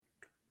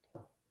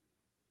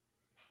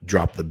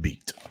drop the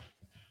beat.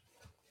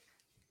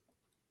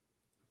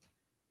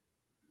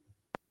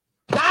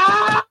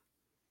 That's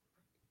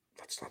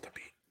not the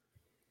beat.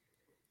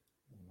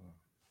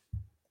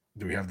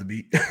 Do we have the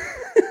beat?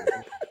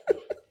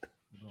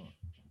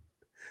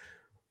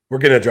 We're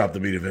going to drop the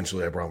beat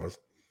eventually, I promise.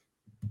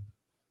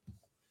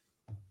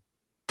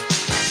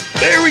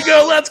 There we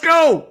go. Let's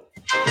go.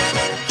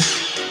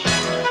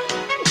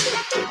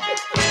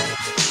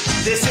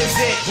 This is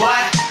it,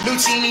 what?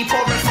 Lucini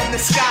pouring from the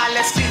sky,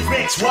 let's get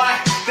rich,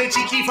 what? The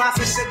cheeky finds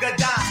the sugar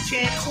dimes,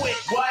 can't quit,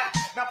 what?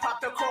 Now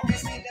pop the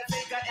corpus, need the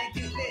finger and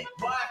get lit,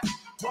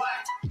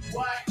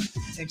 what?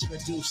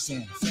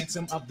 Introducing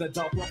Phantom of the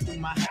Dark, walk through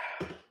my.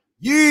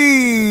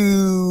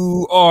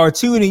 You are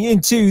tuning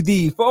into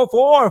the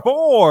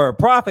 444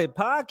 Profit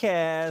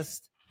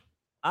Podcast.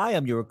 I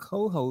am your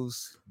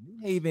co-host, New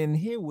Haven,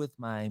 here with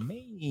my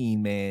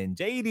main man,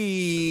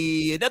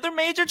 JD. Another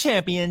major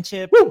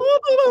championship.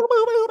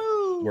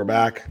 We're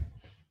back.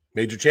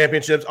 Major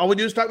championships. All we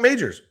do is talk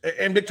majors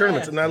and big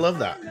tournaments, and I love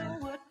that.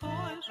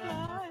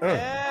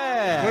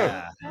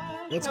 Yeah.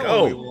 Let's That's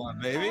go. what we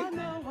want, baby.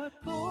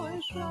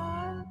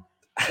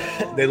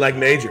 They like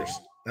majors.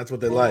 That's what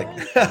they like.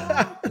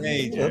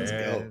 Major. Let's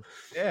go.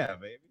 Yeah,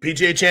 baby.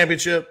 PGA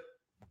Championship.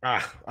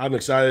 I'm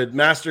excited.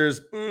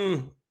 Masters.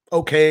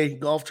 Okay.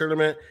 Golf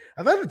tournament.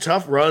 I've had a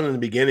tough run in the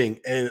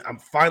beginning, and I'm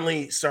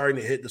finally starting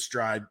to hit the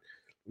stride.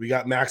 We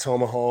got Max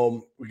Homa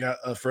home. We got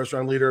a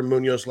first-round leader,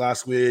 Munoz,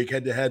 last week.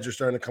 Head-to-heads are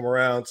starting to come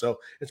around. So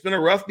it's been a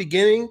rough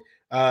beginning.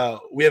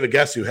 We have a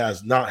guest who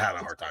has not had a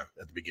hard time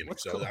at the beginning.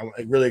 So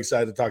I'm really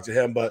excited to talk to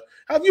him. But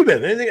how have you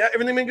been?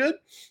 Everything been good?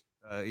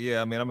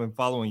 Yeah, I mean, I've been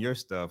following your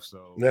stuff,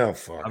 so No,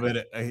 fuck. I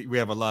mean, we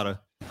have a lot of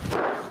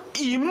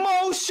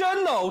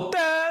Emotional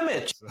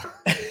damage.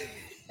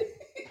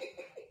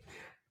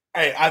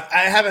 Hey,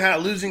 I haven't had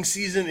a losing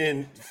season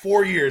in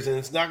 4 years, and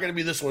it's not going to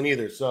be this one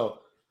either. So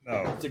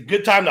it's a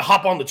good time to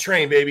hop on the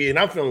train, baby. And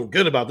I'm feeling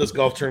good about this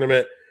golf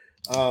tournament.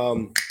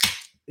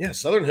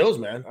 Southern Hills,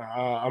 man.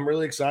 I'm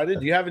really excited.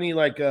 Do you have any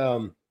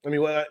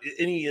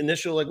any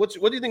initial what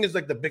do you think is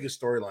like the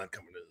biggest storyline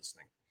coming to this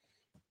thing?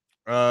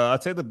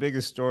 I'd say the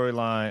biggest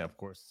storyline, of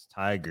course, is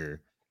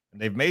Tiger.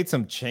 And they've made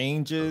some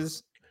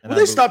changes. Will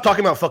they stop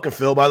talking about fucking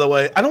Phil, by the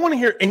way? I don't want to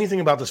hear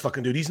anything about this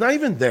fucking dude. He's not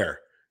even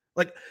there.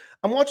 Like,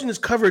 I'm watching his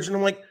coverage, and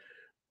I'm like,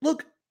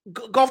 look,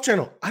 Golf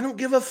Channel, I don't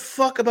give a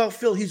fuck about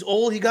Phil. He's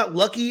old. He got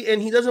lucky,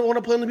 and he doesn't want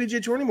to play on the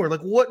PGA Tour anymore.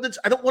 Like, what?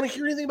 I don't want to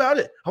hear anything about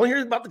it. I want to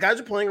hear about the guys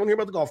who are playing. I want to hear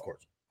about the golf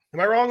course.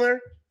 Am I wrong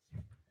there?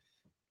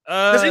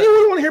 Does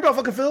anyone want to hear about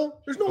fucking Phil?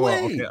 There's no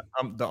way. Okay.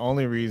 The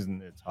only reason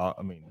the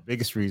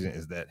biggest reason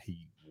is that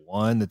he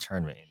won the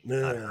tournament and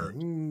he's not hurt,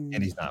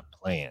 and he's not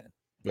playing.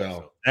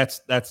 Well, so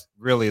that's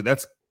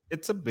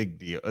it's a big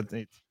deal.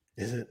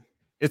 Is it?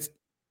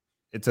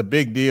 It's a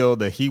big deal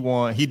that he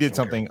won. He did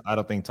something I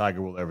don't think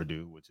Tiger will ever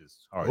do, which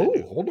is hard to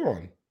do. Hold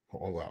on.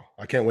 Oh wow.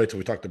 I can't wait till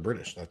we talk to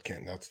British.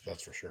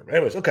 That's for sure. But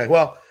anyways, okay.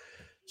 Well,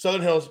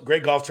 Southern Hills,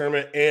 great golf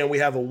tournament, and we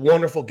have a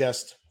wonderful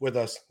guest with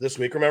us this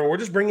week. Remember, we're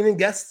just bringing in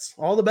guests,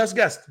 all the best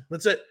guests.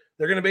 That's it.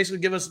 They're going to basically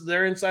give us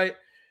their insight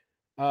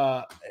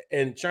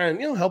and try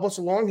and help us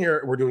along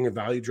here. We're doing a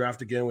value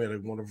draft again. We had a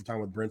wonderful time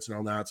with Brinson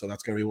on that, so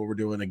that's going to be what we're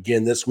doing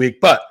again this week.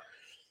 But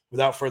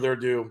without further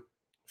ado,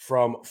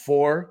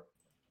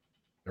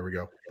 there we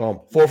go. Boom.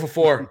 4 for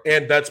 4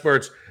 and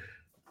BetSperts.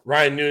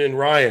 Ryan Noonan.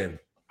 Ryan,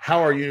 how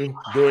are you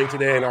doing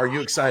today? And are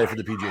you excited for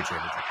the PGA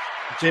Championship?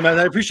 J-Man,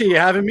 I appreciate you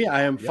having me.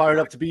 I am fired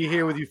up to be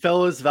here with you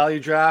fellas. Value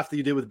draft that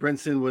you did with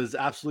Brinson was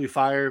absolutely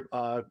fire.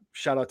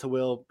 Shout out to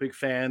Will, big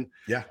fan.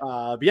 Yeah.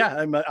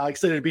 I'm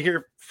excited to be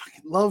here.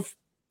 Fucking love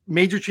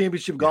major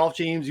championship golf,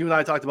 James. You and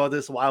I talked about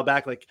this a while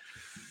back. Like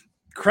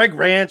Craig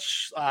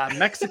Ranch,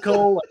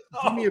 Mexico.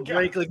 Give me a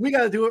break. Like, we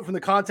got to do it from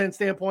the content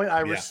standpoint.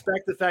 I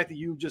respect the fact that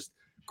you just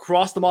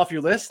crossed them off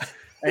your list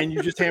and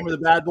you just hammer the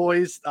bad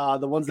boys,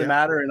 the ones that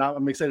matter. And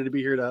I'm excited to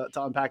be here to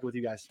unpack it with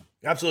you guys.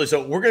 Absolutely.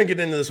 So we're going to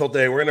get into this whole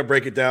thing. We're going to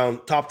break it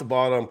down top to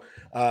bottom.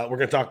 We're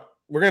going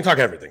to talk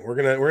everything. We're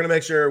going to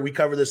make sure we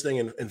cover this thing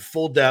in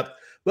full depth.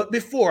 But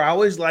before, I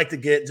always like to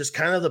get just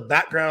kind of the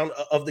background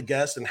of the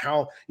guest and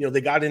how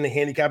they got into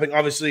handicapping.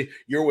 Obviously,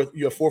 you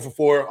have 4 for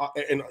 4,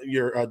 and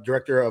you're a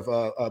director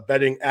of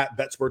betting at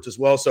BetSperts as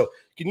well. So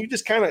can you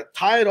just kind of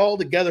tie it all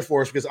together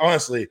for us? Because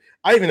honestly,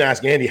 I even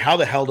asked Andy, how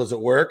the hell does it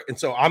work? And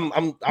so I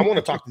want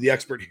to talk to the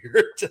expert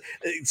here to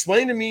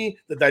explain to me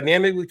the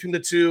dynamic between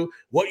the two,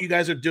 what you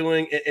guys are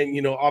doing,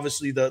 and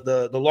obviously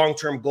the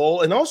long-term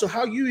goal, and also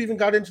how you even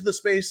got into the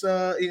space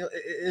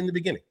in the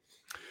beginning.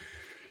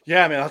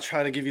 Yeah, man, I'll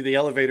try to give you the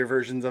elevator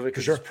versions of it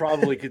because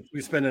probably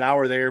we spend an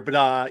hour there. But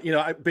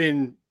I've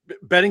been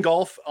betting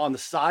golf on the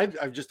side.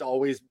 I've just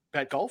always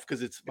bet golf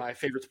because it's my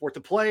favorite sport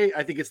to play.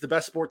 I think it's the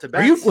best sport to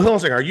bet. Hold on a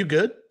second. Are you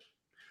good?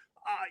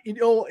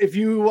 If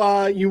you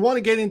want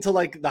to get into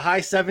like the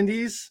high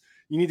 70s,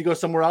 you need to go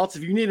somewhere else.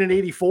 If you need an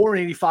 84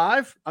 and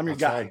 85, I'm your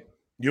guy. Fine.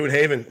 You and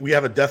Haven, we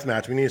have a death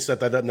match. We need to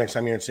set that up next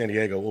time you're in San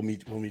Diego. We'll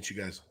meet you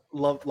guys.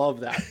 Love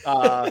that.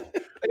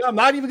 I'm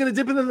not even going to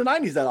dip into the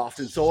 90s that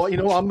often. So,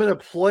 I'm going to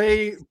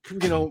play,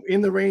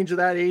 in the range of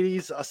that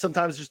 80s.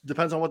 Sometimes it just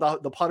depends on what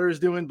the putter is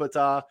doing. But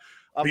are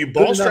you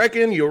ball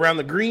striking? You around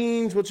the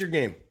greens? What's your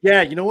game?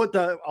 Yeah, you know what?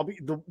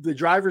 The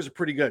drivers are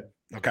pretty good.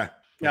 Okay.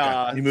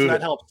 You move so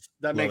that helps.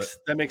 That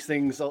makes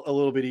things a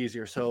little bit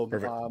easier. So,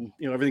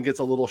 everything gets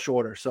a little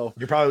shorter. So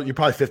you're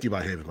probably 50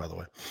 by Haven, by the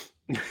way.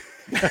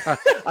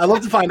 I'd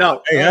love to find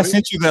out. Hey, I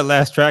sent you that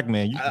last track,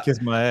 man. You can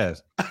kiss my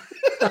ass.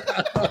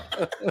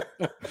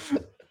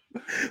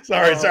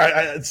 Sorry,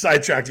 I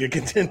sidetracked you.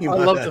 Continue.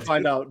 I'd love to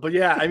find out, but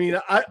yeah, I mean,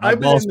 my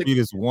ball speed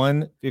is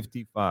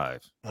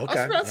 155.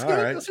 Okay, that's good.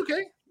 Right. That's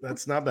okay.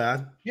 That's not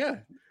bad. Yeah,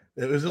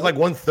 it was just like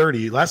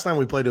 130. Last time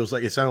we played,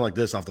 it sounded like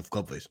this off the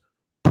club face.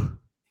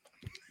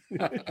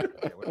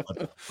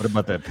 What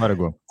about that putter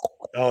going?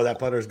 Oh, that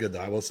putter is good though.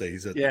 I will say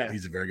he's a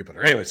very good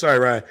putter. Anyway, sorry,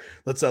 Ryan.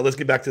 Let's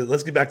get back to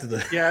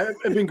the. Yeah,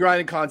 I've been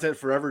grinding content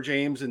forever,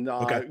 James, and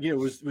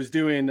was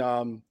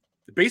doing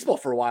baseball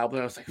for a while, but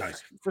I was like,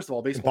 nice. First of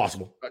all, baseball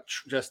impossible,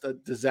 just a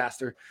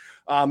disaster.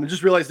 I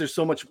just realized there's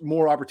so much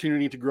more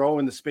opportunity to grow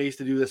in the space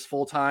to do this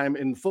full time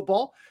in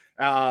football.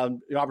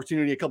 The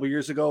opportunity a couple of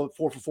years ago,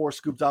 4for4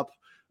 scooped up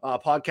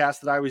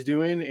podcast that I was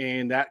doing,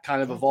 and that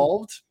kind of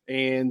evolved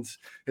and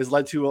has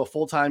led to a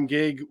full-time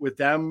gig with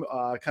them,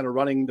 kind of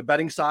running the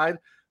betting side.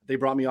 They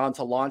brought me on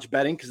to launch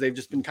betting because they've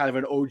just been kind of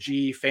an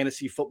OG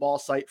fantasy football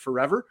site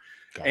forever.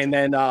 Gotcha. And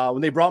then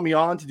when they brought me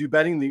on to do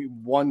betting, the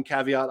one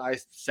caveat I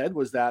said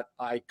was that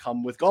I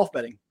come with golf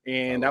betting.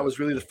 And that was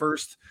really the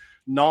first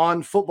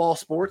non-football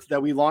sport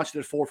that we launched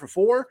at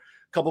 4for4. A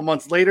couple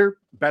months later,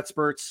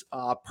 BetSperts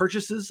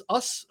purchases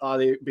us.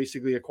 They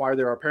basically acquired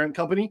our parent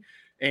company.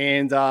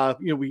 And,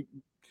 we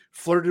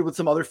flirted with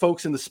some other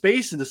folks in the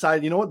space and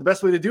decided, the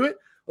best way to do it,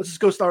 let's just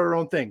go start our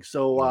own thing.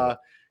 So,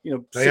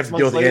 they have to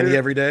deal with Andy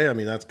every day. I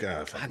mean, that's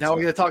good. Now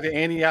we're going to talk to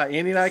Andy. Yeah,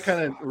 Andy and I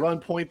kind of run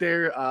point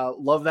there.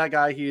 Love that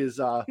guy. He is,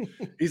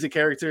 he's a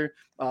character.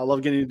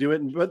 Love getting to do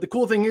it. But the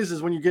cool thing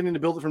is when you're getting to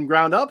build it from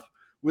ground up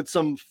with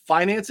some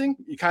financing,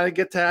 you kind of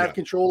get to have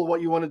control of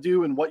what you want to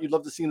do and what you'd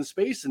love to see in the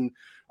space. And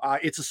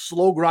it's a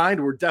slow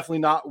grind. We're definitely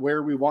not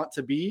where we want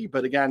to be.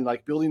 But again,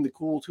 like building the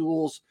cool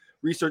tools,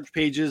 research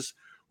pages,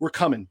 we're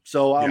coming.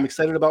 So I'm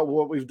excited about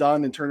what we've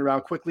done and turned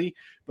around quickly,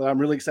 but I'm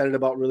really excited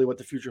about really what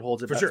the future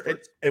holds. For sure.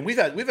 And we've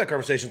had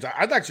conversations.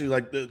 I'd actually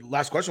like the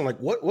last question, like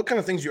what kind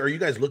of things are you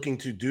guys looking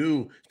to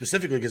do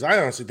specifically? Because I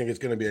honestly think it's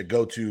going to be a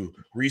go-to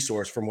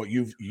resource from what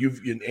you've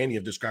and Andy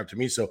have described to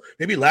me. So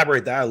maybe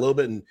elaborate that a little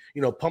bit and,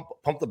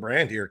 pump the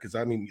brand here. Cause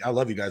I mean, I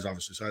love you guys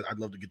obviously. So I'd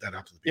love to get that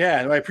out to the people.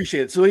 Yeah, I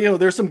appreciate it. So,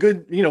 there's some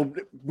good,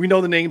 we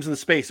know the names in the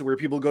space where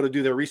people go to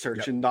do their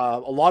research and a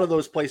lot of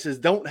those places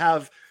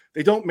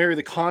they don't marry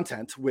the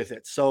content with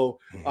it. So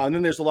and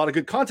then there's a lot of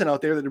good content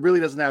out there that really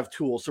doesn't have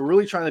tools. So we're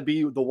really trying to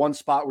be the one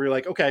spot where you're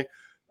like, okay,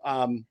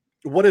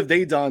 what have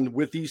they done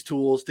with these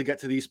tools to get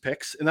to these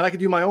picks? And then I can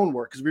do my own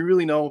work because we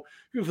really know,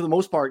 for the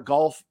most part,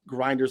 golf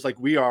grinders like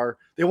we are,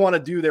 they want to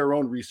do their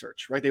own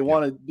research, right? They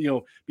want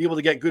to, be able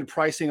to get good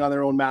pricing on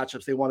their own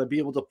matchups. They want to be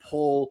able to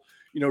pull,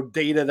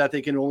 data that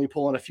they can only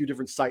pull on a few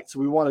different sites. So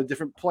we want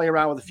to play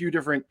around with a few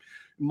different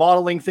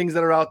modeling things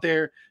that are out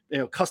there,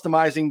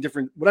 customizing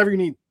different, whatever you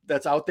need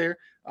that's out there.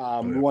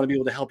 We want to be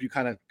able to help you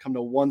kind of come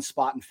to one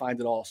spot and find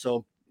it all.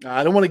 So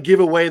I don't want to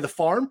give away the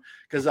farm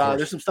because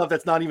there's some stuff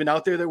that's not even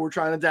out there that we're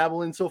trying to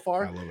dabble in so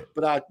far. I love it.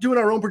 But doing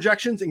our own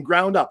projections and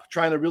ground up,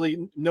 trying to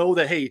really know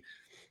that, hey,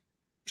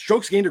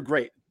 strokes gained are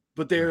great,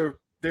 but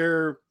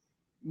they're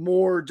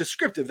more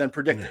descriptive than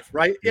predictive,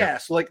 right? Yeah.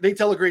 So like they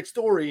tell a great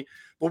story,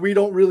 but we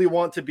don't really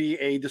want to be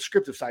a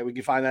descriptive site. We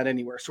can find that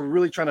anywhere. So we're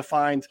really trying to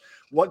find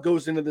what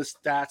goes into the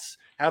stats,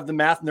 have the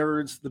math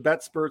nerds, the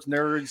BetSperts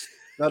nerds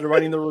that are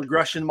running the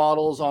regression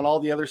models on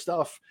all the other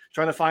stuff,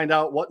 trying to find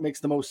out what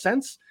makes the most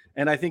sense.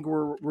 And I think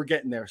we're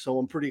getting there. So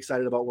I'm pretty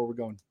excited about where we're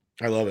going.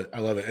 I love it.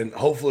 And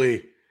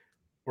hopefully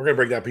we're going to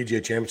break that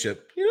PGA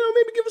championship.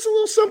 Maybe give us a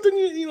little something,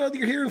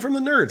 you're hearing from the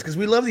nerds, because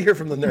we love to hear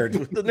from the nerds.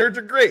 The nerds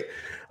are great.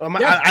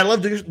 I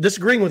love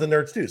disagreeing with the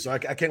nerds too. So I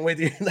can't wait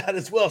to hear that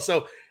as well.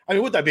 So, I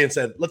mean, with that being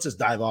said, let's just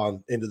dive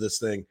on into this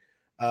thing.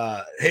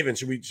 Haven,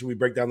 should we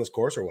break down this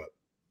course or what?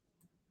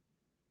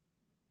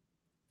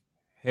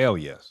 Hell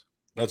yes.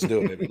 Let's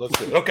do it, baby. Let's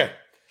do it. Okay.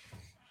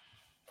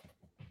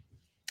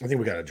 I think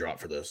we got a drop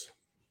for this.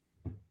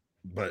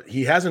 But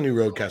he has a new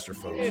Roadcaster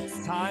phone.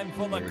 It's time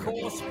for the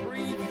course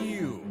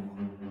preview.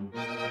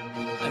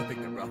 I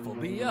think the rough will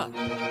be up.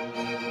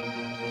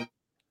 I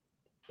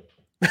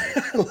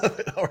love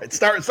it. All right.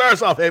 Start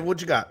us off, Abe.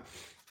 What you got?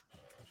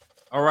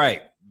 All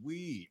right.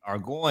 We are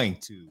going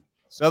to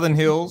Southern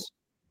Hills,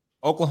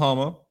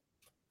 Oklahoma.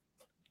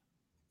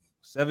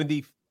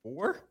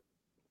 74?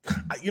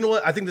 You know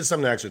what? I think this is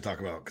something to actually talk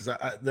about because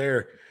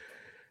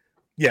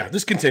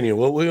just continue.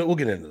 We'll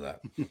get into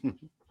that.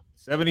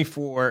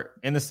 74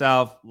 in the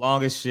South,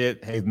 longest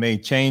shit. Have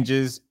made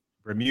changes.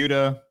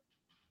 Bermuda.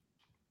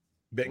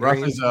 Rough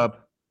is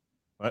up.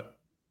 What?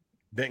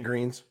 Bent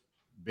greens.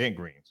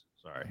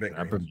 Sorry.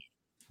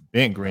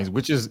 Bent greens,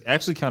 which is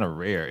actually kind of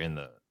rare in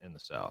the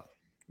South.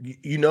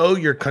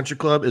 Your country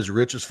club is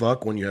rich as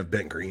fuck when you have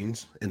bent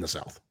greens in the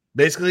South.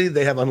 Basically,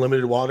 they have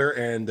unlimited water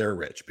and they're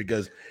rich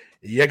because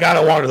you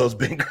gotta water those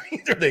bent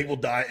greens or they will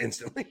die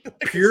instantly.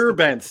 Pure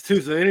bents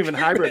too, so they didn't even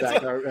hybrid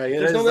that. Right?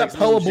 There's no that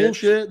Pella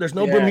bullshit. There's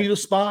no Bermuda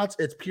spots.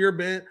 It's pure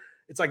bent.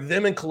 It's like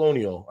them and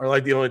Colonial are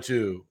like the only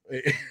two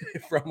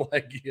from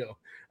like,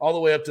 all the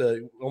way up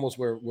to almost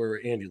where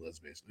Andy lives,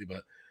 basically.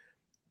 But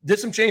did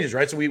some changes,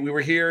 right? So we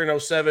were here in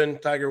 2007,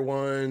 Tiger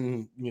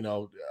won,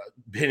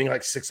 hitting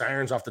like 6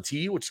 irons off the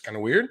tee, which is kind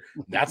of weird.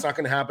 That's not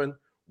going to happen.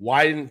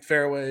 Widened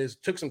fairways,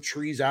 took some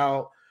trees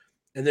out,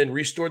 and then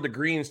restored the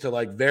greens to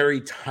like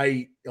very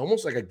tight,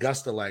 almost like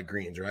Augusta-like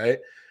greens, right?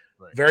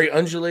 Very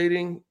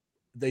undulating.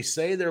 They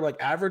say they're like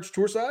average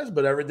tour size,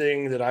 but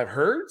everything that I've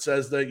heard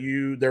says that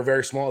they're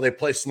very small. They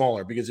play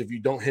smaller because if you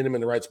don't hit them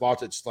in the right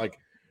spots, it's like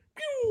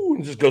pew,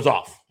 and it just goes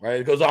off,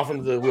 right? It goes off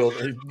into the wheel.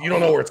 You don't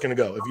know where it's going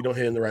to go if you don't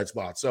hit in the right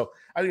spot. So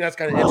I think that's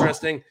kind of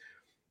interesting.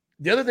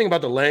 The other thing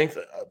about the length,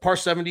 par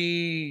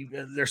 70,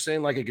 they're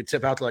saying like it could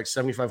tip out to like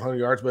 7,500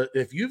 yards. But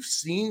if you've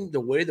seen the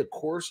way the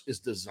course is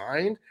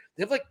designed,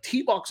 they have like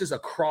tee boxes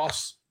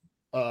across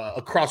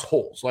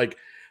holes. Like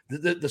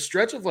the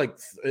stretch of like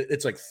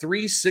it's like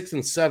 3, 6,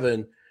 and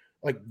 7.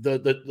 Like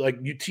like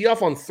you tee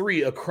off on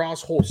 3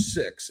 across hole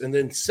 6, and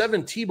then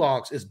 7 tee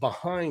box is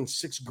behind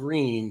 6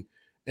 green,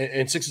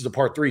 and 6 is a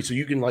par 3. So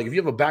you can like if you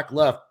have a back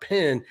left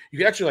pin, you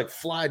can actually like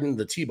fly into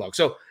the tee box.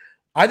 So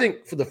I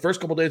think for the first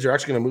couple of days, they're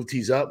actually going to move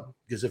tees up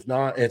because if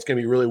not, and it's going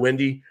to be really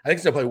windy. I think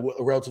it's going to play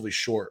relatively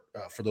short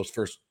for those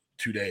first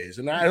 2 days,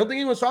 and I don't think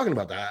anyone's talking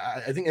about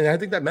that. I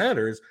think that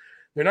matters.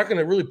 They're not going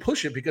to really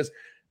push it because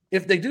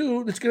if they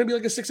do, it's going to be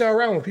like a 6-hour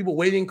round with people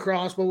waiting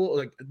cross.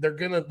 Like they're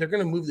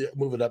gonna move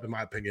it up, in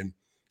my opinion.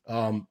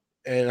 And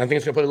I think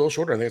it's going to play a little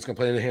shorter. I think it's going to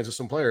play in the hands of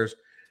some players.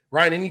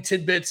 Ryan, any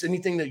tidbits,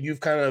 anything that you've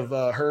kind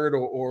of heard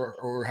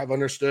or have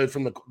understood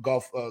from the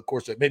golf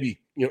course that maybe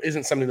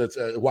isn't something that's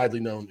widely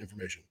known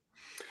information?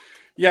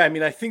 Yeah, I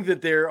mean, I think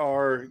that there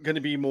are going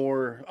to be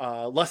more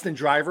less than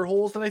driver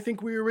holes than I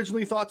think we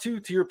originally thought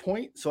to your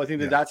point. So I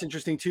think that that's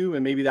interesting too.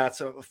 And maybe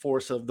that's a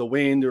force of the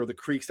wind or the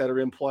creeks that are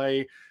in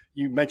play.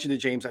 You mentioned it,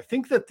 James. I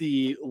think that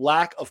the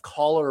lack of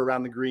collar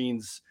around the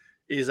greens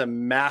is a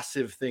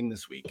massive thing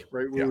this week,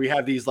 right? Where we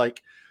have these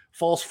like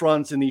false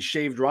fronts and these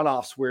shaved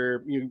runoffs where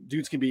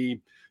dudes can be,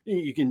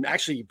 you can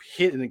actually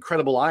hit an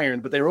incredible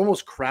iron, but they're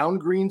almost crown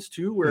greens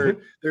too, where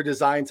they're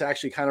designed to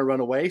actually kind of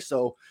run away.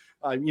 So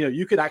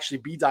you could actually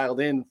be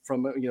dialed in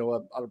from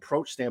an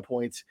approach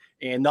standpoint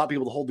and not be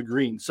able to hold the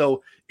green.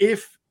 So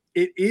if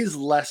it is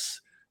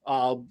less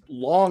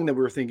long than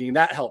we were thinking,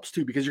 that helps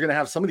too, because you're going to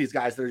have some of these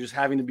guys that are just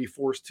having to be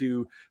forced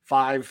to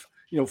 4,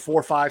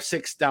 5,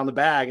 6 down the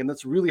bag, and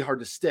that's really hard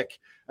to stick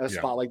at a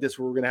spot like this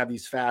where we're going to have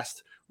these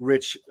fast,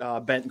 rich,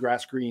 bent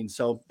grass greens.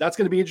 So that's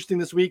going to be interesting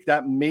this week.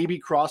 That maybe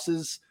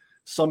crosses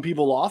some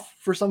people off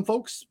for some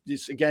folks.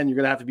 Again, you're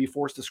going to have to be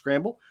forced to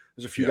scramble.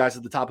 There's a few guys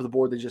at the top of the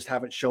board that just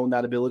haven't shown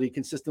that ability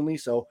consistently.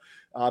 So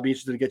I'll be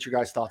interested to get your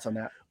guys' thoughts on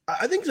that.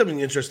 I think something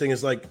interesting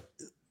is like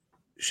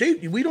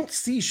we don't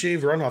see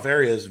shaved runoff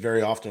areas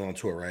very often on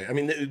tour, right? I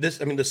mean,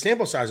 the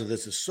sample size of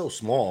this is so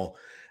small.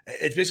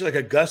 It's basically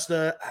like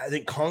Augusta. I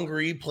think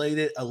Congaree played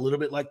it a little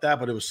bit like that,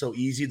 but it was so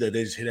easy that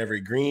they just hit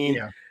every green.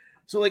 Yeah.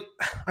 So like,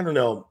 I don't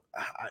know.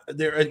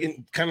 There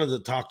again, kind of to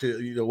talk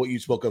to what you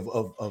spoke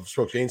of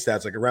stroke gain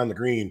stats, like around the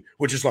green,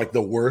 which is like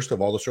the worst of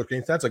all the stroke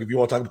gain stats. Like if you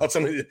want to talk about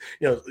something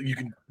you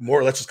can more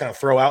or less just kind of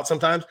throw out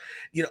sometimes.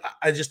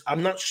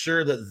 I'm not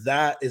sure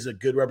that is a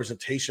good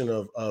representation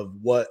of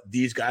what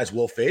these guys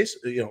will face.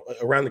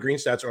 Around the green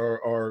stats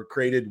are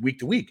created week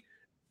to week,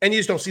 and you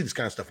just don't see this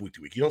kind of stuff week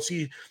to week. You don't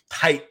see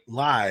tight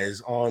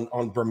lies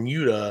on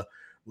Bermuda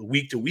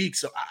week to week.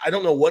 So I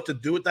don't know what to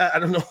do with that. I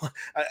don't know.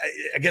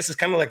 I guess it's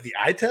kind of like the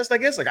eye test, I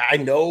guess. Like I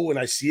know when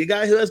I see a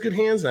guy who has good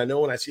hands, and I know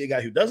when I see a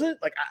guy who doesn't.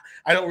 Like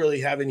I don't really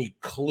have any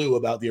clue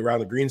about the around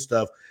the green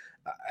stuff.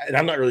 And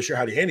I'm not really sure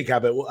how to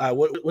handicap it.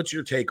 What's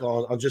your take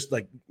on just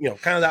like,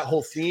 kind of that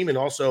whole theme, and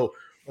also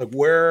like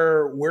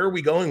where are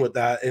we going with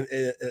that, and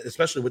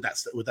especially with that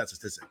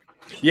statistic?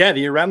 Yeah,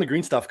 the around the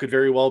green stuff could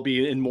very well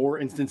be, in more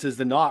instances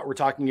than not, we're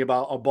talking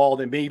about a ball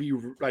that maybe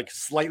like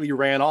slightly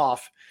ran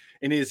off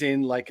and is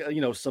in like, a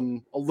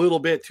little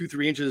bit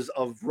 2-3 inches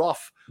of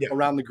rough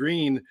around the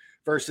green,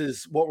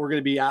 versus what we're going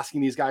to be asking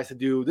these guys to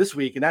do this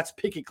week. And that's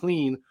pick it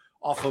clean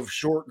off of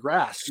short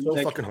grass. So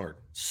fucking hard.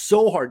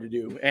 So hard to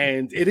do.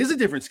 And it is a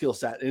different skill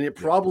set, and it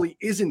probably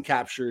isn't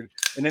captured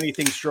in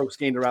anything strokes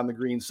gained around the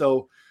green.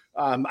 So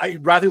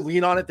I'd rather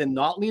lean on it than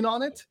not lean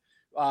on it.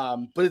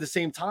 But at the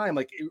same time,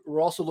 like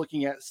we're also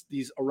looking at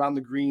these around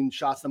the green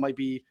shots that might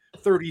be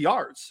 30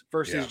 yards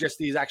versus just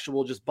these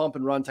actual just bump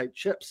and run type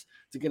chips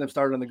to get them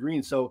started on the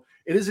green. So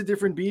it is a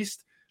different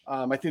beast.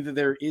 I think that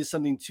there is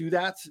something to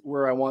that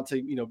where I want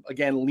to,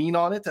 again, lean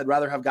on it. I'd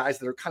rather have guys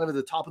that are kind of at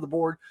the top of the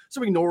board.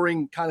 So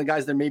ignoring kind of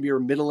guys that maybe are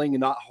middling and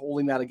not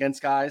holding that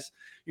against guys,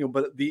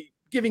 but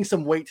giving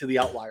some weight to the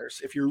outliers.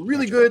 If you're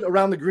really good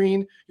around the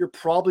green, you're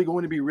probably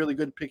going to be really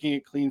good picking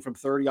it clean from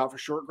 30 off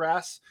of short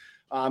grass.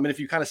 And if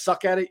you kind of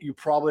suck at it, you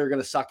probably are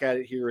going to suck at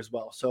it here as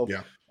well. So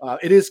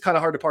it is kind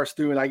of hard to parse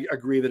through. And I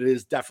agree that it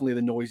is definitely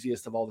the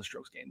noisiest of all the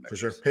strokes gained. For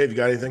sure. Hey, have you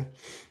got anything?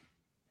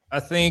 I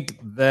think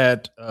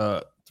that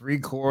 3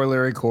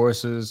 corollary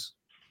courses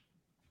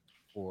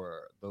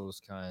for those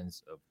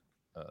kinds of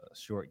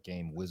short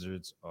game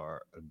wizards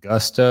are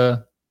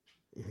Augusta,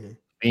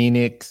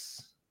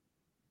 Phoenix,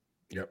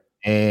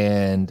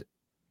 and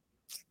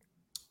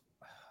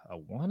I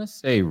want to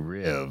say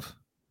Riv.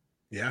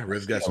 Yeah,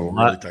 Riv's got some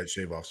really tight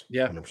shave offs.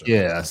 Yeah. 100%.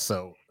 Yeah.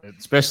 So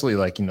especially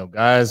like,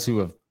 guys who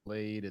have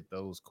played at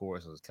those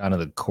courses, kind of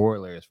the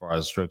corollary as far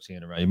as strokes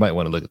gained around. You might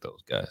want to look at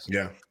those guys.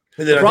 Yeah.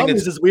 And then the problem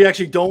is we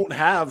actually don't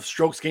have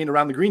strokes gained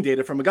around the green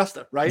data from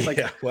Augusta, right? Like,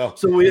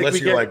 so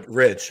unless you're like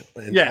rich,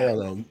 and I don't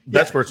know.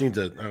 Best person need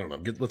to, I don't know.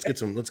 Let's get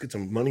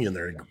some money in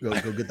there and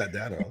go get that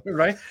data,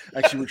 right?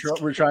 Actually,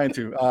 we're trying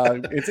to.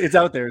 It's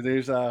out there.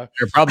 There's they're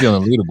probably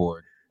on the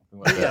leaderboard.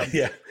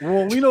 Yeah.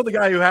 Well, we know the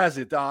guy who has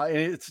it. And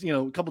it's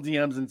a couple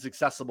DMs and it's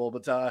accessible,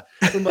 but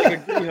from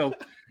like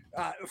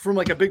from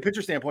like a big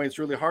picture standpoint, it's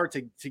really hard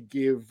to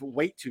give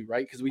weight to,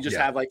 right? Because we just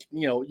have like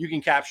you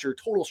can capture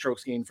total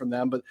strokes gained from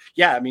them, but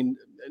I mean,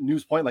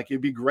 news point, like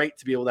it'd be great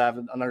to be able to have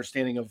an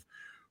understanding of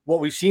what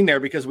we've seen there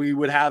because we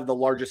would have the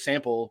largest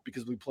sample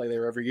because we play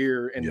there every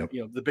year, and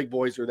the big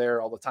boys are there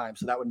all the time,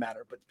 so that would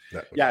matter.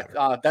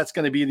 But that's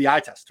going to be the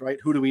eye test, right?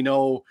 Who do we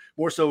know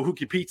more so? Who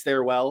competes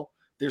there well?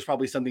 There's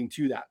probably something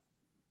to that.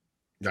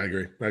 I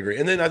agree.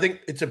 And then I think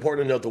it's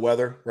important to note the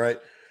weather, right?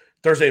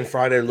 Thursday and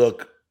Friday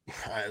look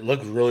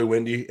really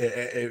windy,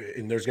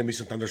 and there's going to be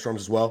some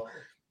thunderstorms as well.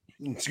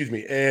 Excuse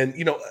me. And,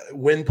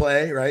 wind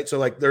play, right? So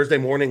like Thursday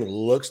morning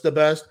looks the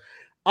best.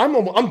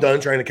 I'm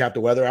done trying to cap the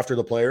weather after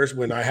the players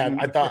when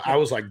I thought I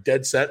was like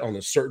dead set on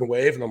a certain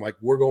wave, and I'm like,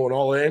 we're going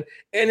all in,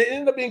 and it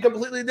ended up being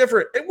completely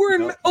different. And we're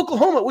in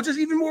Oklahoma, which is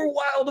even more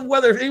wild of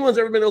weather. If anyone's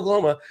ever been to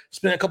Oklahoma,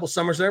 spent a couple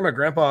summers there. My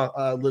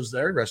grandpa lives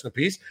there. Rest in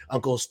peace.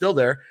 Uncle is still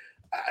there.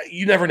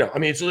 You never know. I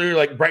mean, it's literally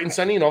like bright and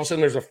sunny, and all of a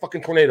sudden there's a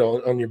fucking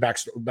tornado on your back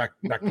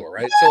door,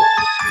 right? So,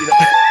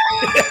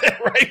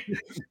 right.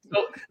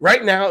 So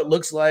right now it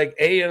looks like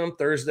AM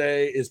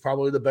Thursday is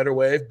probably the better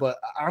wave, but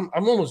I'm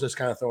almost just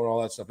kind of throwing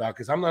all that stuff out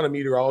because I'm not a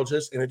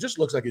meteorologist, and it just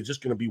looks like it's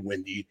just going to be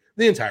windy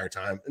the entire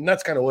time, and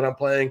that's kind of what I'm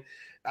playing.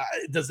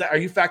 Are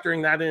you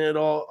factoring that in at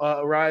all,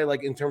 Rye?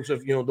 Like in terms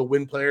of the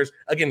wind players?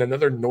 Again,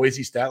 another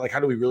noisy stat. Like, how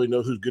do we really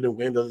know who's good in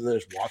wind other than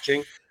just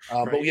watching?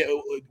 But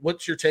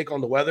what's your take on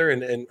the weather,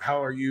 and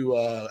how are you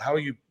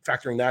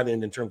factoring that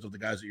in terms of the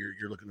guys that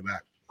you're looking to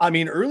back? I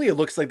mean, early it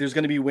looks like there's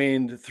going to be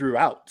wind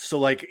throughout. So,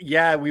 like,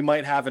 we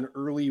might have an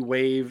early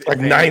wave, like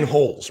 9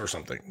 holes or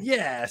something.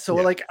 Yeah. So,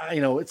 like,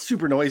 it's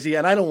super noisy,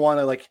 and I don't want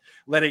to like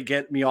let it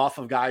get me off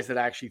of guys that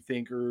I actually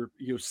think are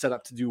set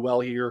up to do well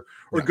here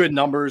or good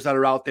numbers that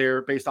are out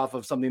there based off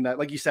of something that,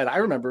 like you said, I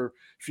remember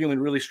feeling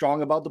really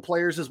strong about the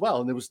players as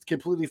well, and it was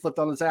completely flipped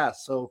on its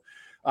ass. So,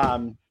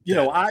 I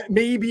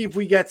maybe if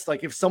we get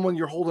like if someone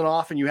you're holding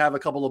off and you have a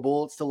couple of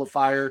bullets still a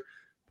fire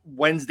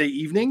Wednesday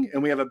evening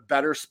and we have a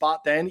better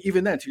spot then,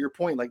 even then, to your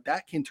point, like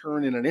that can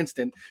turn in an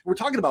instant. We're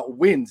talking about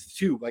winds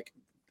too, like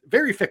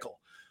very fickle.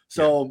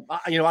 So,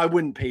 I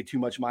wouldn't pay too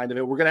much mind of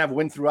it. We're going to have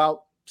wind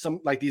throughout.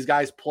 Some like these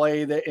guys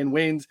play in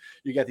winds.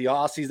 You got the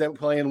Aussies that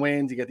play in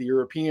winds. You got the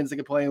Europeans that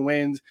can play in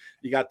winds.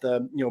 You got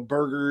the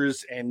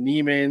Bergers and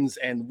Niemans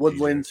and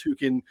Woodlands who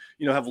can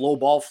have low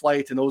ball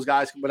flight, and those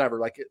guys whatever.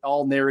 Like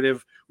all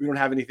narrative. We don't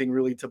have anything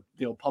really to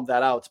pump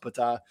that out. But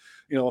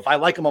if I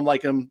like them, I'm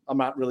like them. I'm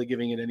not really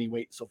giving it any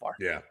weight so far.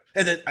 Yeah,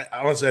 and then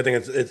honestly, I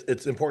think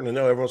it's important to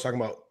know. Everyone's talking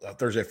about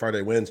Thursday,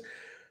 Friday wins.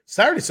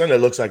 Saturday, Sunday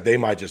looks like they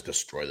might just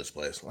destroy this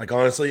place. Like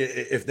honestly,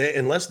 if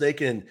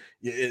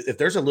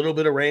there's a little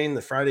bit of rain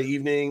the Friday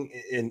evening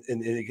and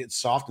it gets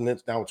soft and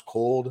now it's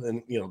cold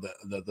and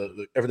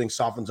the everything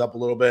softens up a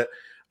little bit,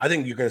 I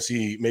think you're going to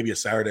see maybe a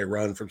Saturday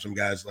run from some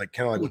guys like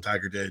kind of like what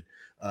Tiger did,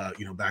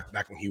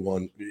 back when he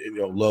won, mid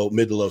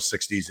to low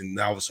 60s, and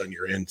now all of a sudden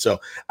you're in. So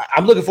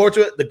I'm looking forward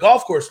to it. The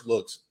golf course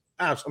looks.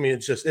 I mean,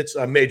 it's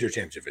a major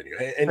championship venue.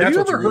 And have you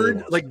ever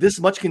heard like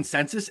this much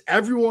consensus?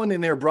 Everyone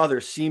and their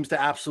brother seems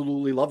to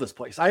absolutely love this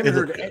place. I haven't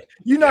heard.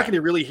 You're not going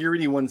to really hear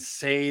anyone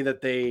say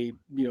that they,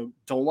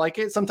 don't like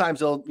it. Sometimes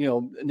they'll,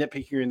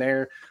 nitpick here and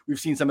there. We've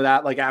seen some of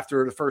that, like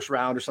after the first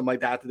round or something like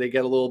that they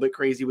get a little bit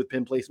crazy with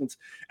pin placements.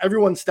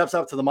 Everyone steps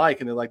up to the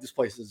mic and they're like, "This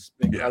place is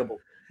incredible."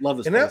 Yeah. Love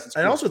this place.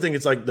 I also think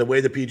it's like the way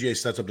the PGA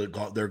sets up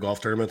their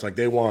golf tournaments. Like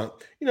they want,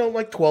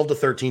 like 12 to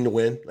 13 to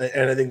win.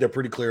 And I think they're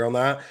pretty clear on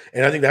that.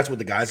 And I think that's what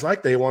the guys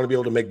like. They want to be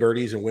able to make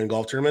birdies and win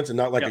golf tournaments, and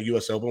not like a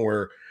US Open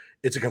where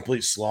it's a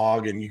complete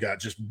slog and you got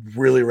just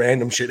really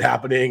random shit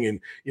happening. And,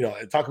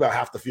 talk about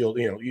half the field,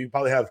 you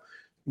probably have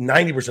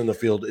 90% of the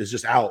field is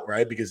just out,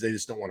 right? Because they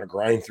just don't want to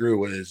grind through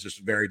what is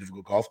just very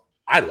difficult golf.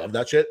 I love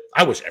that shit.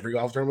 I wish every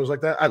golf tournament was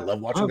like that. I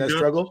love watching guys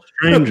struggle.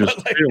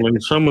 Strangest feeling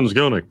someone's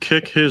going to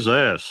kick his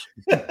ass.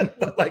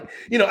 But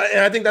and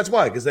I think that's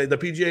why, because the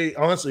PGA,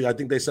 honestly, I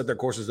think they set their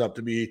courses up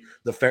to be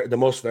the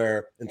most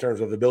fair in terms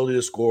of ability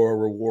to score,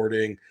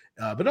 rewarding,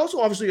 but also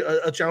obviously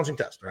a challenging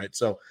test, right?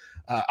 So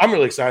I'm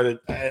really excited.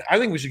 I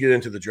think we should get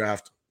into the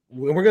draft.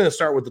 We're going to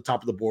start with the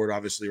top of the board,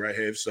 obviously, right,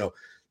 Have? So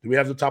do we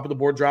have the top of the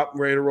board drop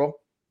ready to roll?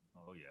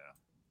 Oh, yeah.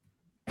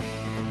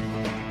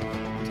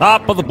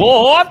 Top of the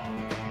board.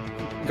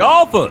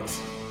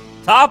 Golfers.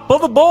 top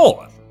of the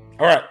board.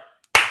 All right.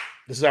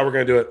 This is how we're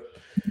going to do it.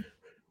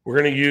 We're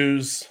going to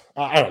use,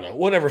 I don't know,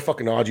 whatever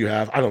fucking odds you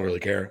have. I don't really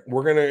care.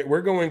 We're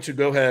going to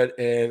go ahead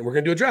and we're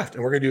going to do a draft.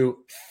 And we're going to do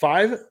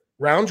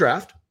 5-round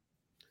draft.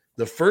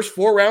 The first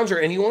 4 rounds are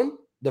anyone.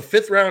 The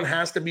 5th round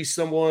has to be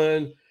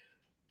someone,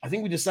 I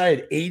think we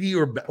decided 80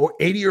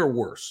 or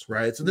worse,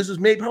 right? So this is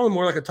maybe probably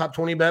more like a top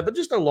 20 bet, but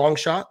just a long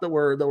shot that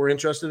we're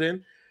interested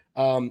in.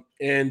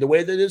 And the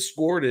way that it's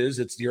scored is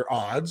it's your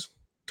odds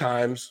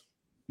times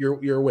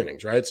your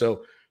winnings, right?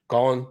 So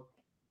Colin,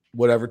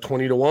 whatever,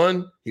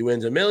 20-1, he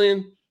wins $1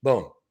 million.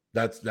 Boom.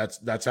 That's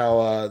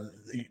how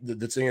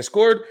the thing is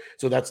scored.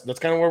 So that's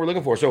kind of what we're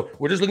looking for. So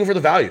we're just looking for the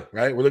value,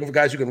 right? We're looking for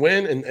guys who can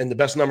win and the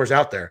best numbers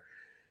out there.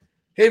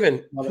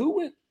 Haven, who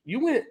went?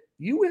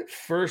 You went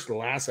first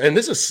last, and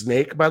this is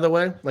snake, by the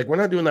way. Like, we're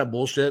not doing that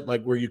bullshit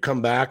like where you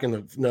come back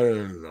and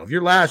no. If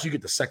you're last, you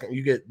get the second.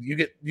 You get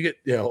is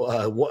it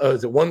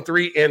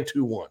 1-3 and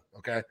 2-1?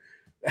 Okay,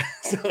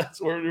 so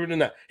that's what we're doing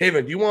that.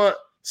 Haven, do you want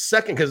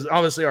second? Because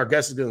obviously our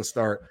guest is going to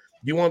start.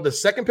 Do you want the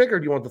second pick or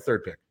do you want the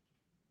third pick?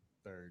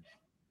 Third.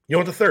 You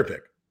want the third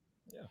pick?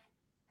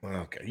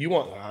 Yeah. Okay. You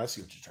want? I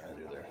see what you're trying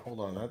to do there. Hold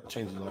on, that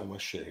changes all my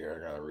shit here.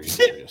 I gotta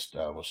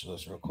reestablish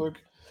this real quick.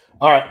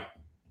 All right.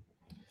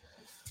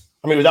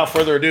 I mean, without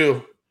further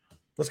ado,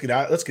 let's get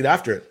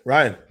after it.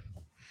 Ryan,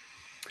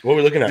 what are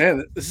we looking at?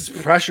 Man, this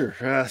is pressure.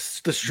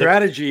 The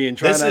strategy and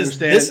trying to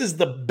understand. This is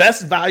the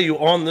best value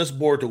on this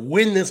board to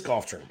win this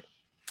golf tournament.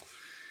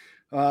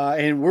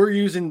 And we're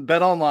using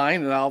Bet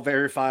Online, and I'll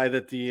verify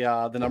that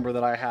the number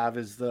that I have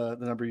is the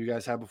number you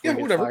guys have before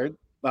you get fired.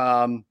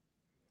 I'm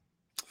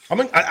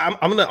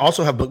gonna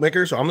also have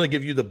bookmakers, so I'm gonna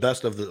give you the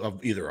best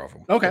of either of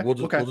them. Okay, we'll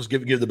just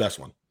give the best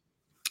one.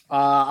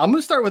 I'm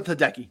gonna start with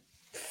Hideki.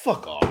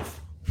 Fuck off.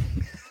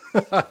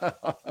 Come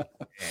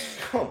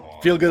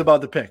on. Feel good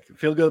about the pick.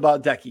 Feel good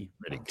about Decky.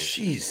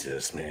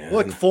 Jesus, man.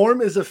 Look, form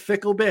is a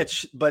fickle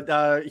bitch,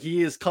 but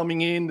he is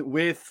coming in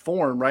with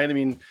form, right? I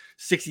mean,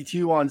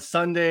 62 on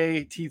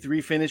Sunday,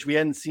 T3 finish. We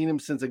hadn't seen him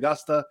since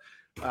Augusta.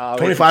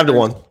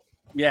 25-1.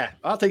 Yeah,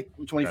 I'll take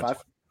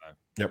 25.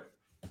 Yep.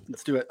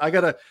 Let's do it.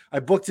 I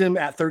booked him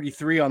at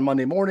 33 on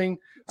Monday morning.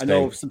 I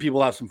know some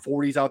people have some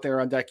 40s out there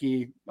on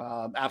Decky.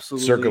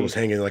 Absolutely. Circa was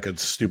hanging like a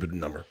stupid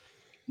number.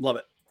 Love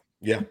it.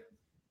 Yeah.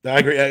 I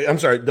agree. I'm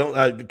sorry.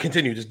 Don't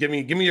continue. Just give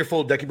me your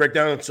full Decky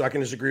breakdown so I can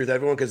just agree with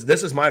everyone, because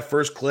this is my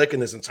first click in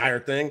this entire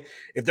thing.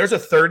 If there's a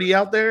 30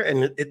 out there,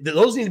 and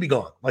those need to be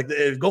gone. Like,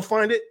 go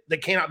find it. They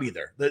cannot be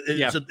there.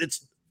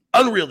 It's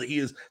unreal that he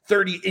is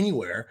 30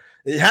 anywhere.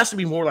 It has to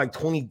be more like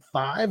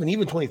 25, and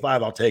even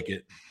 25, I'll take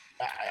it.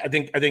 I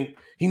think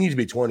he needs to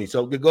be 20.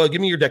 So go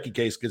give me your Decky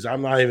case, because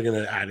I'm not even going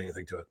to add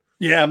anything to it.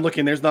 Yeah, I'm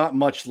looking. There's not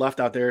much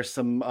left out there.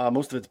 Some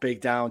most of it's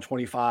baked down,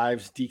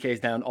 25s, DK's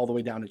down all the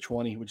way down to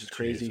 20, which is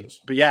crazy. Jesus.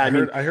 But yeah,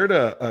 I heard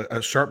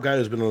a sharp guy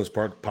who's been on this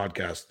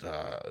podcast,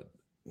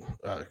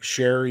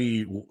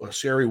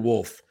 Sherry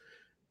Wolf,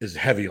 is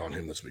heavy on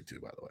him this week too.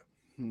 By the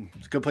way,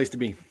 it's a good place to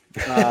be.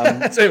 So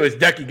anyways,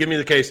 Decky, give me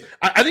the case.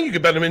 I think you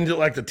could bet him into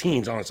like the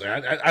teens. Honestly,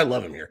 I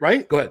love him here.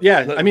 Right? Go ahead.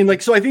 Yeah, I mean,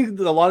 like, so I think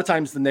that a lot of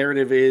times the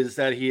narrative is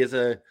that he is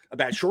a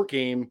bad short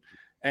game,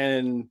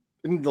 and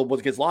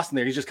what gets lost in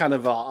there, he's just kind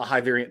of a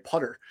high variant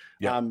putter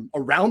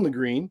around the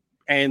green.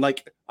 And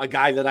like a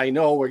guy that I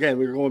know, again,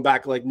 we were going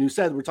back, like New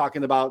said, we're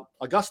talking about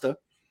Augusta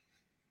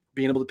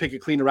being able to pick it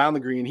clean around the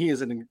green. He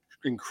is an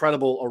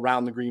incredible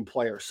around the green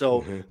player.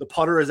 So the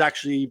putter has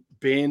actually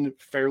been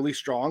fairly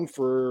strong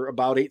for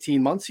about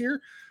 18 months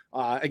here.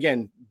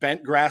 Again,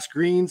 bent grass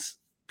greens,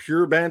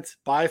 pure bent,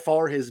 by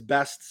far his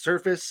best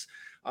surface.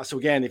 So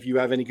again, if you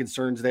have any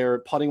concerns there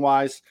putting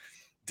wise,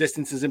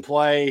 distance is in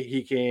play.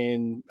 He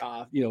can,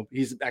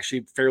 he's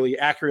actually fairly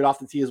accurate off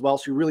the tee as well.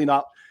 So you're really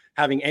not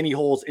having any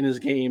holes in his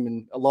game.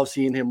 And I love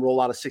seeing him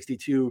roll out a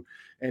 62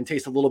 and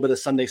taste a little bit of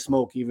Sunday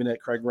smoke, even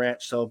at Craig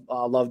Ranch. So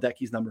I love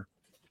Decky's number.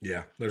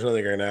 Yeah, there's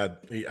nothing I can add.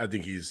 I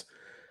think he's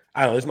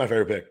my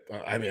favorite pick.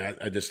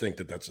 I just think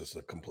that's just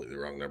a completely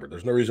wrong number.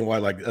 There's no reason why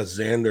like a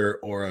Xander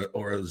or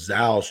a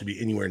Zal should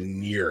be anywhere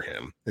near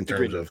him in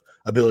terms of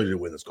ability to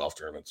win this golf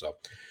tournament. So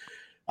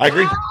I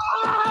agree.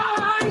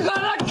 I'm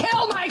gonna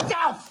kill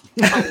myself.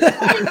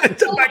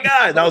 My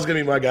guy. That was gonna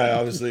be my guy,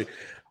 obviously.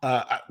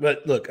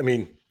 But look, I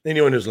mean,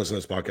 anyone who's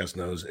listening to this podcast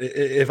knows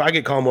if I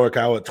get Colin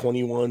Morikawa at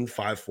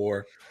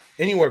 21-5-4,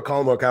 anywhere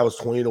Colin Morikawa is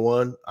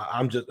 20-1,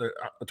 I'm just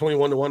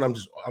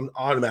 21-1. I'm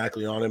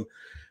automatically on him.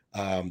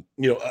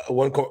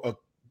 A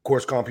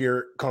course comp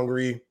here,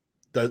 Congaree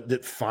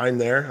did fine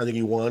there. I think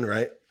he won,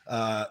 right?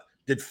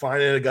 Did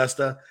fine at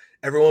Augusta.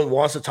 Everyone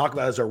wants to talk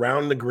about his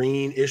around the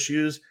green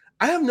issues.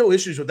 I have no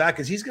issues with that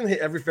because he's going to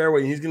hit every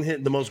fairway and he's going to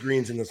hit the most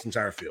greens in this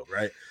entire field,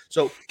 right?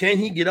 So can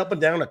he get up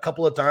and down a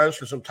couple of times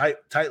for some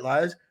tight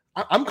lies?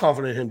 I'm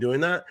confident in him doing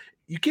that.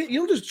 You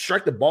don't just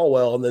strike the ball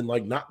well and then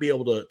like not be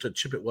able to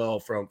chip it well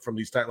from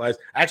these tight lies.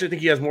 I actually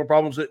think he has more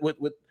problems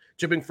with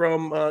chipping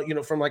from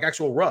from like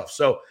actual rough.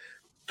 So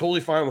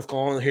totally fine with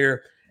Colin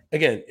here.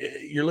 Again,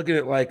 you're looking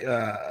at like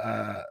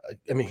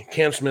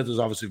Cam Smith is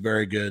obviously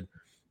very good.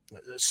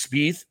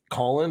 Spieth,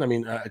 Colin. I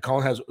mean,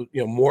 Colin has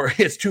more.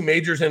 It's 2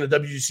 majors and a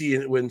WGC,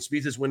 and when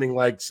Spieth is winning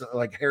like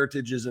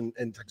Heritages and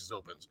Texas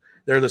Opens,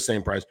 they're the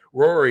same price.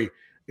 Rory,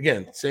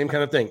 again, same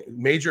kind of thing.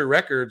 Major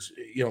records.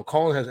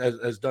 Colin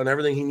has done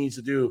everything he needs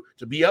to do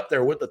to be up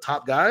there with the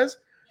top guys.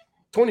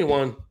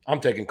 21, I'm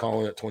taking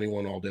Colin at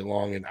 21 all day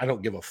long, and I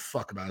don't give a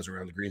fuck about his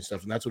around the green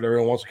stuff, and that's what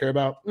everyone wants to care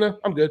about. No,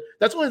 I'm good.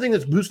 That's the only thing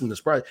that's boosting this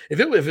price. If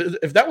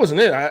that wasn't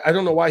it, I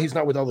don't know why he's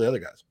not with all the other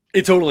guys.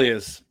 It totally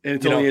is.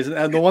 It totally is.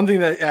 And the one thing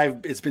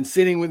that it's been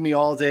sitting with me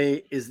all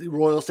day is the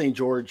Royal St.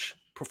 George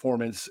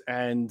performance,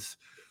 and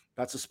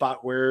that's a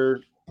spot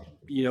where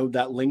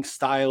that link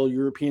style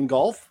European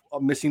golf,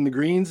 missing the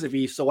greens if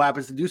he so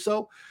happens to do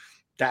so,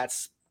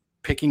 that's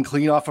picking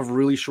clean off of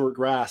really short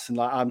grass, and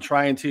I'm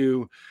trying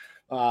to.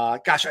 I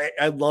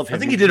love him. I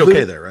think he did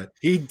okay there, right?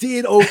 He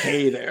did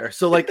okay there.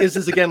 So this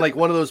is again like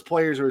one of those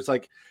players where it's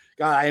like,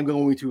 God, I am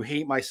going to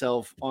hate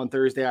myself on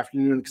Thursday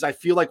afternoon because I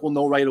feel like we'll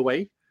know right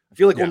away. I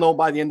feel like we'll know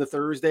by the end of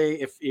Thursday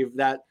if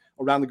that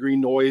around the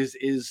green noise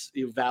is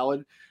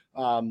valid.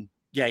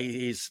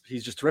 He's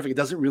just terrific. It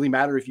doesn't really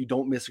matter if you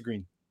don't miss a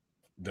green.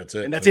 That's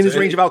it. And that's in his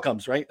range of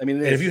outcomes, right? I mean,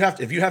 if you have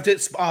to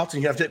hit spots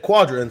and you have to hit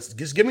quadrants,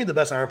 just give me the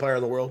best iron player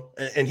in the world.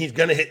 And he's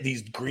going to hit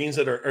these greens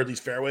or these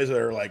fairways that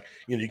are like,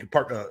 you can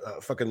park a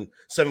fucking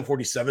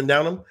 747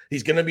 down them.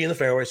 He's going to be in the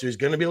fairway. So he's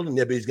going to be able to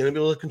nip it. He's going to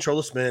be able to control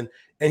the spin,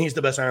 and he's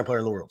the best iron player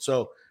in the world.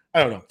 So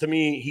I don't know. To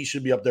me, he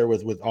should be up there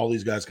with all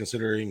these guys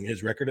considering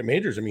his record at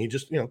majors. I mean, he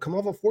just, come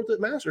off a 4th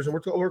at Masters, and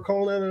we're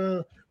calling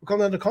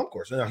that a comp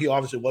course. Now, he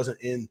obviously wasn't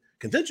in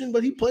contention,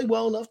 but he played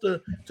well enough to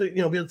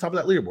be at the top of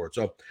that leaderboard.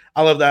 So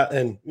I love that.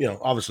 And,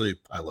 obviously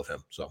I love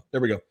him. So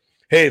there we go.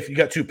 Hey, if you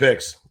got 2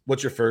 picks,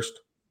 what's your first?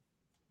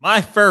 My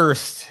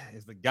first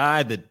is the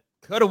guy that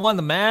could have won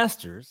the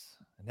Masters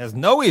and has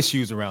no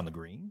issues around the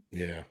green.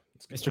 Yeah.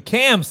 Mr.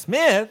 Cam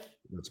Smith.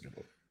 That's a good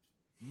one.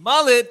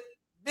 Mullet,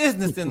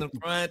 business in the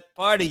front,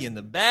 party in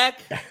the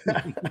back.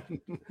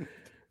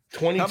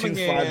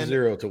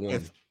 22-5-0 to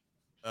win.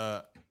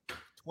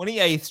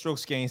 28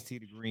 strokes gains tee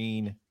to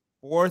green,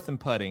 4th in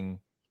putting,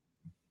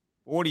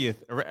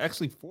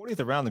 40th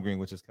around the green,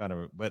 which is kind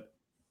of, but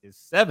is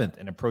 7th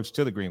in approach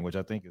to the green, which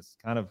I think is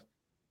kind of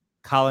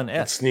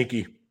Colin-esque.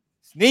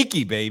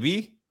 Sneaky,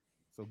 baby.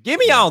 So give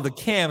me all the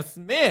Cam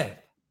Smith.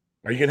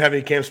 Are you going to have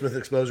any Cam Smith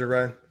exposure,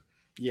 Ryan?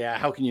 Yeah,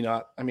 how can you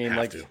not? I mean,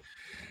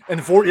 and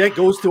that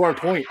goes to our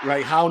point,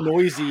 right? How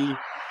noisy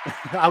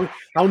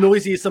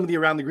is some of the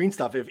around the green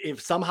stuff?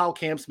 If somehow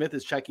Cam Smith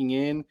is checking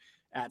in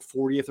at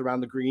 40th around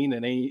the green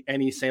and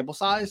any sample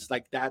size,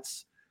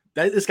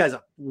 this guy's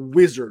a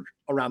wizard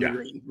around the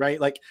green, right?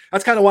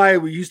 That's kind of why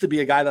we used to be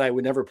a guy that I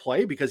would never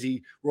play, because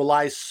he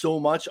relies so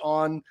much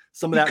on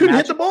some of that. He couldn't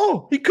hit the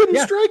ball. He couldn't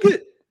strike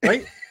it,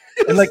 right?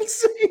 And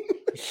insane.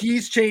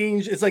 He's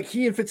changed. It's like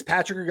he and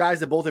Fitzpatrick are guys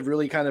that both have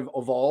really kind of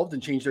evolved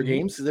and changed their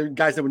games. So they're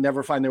guys that would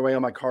never find their way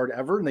on my card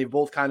ever, and they've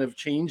both kind of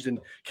changed. And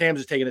Cam's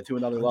just taken it to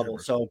another level.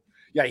 So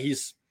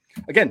he's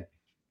again.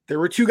 There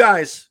were 2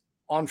 guys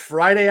on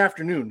Friday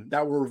afternoon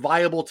that were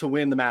viable to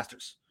win the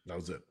Masters. That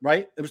was it.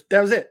 Right?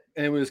 That was it.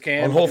 And it was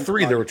Cam. On hole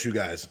 3, there were 2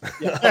 guys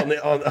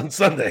on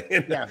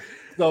Sunday. Yeah.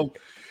 So,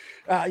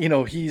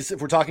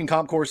 if we're talking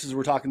comp courses,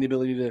 we're talking the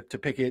ability to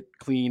pick it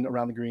clean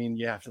around the green.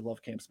 You have to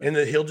love Cam Smith. And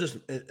then he'll just,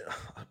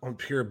 on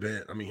pure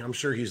bit, I mean, I'm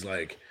sure he's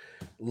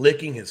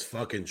licking his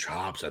fucking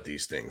chops at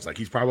these things.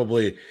 He's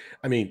probably,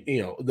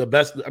 the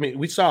best. I mean,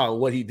 we saw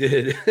what he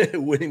did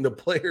winning the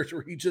Players,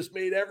 where he just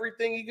made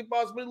everything he could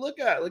possibly look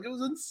at. It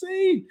was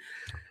insane.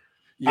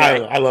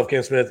 Yeah, I love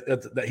Cam Smith.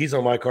 He's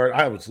on my card.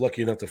 I was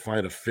lucky enough to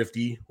find a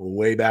 50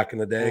 way back in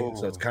the day,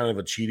 so it's kind of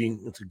a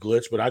cheating. It's a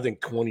glitch, but I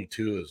think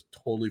 22 is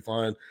totally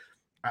fine.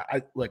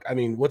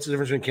 What's the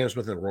difference between Cam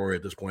Smith and Rory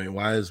at this point?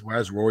 Why is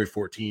Rory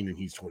 14 and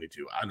he's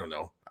 22? I don't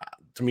know.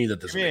 To me,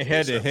 that doesn't make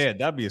head to head.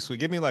 That'd be a sweet.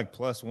 Give me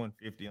plus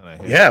 150 on a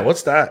head. Yeah,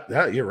 what's that?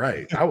 You're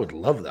right. I would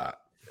love that,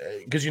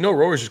 because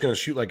Rory's just going to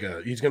shoot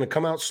he's going to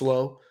come out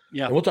slow.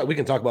 Yeah, and we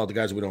can talk about the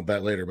guys that we don't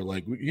bet later, but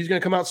he's going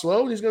to come out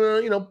slow and he's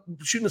going to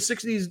shoot in the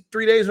 60s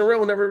 3 days in a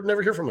row and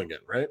never hear from him again,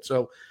 right?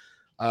 So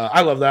I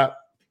love that.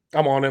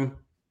 I'm on him.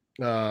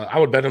 I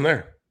would bet him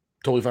there.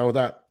 Totally fine with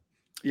that.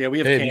 Yeah, we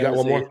have Cam you got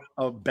one more?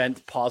 A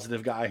bent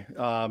positive guy.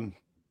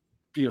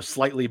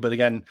 Slightly, but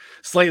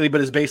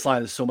his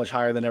baseline is so much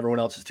higher than everyone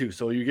else's too.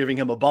 So you're giving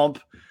him a bump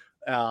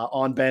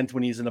on bent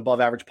when he's an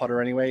above average putter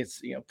anyway.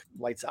 It's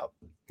lights out.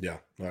 Yeah,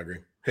 I agree.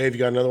 Hey, have you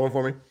got another one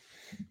for me?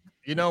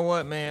 You know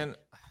what, man?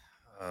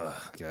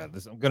 God,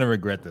 I'm gonna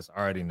regret this. I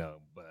already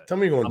know, but tell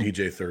me you're going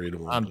DJ 30 to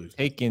 1. I'm please.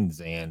 Taking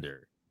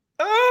Xander.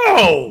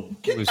 Oh,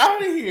 get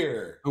out of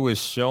here! Who is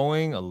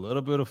showing a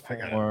little bit of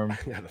form? I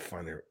gotta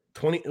find it.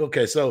 20.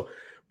 Okay, so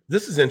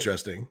this is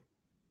interesting.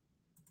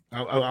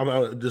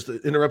 I'll just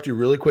interrupt you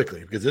really quickly,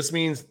 because this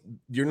means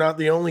you're not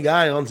the only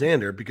guy on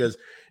Xander, because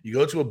you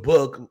go to a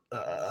book,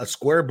 a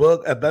square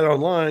book at Bet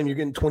Online, you're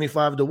getting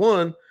 25 to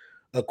 1,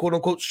 a quote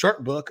unquote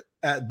sharp book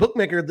at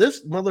Bookmaker.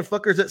 This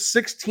motherfucker's at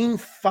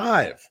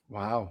 16.5.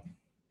 Wow.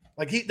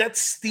 That's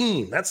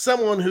steam. That's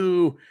someone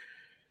who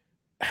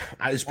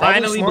is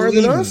probably smarter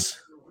than us.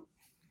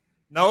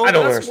 No, I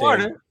don't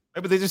understand.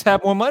 Maybe they just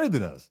have more money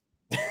than us.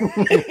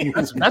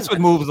 That's what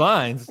moves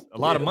lines. A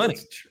lot of money.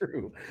 That's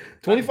true.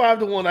 25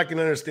 to 1, I can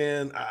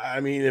understand. I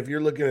mean, if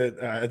you're looking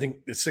at, I think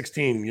it's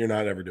 16, you're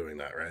not ever doing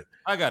that, right?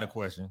 I got a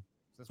question.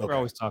 Since Okay. we're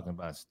always talking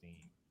about Steam.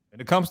 When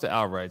it comes to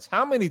outrights,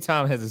 how many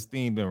times has the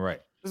Steam been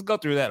right? Let's go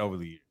through that over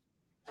the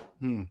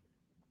years.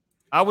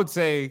 I would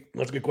say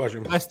That's a good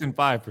question. less than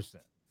 5%.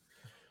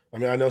 I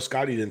mean, I know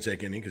Scotty didn't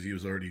take any because he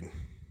was already,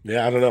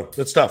 I don't know.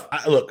 That's tough.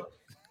 Look,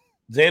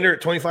 Xander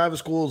at 25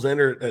 is cool.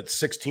 Xander at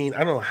 16. I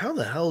don't know. How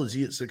the hell is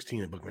he at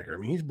 16 at Bookmaker? I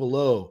mean, he's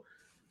below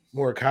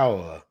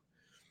Morikawa.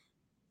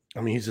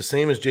 I mean, he's the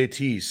same as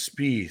JT,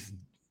 Spieth,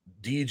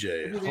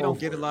 DJ. Maybe they don't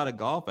get a lot of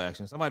golf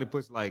action. Somebody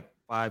puts like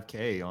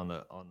 5K on.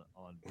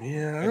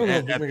 Yeah, I don't know. If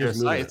at their Bookmaker's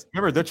moving sites.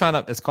 Remember, they're trying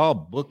to. It's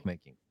called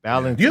bookmaking.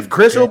 Balance. Do you have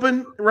Chris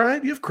open,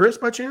 Ryan? Do you have Chris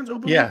by chance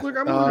open? Yeah. Real quick?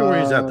 I'm wondering where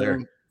he's at there.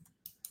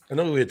 I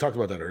know we had talked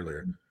about that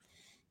earlier.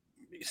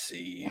 Let me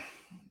see.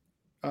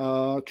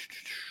 What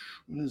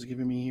is it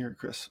giving me here,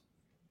 Chris?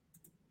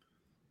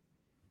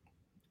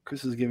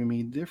 Chris is giving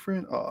me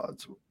different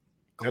odds.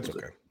 That's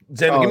okay.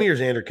 Xander, give me your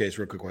Xander case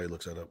real quick while he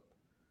looks that up.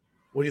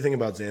 What do you think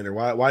about Xander?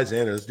 Why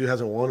Xander? This dude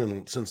hasn't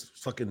won since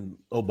fucking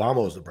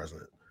Obama was the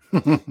president.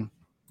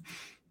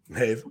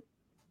 Have.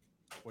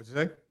 What'd you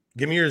say?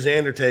 Give me your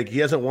Xander take. He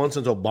hasn't won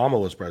since Obama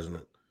was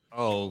president.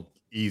 Oh,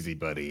 easy,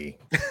 buddy.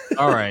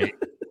 All right.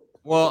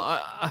 Well,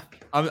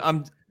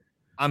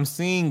 I'm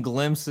seeing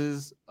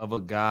glimpses of a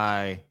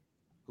guy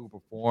who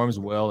performs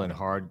well and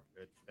hard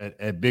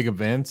at big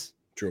events.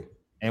 True.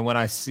 And when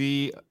I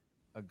see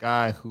a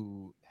guy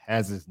who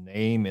has his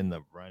name in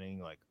the running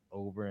like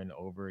over and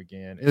over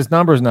again, his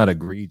number is not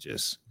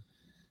egregious.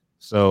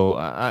 So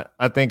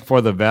I think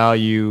for the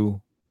value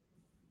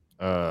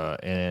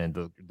and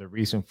the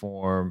recent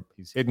form,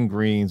 he's hitting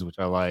greens, which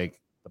I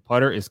like. The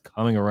putter is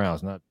coming around.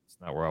 It's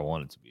not where I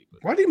want it to be.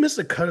 But Why did he miss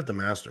the cut at the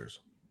Masters?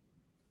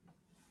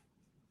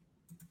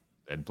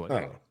 I'd play. I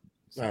don't know.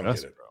 I don't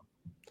That's get it. bro.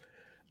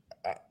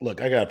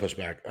 Look, I gotta push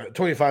back.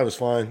 25 is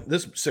fine.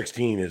 This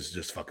 16 is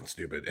just fucking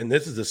stupid, and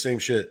this is the same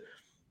shit.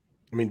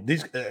 I mean,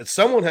 these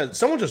someone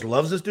just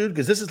loves this dude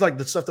because this is like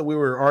the stuff that we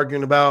were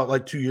arguing about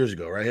like 2 years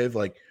ago, right? Have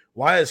like,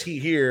 why is he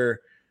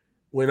here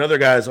when other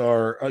guys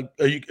are?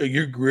 Are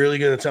you really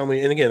going to tell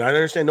me? And again, I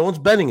understand no one's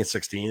betting at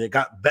 16. It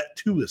got bet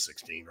to a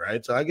 16,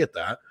 right? So I get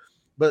that,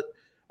 but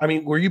I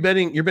mean, were you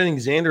betting? You're betting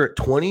Xander at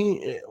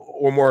 20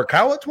 or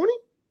Morikawa at 20?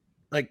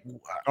 Like,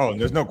 Oh,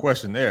 there's no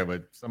question there,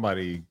 but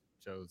somebody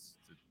chose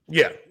to.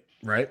 yeah,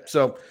 right.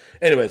 So,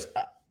 anyways,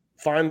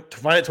 fine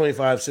at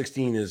 25,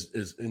 16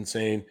 is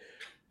insane,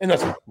 and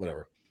that's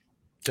whatever.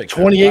 Take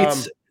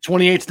that.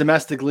 28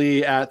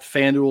 domestically at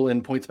FanDuel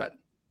and PointsBet.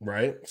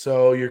 Right.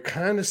 So you're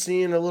kind of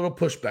seeing a little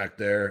pushback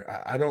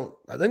there. I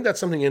think that's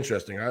something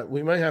interesting.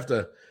 We might have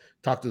to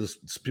talk to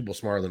people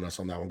smarter than us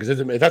on that one because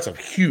that's a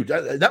huge.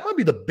 That might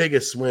be the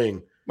biggest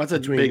swing. That's a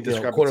between, big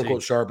discrepancy. quote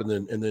unquote sharp and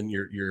then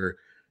your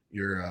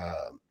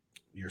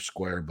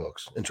square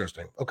books.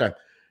 Interesting. Okay.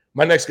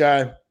 My next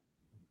guy,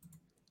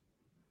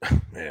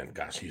 man,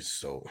 gosh,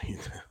 he's I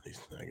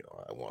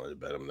wanted to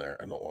bet him there.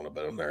 I don't want to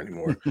bet him there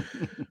anymore.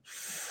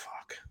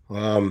 Fuck.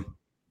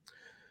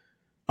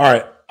 All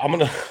right, I'm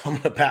gonna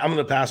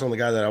pass on the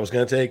guy that I was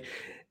gonna take,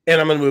 and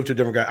I'm gonna move to a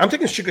different guy. I'm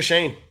taking Sugar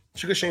Shane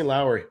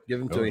Lowry.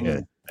 Give him to me. Yeah,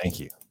 thank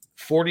you.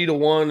 40 to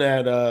 1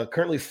 at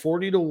currently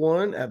 40 to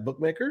 1 at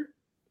Bookmaker,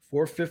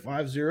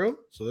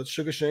 4550. So that's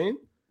Sugar Shane.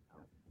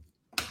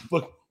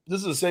 Look,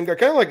 this is the same guy,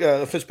 kind of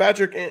like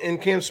Fitzpatrick and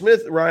Cam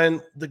Smith,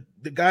 Ryan,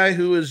 the guy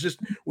who is just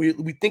we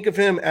think of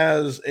him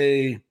as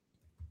a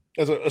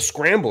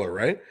scrambler,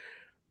 right?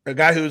 A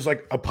guy who's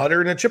like a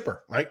putter and a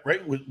chipper, right?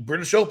 With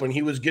British Open,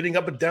 he was getting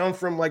up and down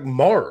from like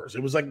Mars.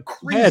 It was like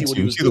crazy. What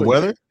he was see the doing.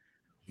 weather.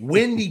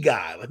 Windy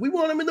guy, like we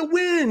want him in the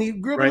wind. He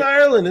grew up in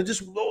Ireland, and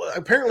just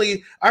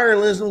apparently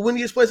Ireland is the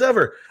windiest place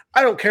ever.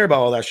 I don't care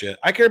about all that shit.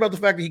 I care about the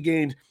fact that he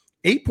gained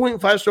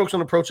 8.5 strokes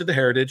on approach at the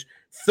Heritage,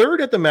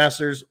 3rd at the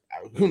Masters.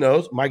 Who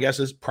knows? My guess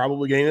is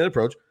probably gaining an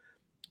approach.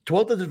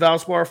 12th at the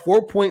Valspar,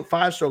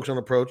 4.5 strokes on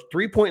approach,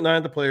 3.9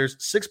 at the Players,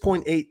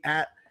 6.8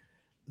 at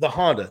the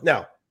Honda.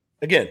 Now,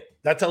 again,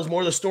 that tells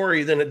more of the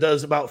story than it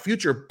does about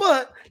future,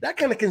 but that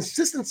kind of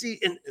consistency,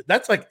 and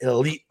that's like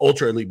elite,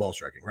 ultra elite ball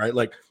striking, right?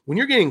 Like when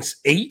you're getting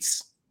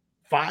 8s,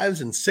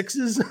 5s, and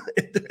 6s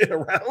in a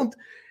round,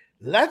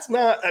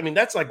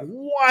 that's like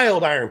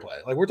wild iron play.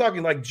 Like we're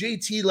talking like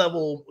JT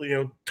level,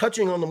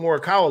 touching on the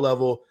Morikawa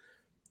level,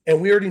 and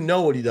we already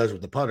know what he does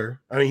with the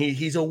putter. I mean,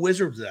 he's a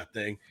wizard with that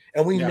thing,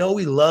 and we know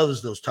he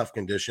loves those tough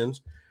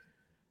conditions.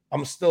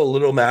 I'm still a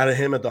little mad at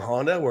him at the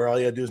Honda, where all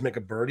you had to do is make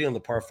a birdie on the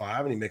par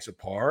 5, and he makes a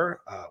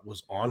par.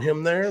 Was on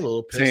him there, a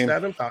little pissed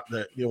at him. Thought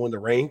that when the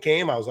rain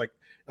came, I was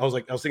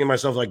thinking to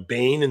myself like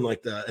Bane and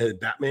like the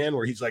Batman,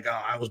 where he's like,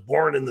 "Oh, I was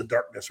born in the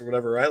darkness" or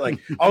whatever, right? Like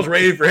I was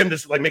ready for him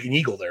to like make an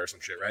eagle there or some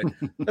shit, right?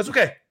 That's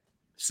okay.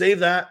 Save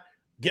that.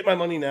 Get my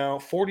money now.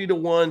 40 to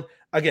 1.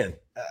 Again,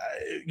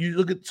 you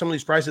look at some of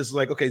these prices, it's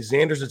like okay,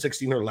 Xander's at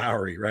 16 or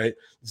Lowry, right?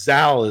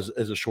 Zal is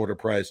a shorter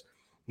price.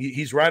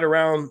 He's right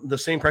around the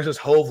same price as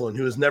Hovland,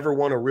 who has never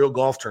won a real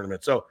golf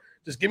tournament. So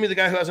Just give me the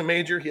guy who has a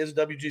major. He has a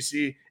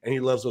WGC, and he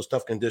loves those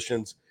tough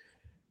conditions.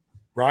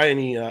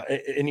 Ryan,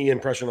 any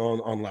impression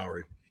on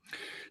Lowry?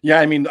 Yeah,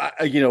 I mean,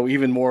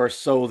 even more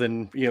so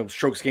than,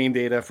 strokes gained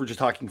data. If we're just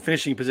talking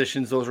finishing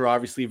positions, those are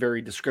obviously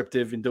very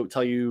descriptive and don't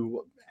tell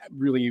you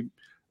really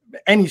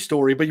any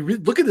story. But you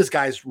look at this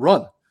guy's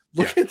run.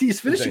 Look at these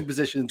finishing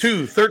positions.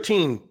 2,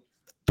 13,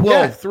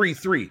 12, 3,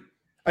 3.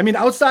 I mean,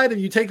 outside of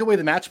you take away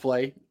the match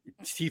play,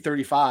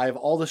 T35,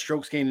 all the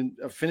strokes gained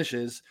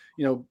finishes,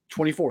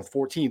 24th,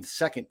 14th,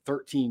 2nd,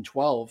 13,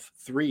 12,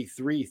 3,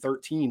 3,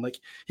 13. Like,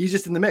 he's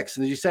just in the mix.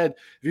 And as you said,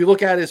 if you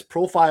look at his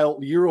profile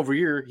year over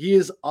year, he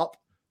is up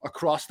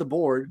across the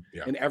board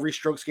in every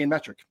strokes gained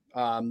metric.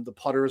 The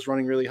putter is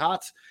running really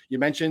hot. You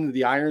mentioned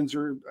the irons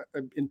are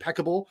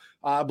impeccable.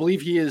 I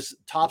believe he is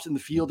tops in the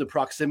field in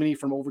proximity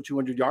from over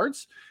 200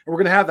 yards. And we're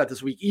going to have that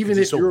this week. Even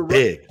if you're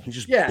big, right, he's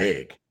just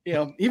big.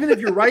 Even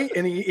if you're right,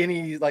 and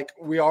he like,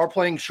 we are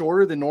playing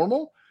shorter than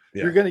normal,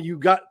 you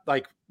got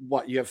like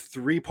what, you have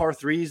 3 par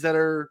 3s that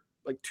are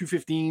like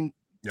 215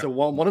 to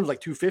one of them like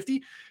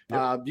 250.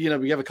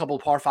 We have a couple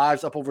of par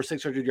 5s up over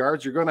 600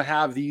 yards. You're going to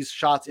have these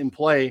shots in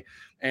play,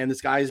 and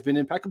this guy has been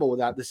impeccable with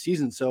that this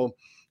season. So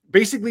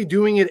basically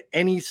doing it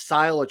any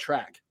style of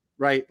track,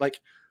 right? Like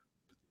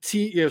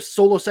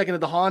solo second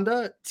at the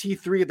Honda,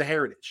 T3 at the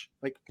Heritage.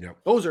 Like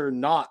those are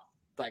not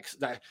like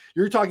that.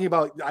 You're talking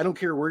about, I don't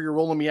care where you're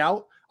rolling me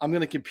out, I'm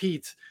going to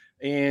compete,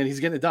 and he's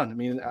getting it done. I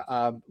mean,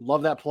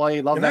 love that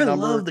play. Love that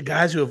number. I love the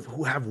guys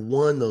who have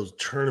won those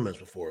tournaments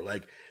before.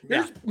 Like,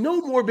 there's no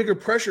more bigger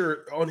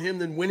pressure on him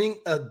than winning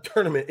a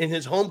tournament in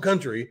his home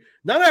country,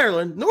 not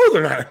Ireland,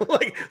 Northern Ireland,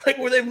 like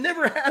where they've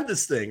never had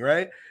this thing,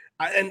 right?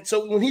 And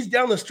so when he's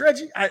down the stretch,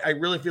 I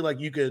really feel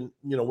like you can,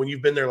 when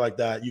you've been there like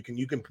that, you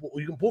can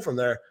pull from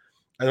there.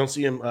 I don't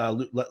see him, I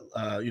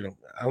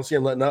don't see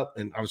him letting up,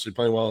 and obviously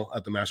playing well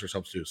at the Masters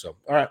helps too. So,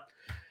 all right,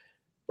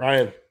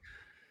 Ryan.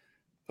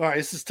 All right,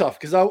 this is tough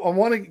because I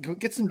want to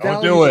get some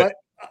down. Do it.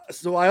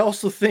 So I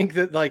also think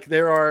that like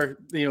there are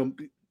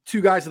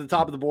 2 guys at the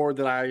top of the board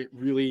that I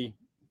really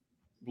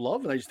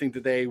love, and I just think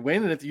that they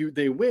win. And if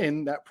they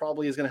win, that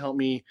probably is going to help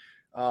me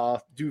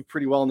do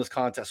pretty well in this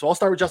contest. So I'll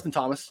start with Justin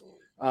Thomas.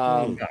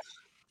 Okay.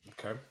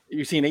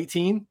 You see an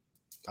 18?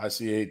 I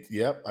see 8.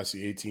 Yep, I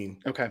see 18.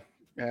 Okay.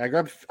 Yeah, I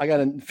got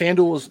a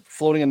FanDuel was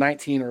floating a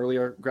 19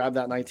 earlier. Grab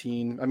that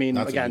 19. I mean,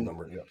 that's again, a good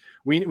number,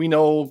 we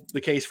know the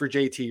case for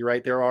JT,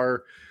 right? There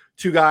are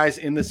 2 guys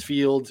in this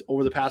field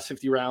over the past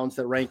 50 rounds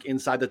that rank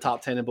inside the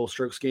top 10 in both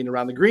strokes gained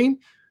around the green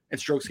and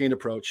strokes gained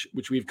approach,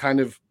 which we've kind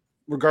of,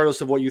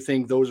 regardless of what you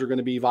think, those are going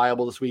to be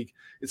viable this week.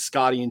 It's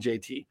Scotty and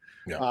JT.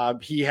 Yeah.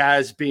 He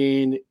has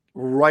been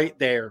right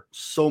there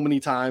so many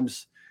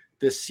times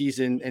this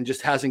season and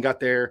just hasn't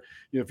got there.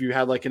 If you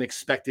had like an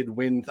expected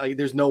win, like,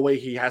 there's no way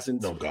he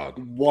hasn't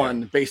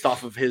won based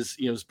off of his,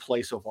 his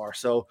play so far.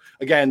 So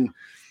again,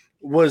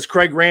 was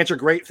Craig Ranch a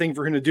great thing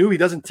for him to do? He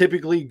doesn't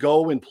typically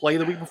go and play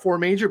the week before a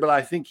major, but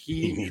I think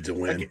he needs a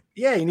win.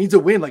 He needs a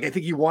win. Like, I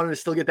think he wanted to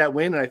still get that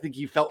win, and I think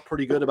he felt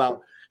pretty good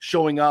about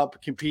showing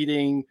up,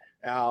 competing,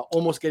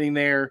 almost getting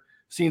there,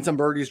 seeing some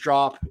birdies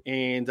drop,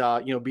 and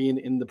being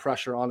in the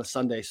pressure on a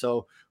Sunday.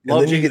 So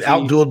and then you get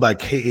outdueled by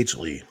KH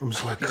Lee. I'm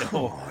just like,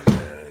 come on,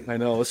 man. I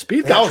know.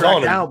 Speed got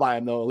tracked down by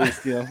him though.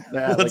 At least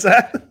What's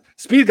that?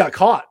 Speed got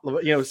caught.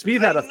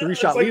 Speed had a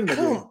 3-shot lead in the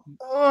game. Come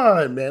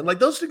on, man. Like,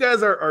 those 2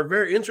 guys are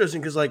very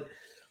interesting because, like,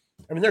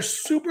 I mean, they're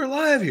super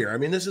live here. I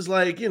mean, this is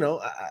like,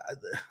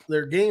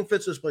 their game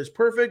fits this place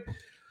perfect.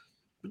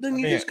 But then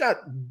you just got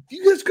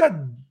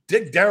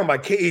digged down by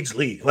KH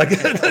Lee. Like,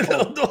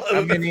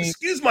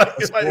 excuse my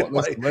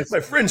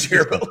French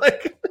here, but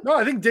like, no,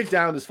 I think dick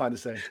down is fine to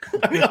say.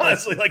 I mean,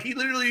 honestly, like, he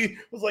literally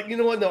was like, you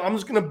know what? No, I'm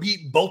just gonna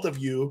beat both of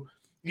you,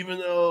 even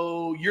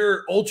though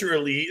you're ultra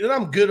elite and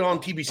I'm good on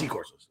TBC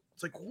courses.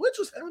 It's like, what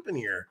just happened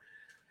here?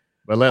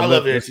 But I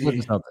love it.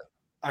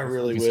 I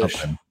really wish I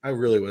could.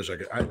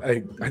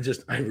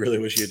 I really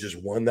wish he had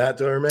just won that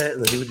tournament,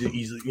 and then he would just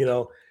easily,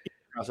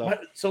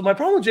 So my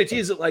problem with JT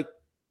is that, like,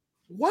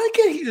 why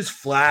can't he just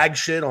flag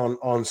shit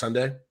on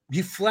Sunday?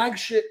 He flags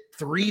shit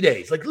 3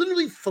 days, like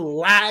literally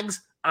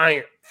flags,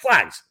 and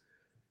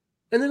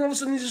then all of a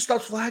sudden he just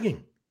stops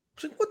flagging.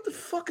 It's like, what the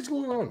fuck is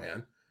going on,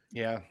 man?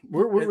 Yeah,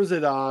 where was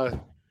it?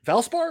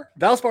 Valspar?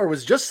 Valspar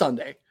was just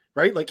Sunday,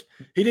 right? Like,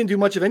 he didn't do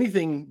much of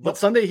anything, but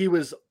Sunday he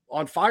was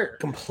on fire,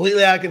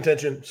 completely out of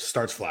contention,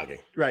 starts flagging.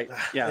 Right.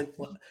 Yeah.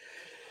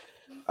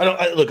 I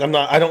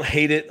don't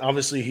hate it.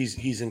 Obviously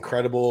he's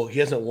incredible. He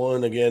hasn't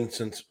won again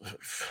since,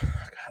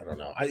 I don't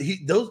know.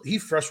 He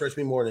frustrates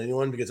me more than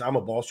anyone because I'm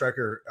a ball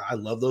striker. I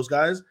love those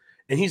guys.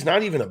 And he's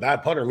not even a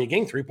bad putter. I mean, he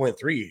gained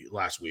 3.3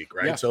 last week,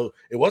 right? Yeah. So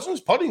it wasn't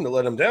his putting to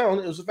let him down.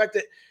 It was the fact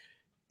that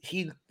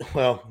he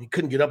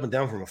couldn't get up and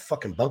down from a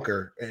fucking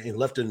bunker and he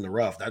left it in the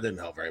rough. That didn't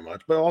help very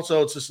much. But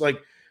also, it's just like,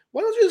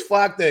 why don't you just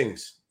flag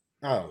things?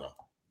 I don't know.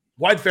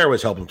 Wide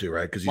fairways help him too,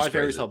 right? Because wide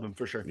fairways help him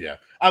for sure. Yeah,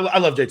 I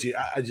love JT.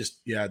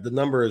 The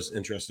number is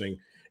interesting.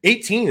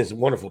 18 is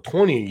wonderful.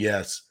 20,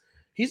 yes.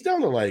 He's down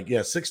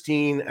to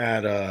 16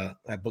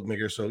 at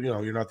bookmaker. So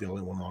you're not the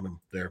only one on him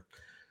there.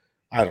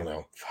 I don't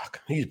know. Fuck,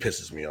 he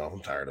pisses me off.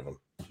 I'm tired of him.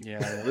 Yeah,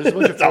 there's a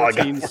bunch of That's all I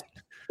got 14s, Just-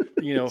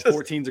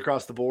 14s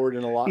across the board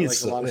and a lot of He's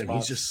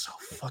spots. just so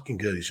fucking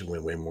good. He should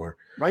win way more.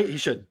 Right? He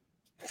should.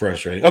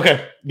 Frustrating.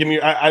 Okay, give me.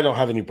 I don't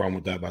have any problem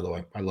with that. By the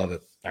way, I love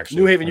it.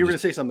 Actually, New Haven, I you were going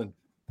just- to say something.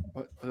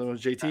 What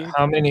was JT?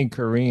 How many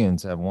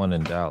Koreans have won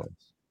in Dallas?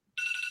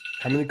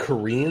 How many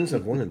Koreans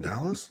have won in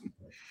Dallas?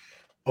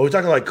 Oh, we're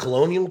talking like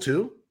Colonial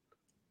too.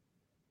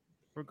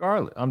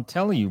 Regardless, I'm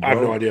telling you, bro. I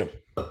have no idea.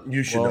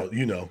 You should Well- know.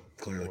 You know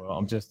clearly. Well,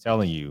 I'm just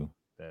telling you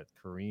that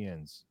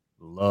Koreans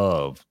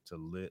love to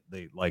live.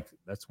 They like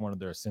that's one of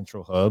their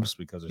central hubs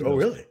because there's Oh, no-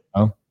 really?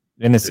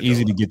 and it's Didn't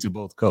easy know to that. get to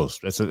both coasts.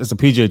 It's a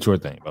PGA Tour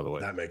thing, by the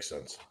way. That makes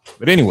sense.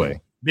 But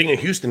anyway, Being a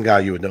Houston guy,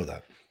 you would know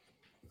that.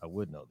 I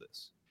would know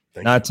this.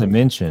 Thank Not to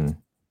mention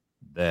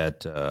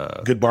that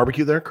Good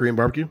barbecue there, Korean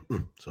barbecue.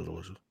 So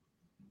delicious.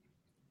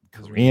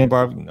 Korean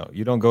barbecue. No,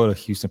 you don't go to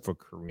Houston for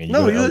Korean.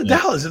 No, go to you LA.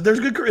 Dallas. If there's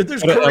if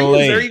there's Go to Koreans LA.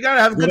 there, you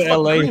gotta have Go good to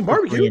fucking LA Korean for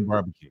barbecue. Korean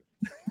barbecue.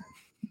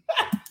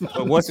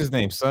 But what's his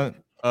name? Sung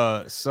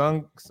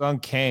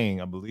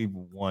Kang, I believe,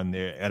 won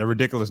there at a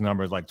ridiculous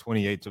number, like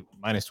 28 to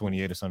minus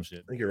 28 or some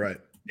shit. I think you're right.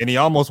 And he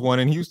almost won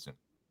in Houston.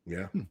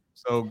 Yeah,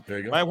 So there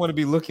you you go. might want to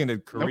be looking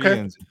at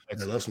Koreans.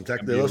 They love some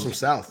tech. They love some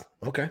South.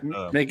 Okay,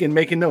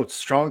 Making notes.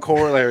 Strong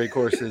corollary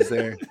courses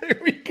there. there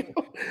we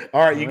go.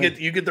 All right, you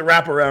get the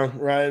wraparound,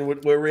 Ryan.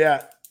 Where we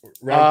at?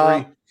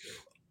 Round 3.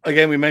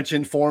 Again, we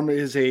mentioned form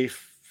is a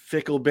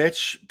fickle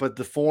bitch, but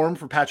the form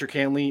for Patrick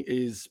Hanley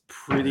is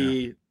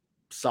pretty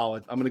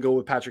solid. I'm going to go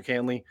with Patrick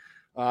Hanley.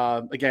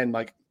 Again,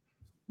 like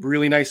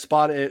really nice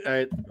spot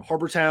at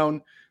Harbor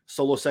Town,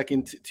 solo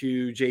second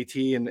to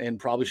JT, and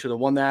probably should have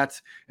won that.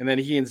 And then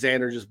he and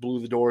Xander just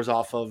blew the doors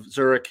off of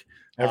Zurich.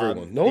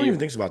 Everyone, no one even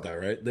thinks about that,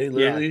 right? They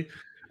literally,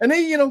 And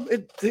they,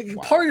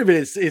 part of it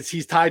is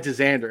he's tied to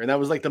Xander, and that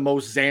was like the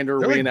most Xander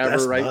they're win like ever,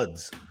 best right?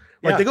 buds.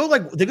 Like they go to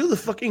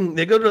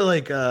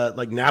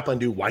Napa and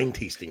do wine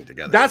tasting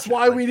together. That's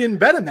why we didn't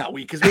bet him that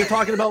week, because we were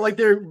talking about like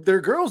their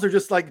girls are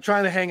just like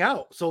trying to hang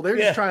out, so they're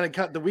just trying to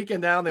cut the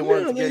weekend down. They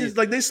wanted to get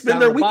they spend down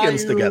their the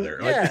weekends bayou. together.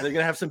 Yeah, they're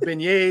gonna have some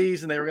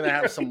beignets and they were gonna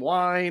have some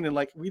wine, and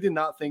like we did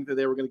not think that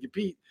they were gonna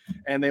compete,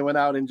 and they went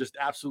out and just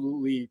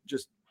absolutely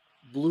just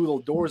blew the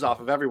doors off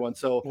of everyone.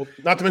 So Well,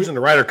 not to mention the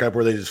Ryder Cup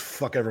where they just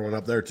fuck everyone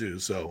up there too.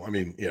 So I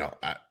mean,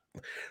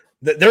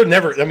 they're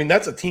never. I mean,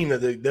 that's a team that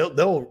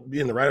they'll be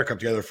in the Ryder Cup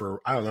together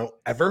for I don't know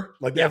ever.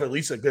 Like they have at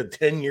least a good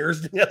 10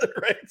 years together,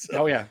 right?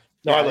 So, oh yeah,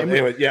 no, I love it.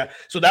 Anyway, yeah.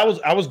 So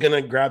I was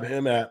gonna grab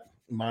him at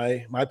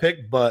my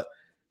pick, but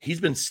he's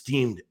been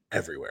steamed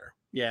everywhere.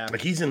 yeah. Like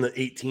he's in the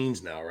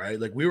 18s now, right?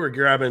 Like we were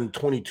grabbing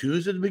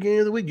 22s at the beginning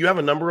of the week. Do you have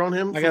a number on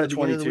him? I for got a the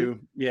beginning of the 22.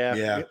 week? Yeah,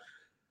 Yeah.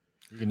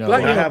 You know,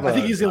 But, I have I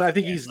think a- he's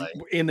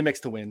in the mix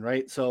to win,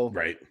 right? So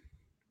Right.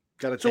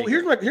 got to. So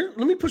let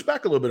me push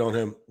back a little bit on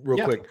him real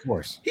Yeah, quick. of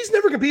course. He's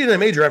never competed in a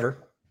major ever.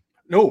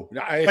 no,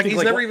 I Like think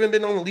he's never even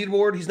been on the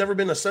leaderboard. He's never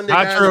been a Sunday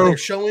Not guy true. that they're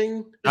showing.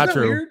 Isn't Not that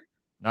true. weird?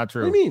 Not What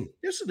true. do you mean?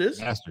 Yes, it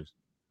is. Masters.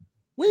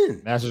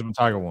 When Masters when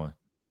Tiger won.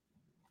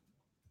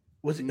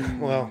 was it?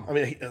 Well, I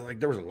mean, like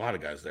there was a lot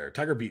of guys there.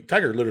 Tiger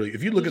literally.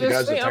 If you look at the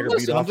guys that Tiger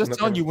beat off, I'm just in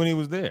telling that you when he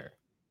was there.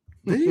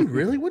 Did he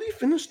really? What did he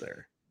finish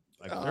there?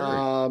 Like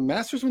third.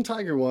 Masters when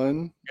Tiger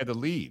won. He had the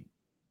lead.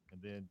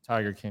 And then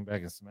Tiger came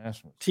back and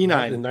smashed him.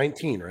 T9. In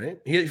 19, right?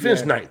 He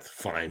finished Yeah. 9th.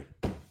 Fine.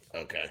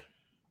 Okay.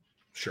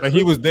 Sure. But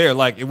he was there.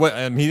 Like it was.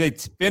 He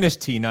finished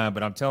T9,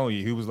 but I'm telling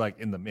you, he was like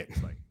in the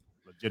mix, like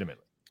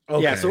legitimately.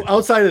 Okay. Yeah. So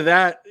outside of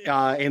that,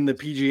 in the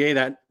PGA,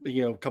 that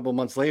a couple of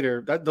months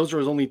later, those were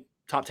his only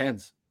top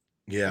 10s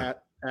yeah.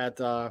 at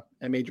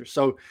majors.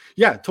 So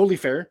yeah, totally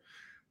fair.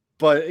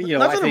 But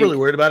Not I that I'm think really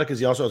worried about it because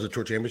he also has a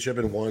tour championship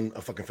and won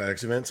a fucking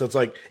FedEx event. So it's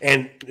like,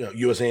 and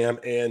USAM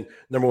and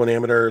 #1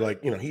 amateur,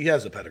 like he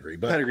has a pedigree.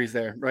 But pedigree's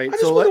there, right? I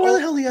just So wonder why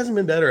the hell he hasn't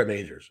been better at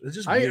majors. It's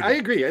just weird. I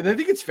agree, and I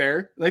think it's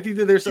fair. And I think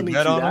that there's something to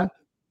bet on that. him?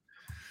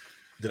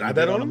 Did I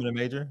bet on him? in a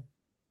major?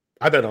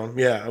 I bet on him.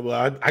 Yeah.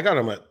 Well, I got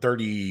him at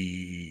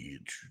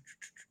 28.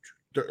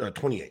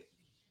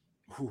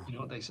 You know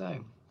what they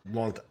say?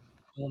 Long time.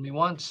 Fool me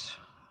once,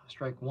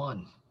 strike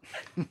one.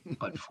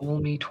 But fool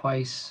me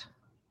twice,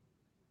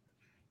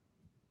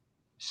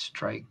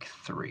 strike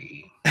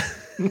three. I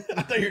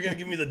thought you were going to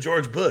give me the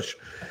George Bush.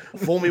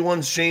 Fool me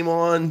once, shame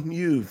on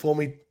you. Fool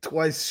me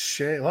twice,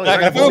 shame. Oh,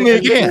 I fool me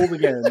again. Fooled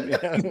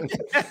again.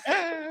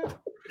 Yeah.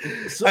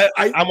 So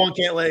I'm on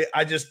Cantlay.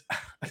 I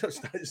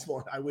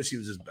wish he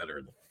was just better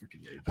in the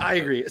freaking game. I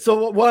agree.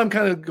 So what I'm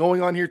kind of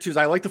going on here too is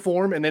I like the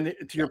form, and then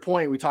to your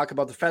point, we talk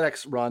about the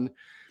FedEx run.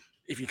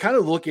 If you kind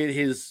of look at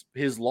his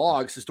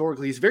logs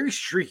historically, he's very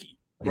streaky,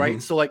 right?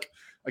 Mhm. So like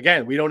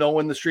again, we don't know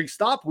when the streaks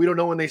stop, we don't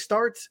know when they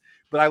start,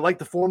 but I like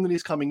the form that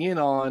he's coming in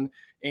on,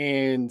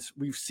 and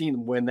we've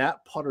seen when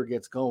that putter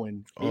gets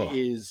going, it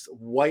is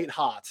white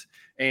hot.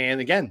 And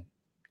again,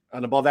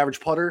 an above average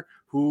putter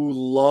who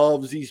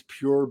loves these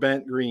pure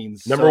bent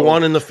greens. Number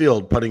one in the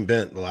field putting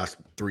bent the last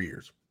 3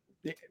 years.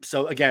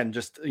 So again,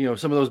 just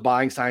some of those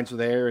buying signs are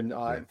there, and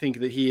I think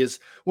that he is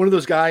one of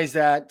those guys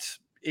that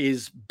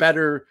is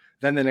better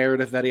than the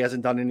narrative that he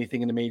hasn't done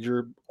anything in the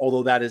major,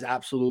 although that is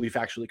absolutely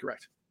factually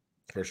correct.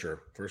 For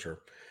sure.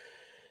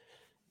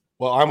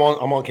 Well, I'm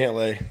on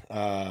Cantlay,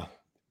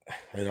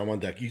 and I'm on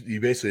deck.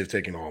 You basically have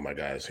taken all my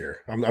guys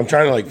here. I'm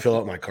trying to like fill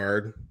out my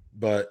card,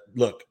 but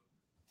look,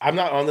 I'm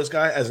not on this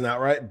guy as an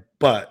outright,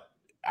 but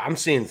I'm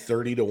seeing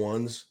 30 to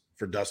 1s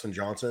for Dustin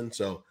Johnson.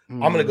 So I'm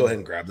going to go ahead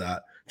and grab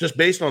that just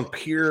based on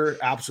pure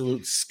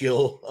absolute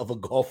skill of a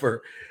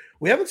golfer.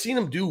 We haven't seen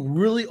him do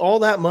really all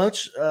that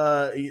much,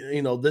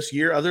 this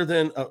year, other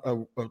than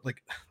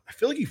like I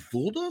feel like he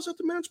fooled us at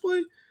the match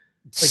play.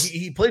 Like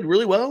he played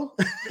really well.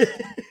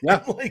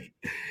 Yeah,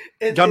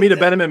 got me to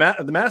bet him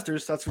at the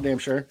Masters. That's for damn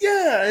sure.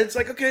 Yeah, it's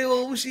like okay,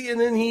 well we'll see,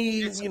 and then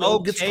he It's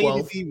gets okay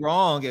 12. to be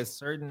wrong at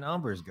certain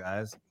numbers,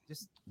 guys.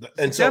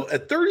 And so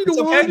at 30 to It's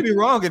 1, okay to be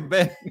wrong at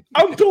bet.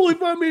 I'm totally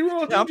fine being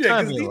wrong. Yeah, I'm DJ,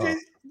 trying to 'cause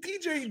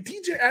be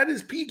DJ at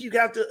his peak, you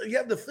have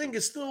to think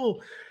is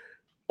still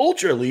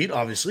ultra elite.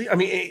 Obviously, I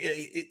mean,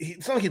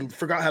 it's not like he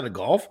forgot how to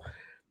golf.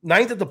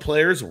 9th at the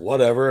Players,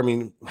 whatever. I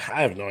mean,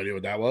 I have no idea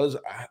what that was.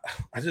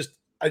 I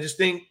just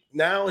think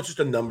now it's just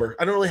a number.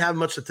 I don't really have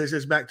much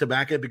statistics to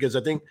back it because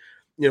I think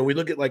we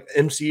look at like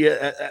MC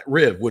at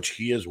Riv, which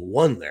he has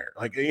won there,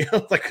 like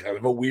like kind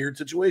of a weird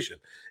situation.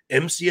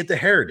 MC at the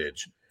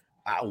Heritage.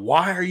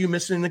 Why are you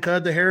missing the cut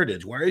at the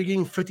Heritage? Why are you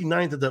getting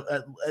 59th at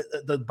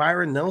the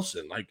Byron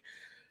Nelson, like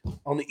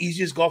on the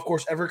easiest golf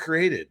course ever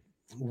created?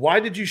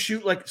 Why did you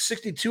shoot like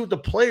 62 at the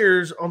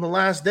Players on the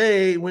last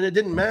day when it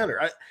didn't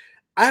matter?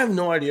 I have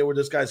no idea where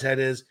this guy's head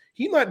is.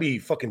 He might be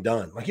fucking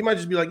done. Like he might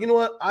just be like, you know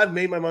what? I've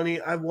made my money.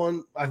 I've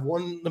won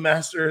the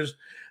Masters.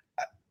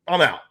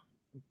 I'm out.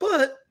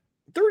 But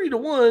 30 to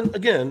 1,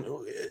 again,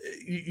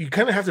 you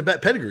kind of have to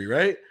bet pedigree,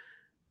 right?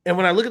 And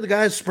when I look at the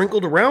guys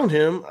sprinkled around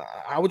him,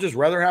 I would just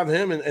rather have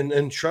him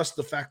and trust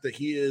the fact that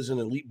he is an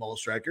elite ball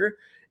striker.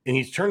 And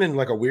he's turned into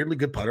like a weirdly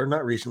good putter,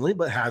 not recently,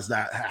 but has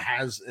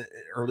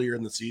earlier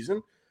in the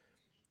season.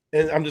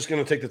 And I'm just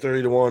going to take the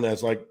 30 to 1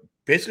 as like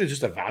basically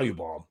just a value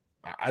bomb.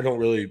 I don't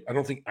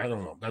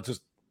know. That's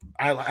just,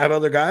 I have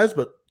other guys,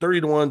 but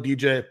 30 to 1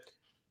 DJ,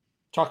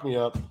 talk me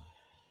up.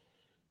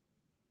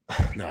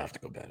 No, I have to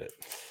go bet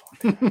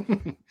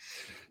it.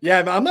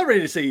 Yeah, I'm not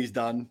ready to say he's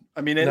done.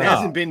 I mean, it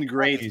hasn't been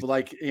great, but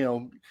like,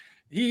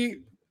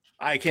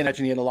 I can't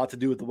imagine he had a lot to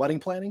do with the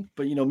wedding planning,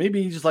 but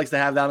maybe he just likes to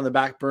have that on the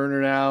back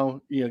burner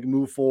now,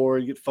 move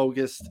forward, get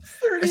focused.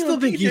 I still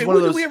think he's one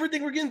of those. Do we ever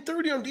think we're getting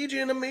 30 on DJ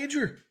in a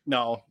major?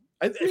 No.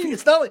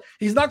 It's not like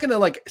he's not going to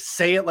like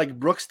say it like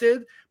Brooks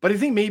did, but I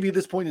think maybe at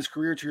this point in his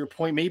career, to your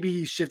point, maybe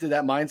he shifted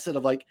that mindset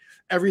of like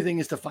everything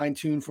is to fine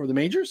tune for the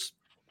majors.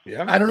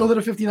 Yeah, I don't know that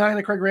a 59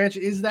 at Craig Ranch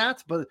is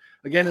that, but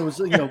again, it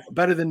was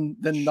better than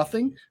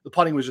nothing. The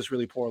putting was just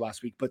really poor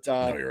last week, but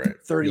no, you're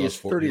right. 30 is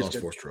 4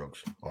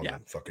 strokes on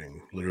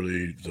fucking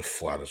literally the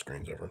flattest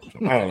greens ever. So,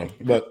 I don't know,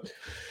 but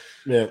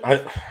yeah,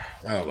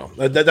 I don't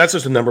know. That's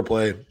just a number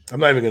play.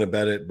 I'm not even going to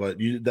bet it, but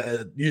you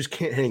just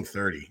can't hang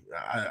 30.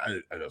 I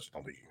just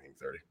don't think you can hang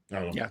 30. I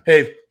don't know. Yeah.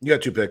 Hey, you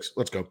got 2 picks.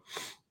 Let's go.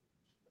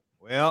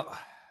 Well,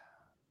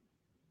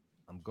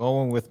 I'm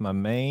going with my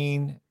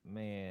main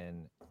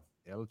man,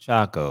 El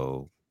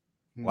Chaco,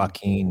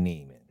 Joaquin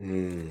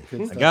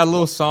Neiman. I got a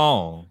little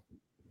song.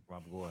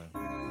 Rob, go ahead.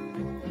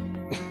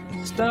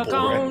 Stuck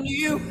on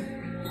you,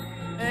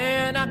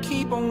 and I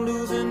keep on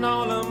losing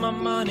all of my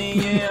money.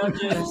 Yeah, I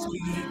just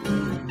keep.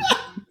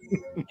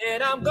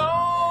 And I'm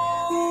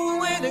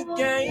going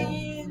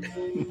again.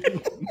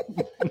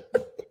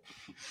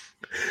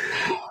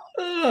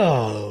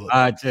 Oh,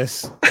 I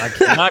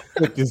cannot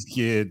quit this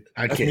kid.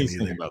 I That's can't me either.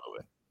 singing, by the way.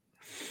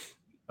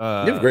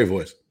 You have a great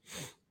voice.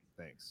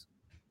 Thanks.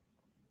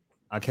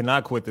 I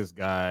cannot quit this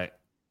guy,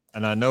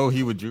 and I know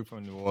he withdrew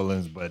from New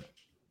Orleans, but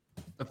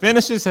the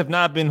finishes have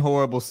not been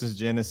horrible since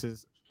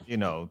Genesis.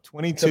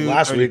 22 Except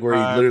last week where he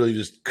 35, literally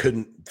just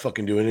couldn't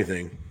fucking do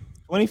anything.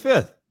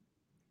 25th.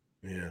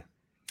 Yeah.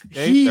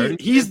 Okay,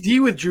 He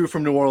withdrew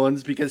from New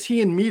Orleans because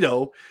he and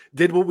Mito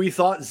did what we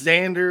thought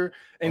Xander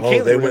and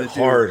Caitlin they were went gonna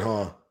do. hard,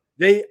 huh?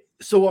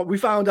 So we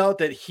found out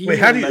that he. Wait,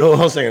 how do you? Hold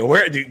on a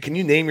second. Can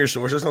you name your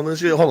sources on this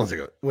shit? Hold on a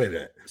second. Wait a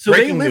minute. So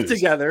Breaking they lived news.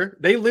 together.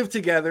 They lived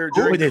together Oh,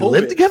 during they COVID.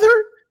 live together?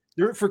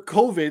 For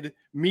COVID,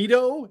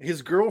 Mito,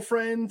 his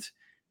girlfriend,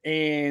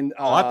 and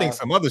I think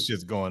some other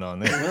shit's going on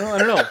there. well, I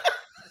don't know.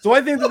 So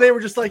I think that they were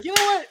just like, you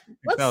know what?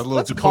 That was a little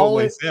Let's call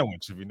Chipotle it. save,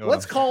 if you know.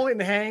 Let's call it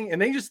and hang.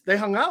 And they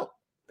hung out.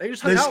 They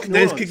just hung They out. just, in they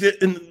New just Orleans. kicked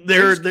it in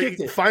They they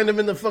kicked it. find them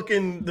in the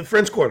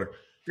French Quarter.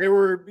 They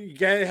were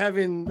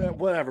having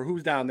whatever.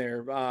 Who's down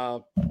there?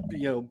 Trying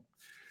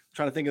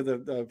to think of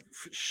the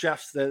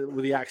chefs that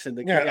with the accent.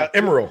 Emerald.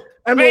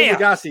 Emerald Bam!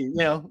 Lagasse.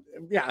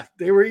 Yeah,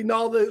 they were eating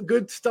all the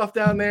good stuff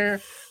down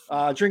there,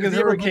 drinking Has he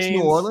ever been to hurricanes.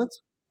 New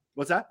Orleans?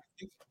 What's that?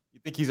 You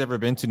think he's ever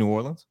been to New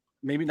Orleans?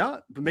 Maybe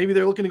not, but maybe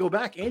they're looking to go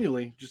back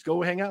annually. Just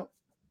go hang out.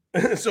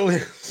 so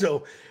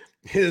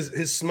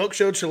his smoke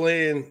show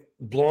Chilean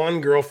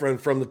blonde girlfriend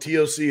from the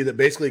TOC that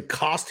basically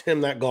cost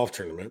him that golf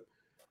tournament.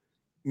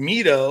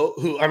 Mito,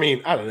 who I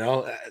don't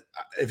know.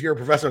 If you're a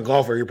professional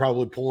golfer, you're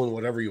probably pulling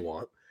whatever you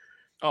want.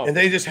 Oh, And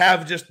they just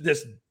have just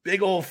this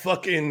big old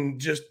fucking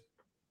just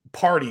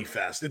party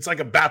fest. It's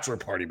like a bachelor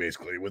party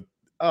basically with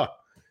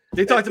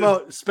They talked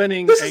about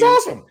spending. This is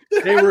awesome.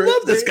 I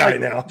love this guy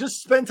like, now.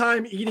 Just spend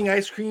time eating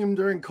ice cream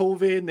during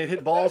COVID, and they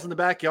hit balls in the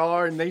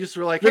backyard, and they just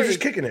were like, They're hey, just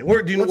kicking it.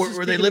 Were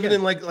they living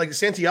in like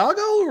Santiago,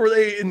 or were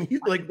they in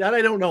like that?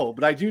 I don't know,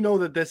 but I do know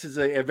that this is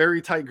a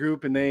very tight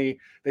group, and they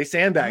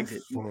sandbagged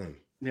it. fun?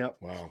 Yeah.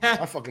 Wow.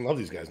 I fucking love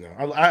these guys now.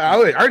 I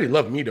already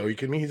love Mito. You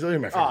kidding me? He's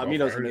literally my favorite.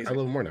 Mito's golfer. I amazing.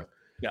 love him more now.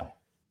 Yeah.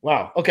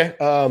 Wow. Okay.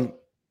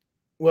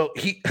 Well,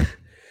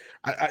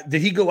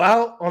 did he go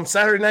out on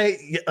Saturday night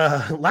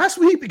last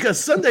week?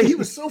 Because Sunday he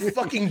was so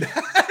fucking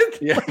bad.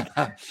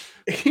 Yeah.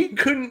 He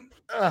couldn't.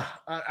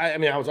 I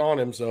mean, I was on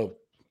him, so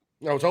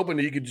I was hoping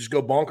that he could just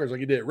go bonkers like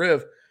he did at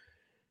Riv.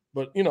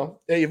 But hey,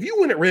 if you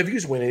win at Riv, you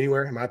just win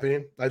anywhere, in my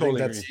opinion. I think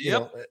that's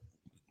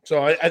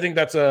so I think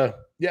that's and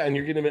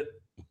you're getting him at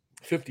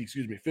 50.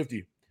 Excuse me,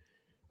 50.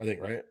 I think,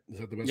 right? Is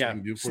that the best we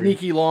can do for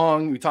sneaky you?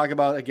 long. We talk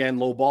about again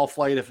low ball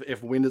flight.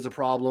 If wind is a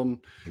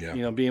problem, Yeah.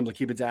 being able to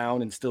keep it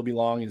down and still be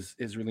long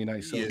is really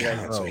nice. So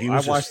So he I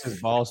was watched just-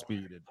 his ball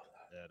speed at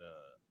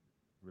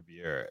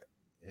Riviera.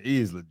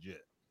 He is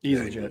legit. he's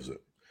he legit. loves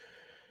it.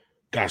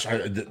 Gosh,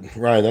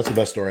 Ryan, that's the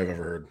best story I've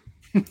ever heard.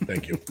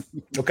 Thank you.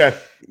 Okay,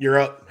 you're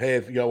up. Hey,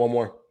 if you got one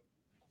more,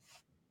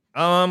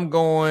 I'm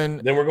going.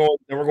 then we're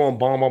going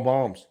bomb on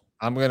bombs.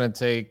 I'm gonna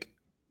take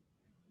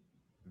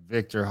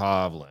Victor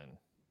Hovland.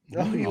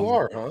 Oh, you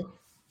are, huh?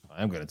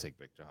 I'm gonna take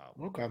Victor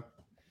Hovland. Okay. I'm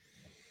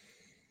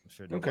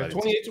sure Okay.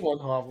 nobody 28-1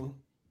 Hovland.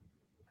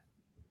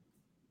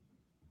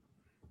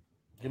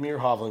 Give me your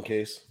Hovland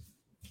case.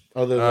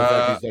 Other than the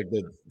fact he's like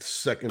the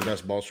second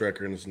best ball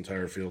striker in this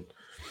entire field.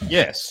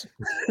 Yes.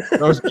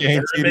 Strokes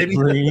gained tee to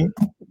green.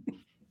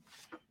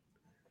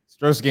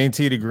 Strokes gained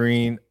tee to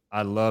green.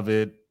 I love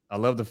it. I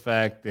love the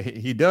fact that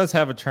he does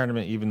have a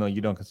tournament, even though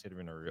you don't consider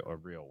him a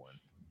real one.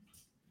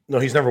 No,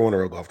 he's never won a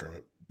real golf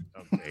tournament.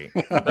 Okay.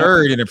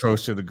 Third in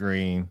approach to the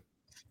green.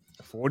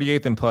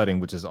 48th in putting,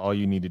 which is all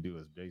you need to do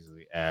is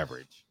basically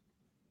average.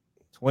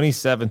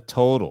 27th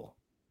total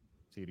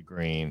tee to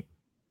green.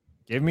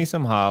 Give me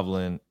some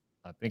Hovland.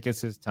 I think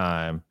it's his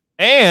time.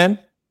 And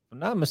if I'm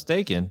not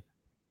mistaken,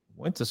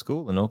 went to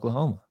school in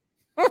Oklahoma.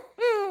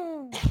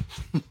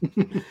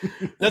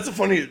 That's a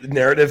funny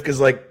narrative because,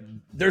 like,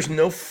 there's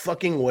no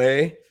fucking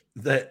way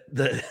that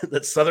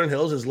Southern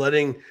Hills is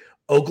letting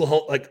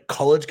Oklahoma, like,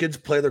 college kids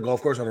play their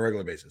golf course on a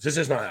regular basis. This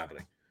is not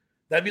happening.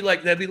 That'd be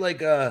like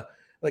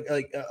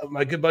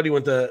my good buddy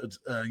went to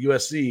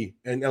USC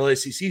and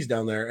LACC's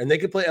down there, and they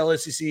could play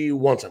LACC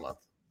once a month.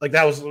 Like,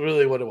 that was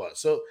really what it was.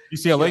 So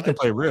UCLA can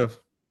play Riv.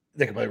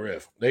 they can play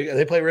Riv.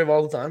 They play Riv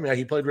all the time. Yeah,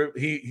 he played Riv.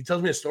 He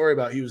tells me a story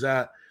about he was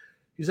at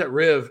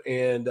Riv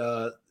and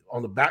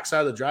on the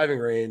backside of the driving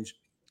range,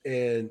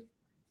 and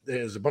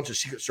there's a bunch of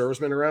Secret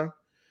Servicemen around,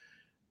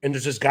 and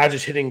there's this guy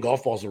just hitting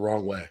golf balls the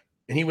wrong way.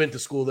 And he went to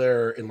school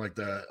there in like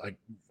the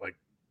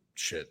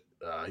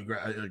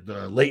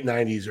the late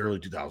 90s, early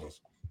 2000s.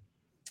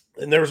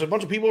 And there was a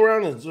bunch of people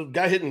around, and the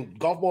guy hitting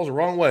golf balls the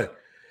wrong way.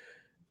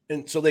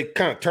 And so they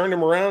kind of turned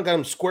him around, got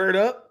him squared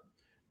up.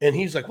 And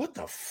he's like, what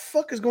the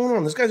fuck is going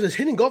on? This guy's just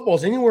hitting golf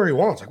balls anywhere he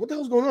wants. Like, what the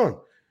hell's going on?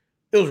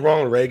 It was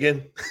Ronald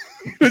Reagan.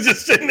 He was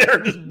just sitting there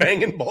just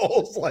banging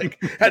balls.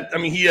 Like,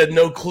 he had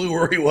no clue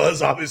where he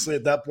was, obviously,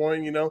 at that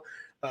point,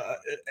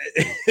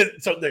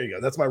 So there you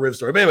go. That's my Riv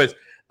story. But anyways,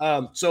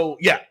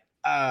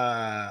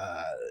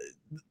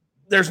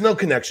 there's no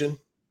connection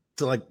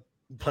to, like,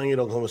 playing at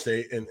Oklahoma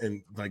State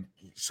and like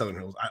Southern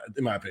Hills,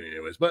 in my opinion,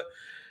 anyways. But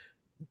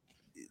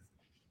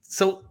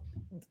so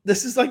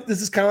this is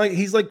kind of like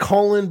he's like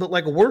Colin, but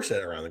like worse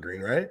at around the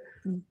green, right?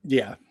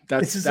 Yeah,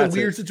 It's just a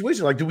weird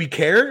situation. Like, do we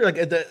care? Like,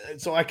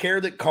 so I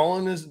care that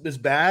Colin is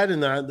bad,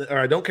 or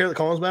I don't care that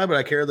Colin's bad, but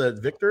I care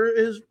that Victor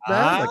is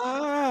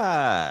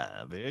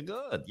bad. Very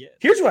good. Yeah.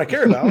 Here's what I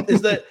care about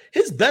is that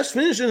his best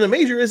finish in a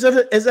major is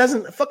as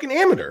a fucking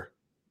amateur.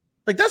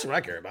 Like, that's what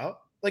I care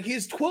about. Like,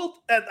 he's 12th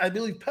at, I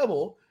believe,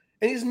 Pebble,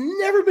 and he's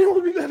never been able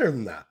to be better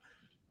than that,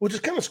 which is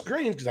kind of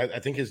strange because I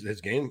think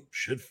his game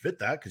should fit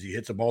that because he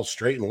hits the ball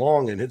straight and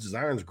long and hits his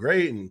irons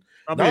great and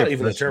not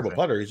even a terrible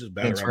putter. He's just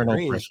bad around the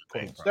green.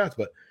 Stats,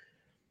 but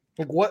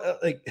like what?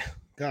 Like,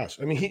 gosh,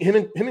 I mean, him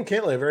and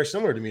Cantlay are very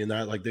similar to me in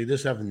that, like, they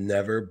just have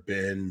never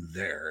been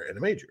there in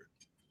a major,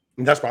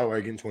 and that's probably why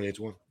you're getting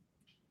 28-1.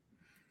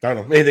 I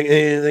don't know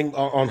anything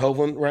on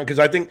Hovland, right? Because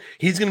I think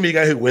he's going to be a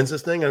guy who wins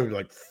this thing, and I'll be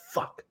like,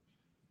 fuck.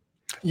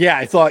 Yeah,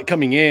 I thought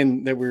coming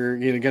in that we're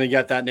going to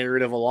get that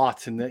narrative a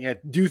lot, and I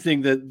do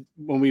think that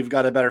when we've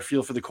got a better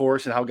feel for the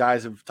course and how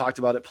guys have talked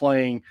about it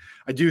playing,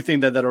 I do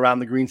think that around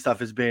the green stuff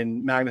has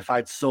been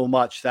magnified so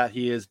much that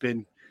he has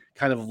been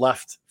kind of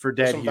left for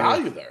dead. There's some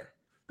value there.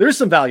 There's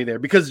some value there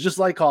because just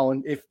like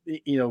Colin,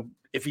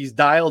 if he's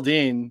dialed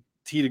in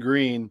tee to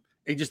green,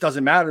 it just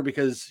doesn't matter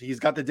because he's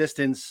got the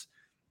distance.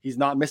 He's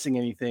not missing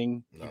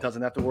anything. No. He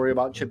doesn't have to worry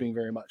about chipping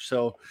very much.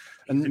 So,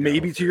 and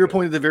maybe to your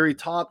point at the very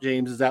top,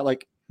 James, is that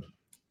like,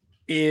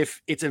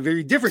 if it's a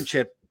very different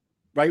chip,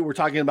 right? We're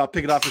talking about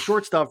picking off the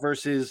short stuff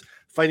versus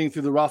fighting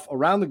through the rough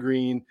around the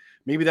green.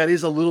 Maybe that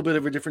is a little bit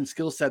of a different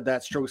skill set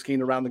that strokes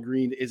gained around the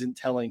green isn't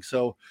telling.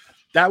 So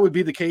that would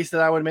be the case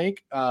that I would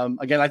make.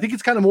 Again, I think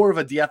it's kind of more of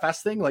a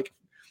DFS thing. Like,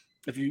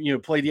 if you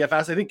play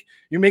DFS, I think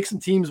you make some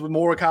teams with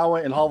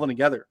Morikawa and Hovland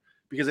together,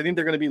 because I think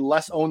they're going to be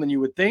less owned than you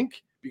would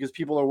think, because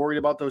people are worried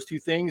about those two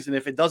things. And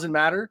if it doesn't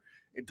matter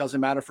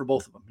for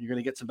both of them. You're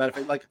going to get some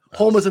benefit. Like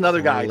Homa's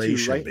another guy too,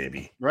 right?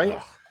 Baby. Right?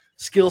 Oh,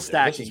 skill this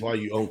stacking. is why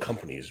you own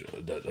companies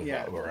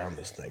around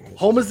this thing.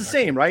 Homa's the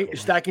same, right? You're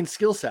stacking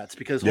skill sets,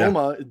 because Yeah.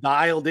 Homa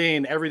dialed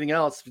in everything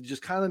else,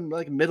 just kind of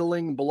like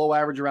middling, below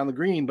average around the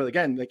green. But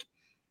again, like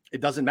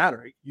it doesn't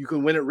matter. You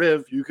can win at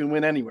Riv, you can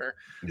win anywhere.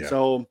 Yeah.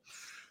 So,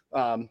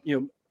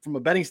 from a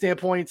betting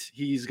standpoint,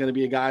 he's going to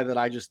be a guy that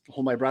I just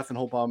hold my breath and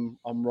hope I'm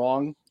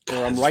wrong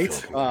or I'm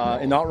right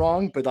and not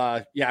wrong. But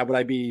would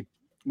I be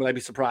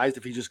surprised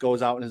if he just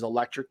goes out and is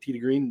electric tee to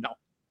green? No.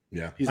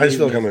 Yeah, I just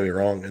feel like I'm going to be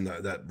wrong, and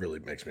that really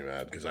makes me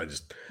mad, because I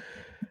just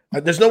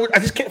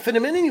can't fit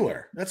him in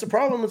anywhere. That's the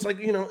problem. It's like,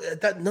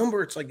 at that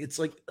number, it's like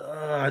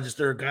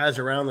there are guys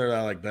around there that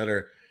I like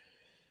better.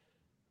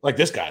 Like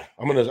this guy,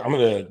 I'm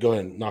gonna go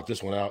ahead and knock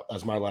this one out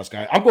as my last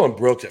guy. I'm going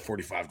Brooks at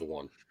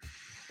 45-1.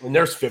 And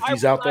there's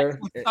 50s out there.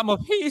 Some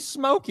of his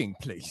smoking,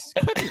 please.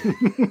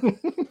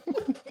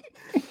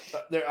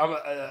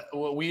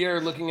 What we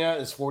are looking at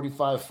is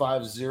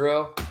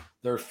 45-50.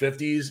 They're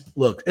 50s.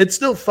 Look, it's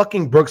still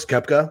fucking Brooks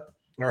Koepka,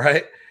 all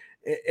right?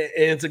 And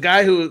it's a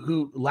guy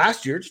who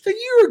last year, just a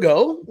year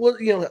ago,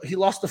 he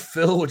lost to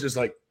Phil, which is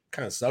like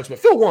kind of sucks, but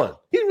Phil won.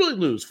 He didn't really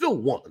lose. Phil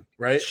won,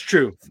 right? It's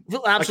true.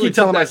 Phil I keep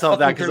telling myself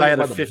that because I had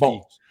a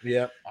 50.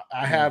 Yeah,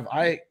 I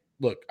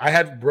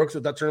had Brooks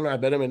at that tournament. I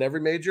bet him in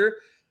every major.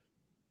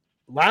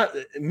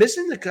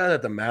 Missing the cut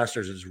at the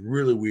Masters is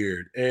really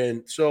weird,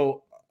 and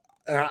so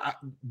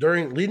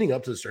during leading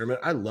up to the tournament,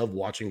 I love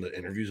watching the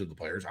interviews of the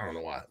players. I don't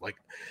know why. Like,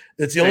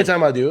 it's the only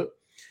time I do it,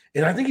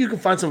 and I think you can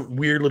find some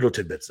weird little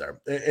tidbits there.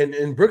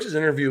 And Brooks's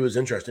interview was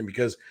interesting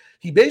because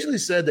he basically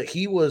said that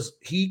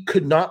he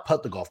could not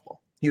putt the golf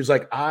ball. He was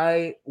like,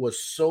 I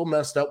was so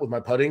messed up with my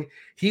putting.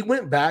 He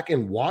went back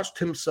and watched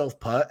himself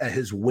putt at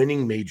his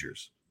winning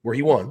majors where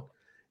he won,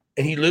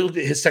 and he looked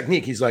at his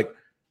technique. He's like,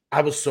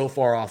 I was so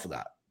far off of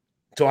that.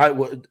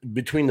 So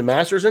between the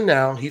Masters and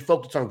now, he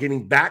focused on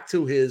getting back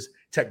to his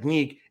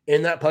technique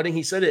in that putting.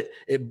 He said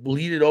it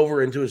bleeded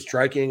over into his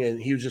striking, and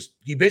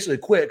he basically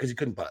quit because he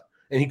couldn't putt,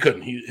 and he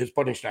couldn't. His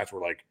putting stats were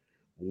like,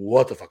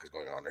 what the fuck is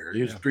going on here?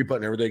 He was three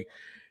putting everything,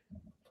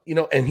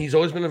 and he's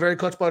always been a very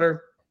clutch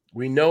putter.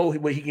 We know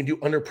what he can do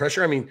under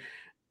pressure. I mean,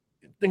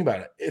 think about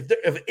it.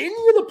 If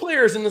any of the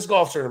players in this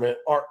golf tournament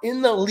are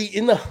in the lead,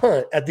 in the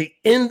hunt at the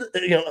end,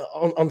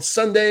 on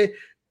Sunday,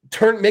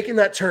 making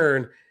that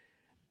turn.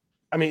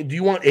 I mean, do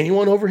you want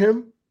anyone over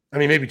him? I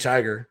mean, maybe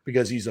Tiger,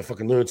 because he's a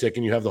fucking lunatic,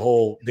 and you have the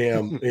whole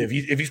damn. if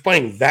he's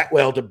playing that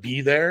well to be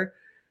there,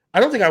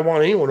 I don't think I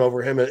want anyone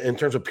over him in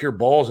terms of pure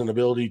balls and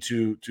ability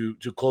to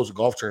close a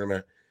golf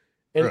tournament.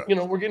 And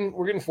we're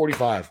getting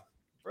 45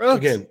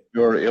 again.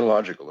 Your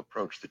illogical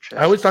approach to chess.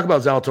 I always talk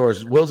about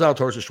Zalatoris. Will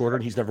Zalatoris is shorter,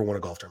 and he's never won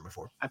a golf tournament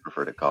before. I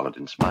prefer to call it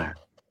Inspire.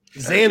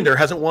 Xander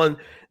hasn't won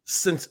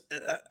since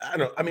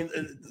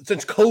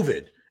since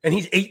COVID, and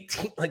he's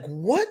 18. Like,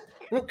 what?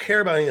 I don't care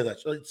about any of that.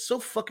 It's so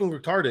fucking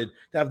retarded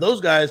to have those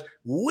guys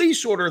way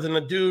shorter than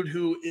a dude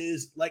who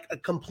is like a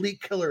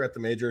complete killer at the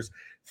majors.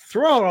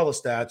 Throw out all the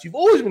stats. You've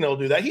always been able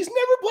to do that. He's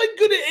never played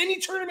good at any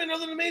tournament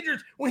other than the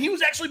majors when he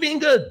was actually being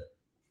good.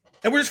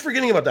 And we're just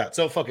forgetting about that.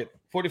 So fuck it.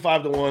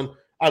 45-1.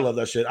 I love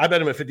that shit. I bet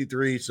him at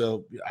 53.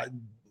 So I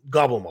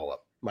gobble them all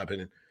up, in my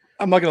opinion.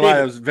 I'm not going to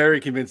lie. It was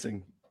very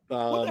convincing.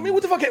 I mean,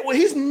 what the fuck? Well,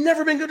 he's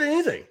never been good at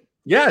anything.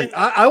 Yeah.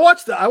 I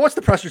watched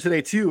the presser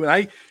today too.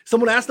 And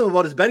someone asked him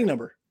about his betting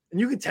number. And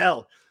you can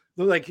tell,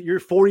 like, you're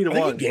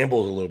 40-1. He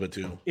gambles a little bit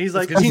too. He's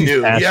like, because he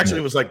knew. Passionate. He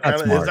actually was like,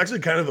 it was actually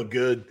kind of a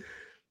good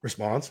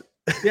response.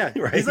 Yeah,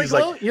 right. He's like,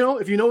 well,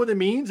 if you know what it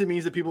means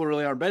that people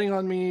really aren't betting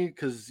on me,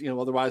 because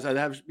otherwise I'd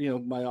have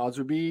my odds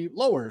would be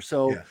lower.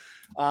 So,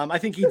 I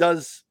think he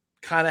does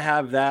kind of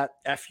have that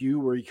FU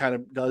where he kind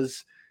of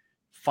does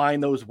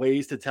find those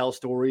ways to tell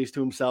stories to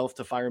himself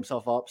to fire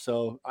himself up.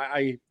 So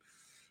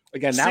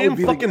that Sam would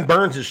be fucking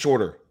Burns is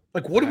shorter.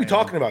 Like, what are we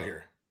talking about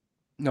here?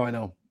 No, I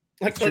know.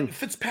 Like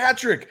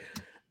Fitzpatrick.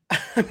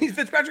 I mean,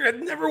 Fitzpatrick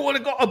had never won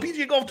a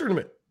PGA golf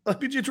tournament, a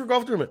PGA Tour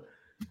golf tournament.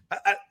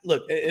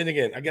 Look, and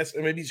again, I guess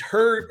maybe he's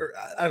hurt, or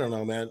I don't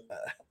know, man.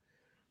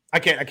 I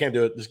can't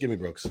do it. Just give me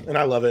Brooks, and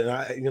I love it.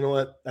 And you know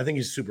what? I think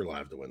he's super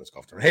live to win this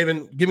golf tournament.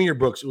 Haven, give me your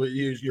Brooks.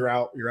 You're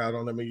out. You're out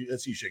on them.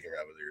 Let's see you shaking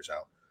around with yours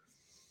out.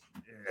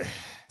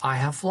 I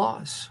have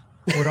flaws.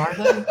 What are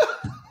they?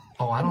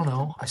 Oh, I don't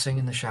know. I sing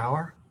in the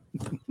shower.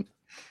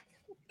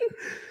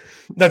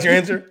 That's your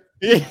answer?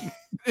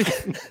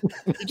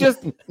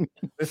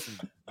 Listen,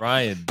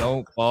 Ryan,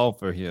 don't fall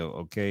for him,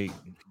 okay?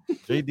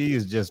 JD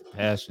is just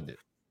passionate,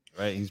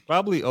 right? He's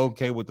probably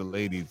okay with the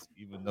ladies,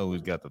 even though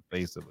he's got the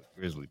face of a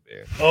grizzly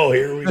bear. Oh,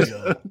 here we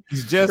go.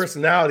 He's just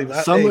personality.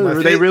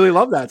 They really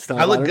love that stuff.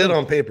 I look good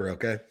on paper,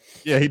 okay?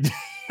 Yeah, he did.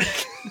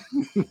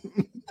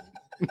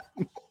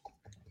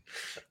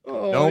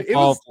 Don't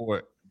fall for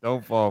it.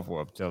 Don't fall for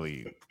it. I'm telling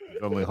you.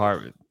 It's only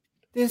Harvard.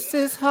 This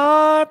is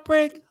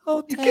Heartbreak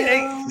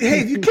Hotel.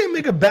 Hey, you can't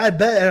make a bad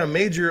bet at a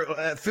major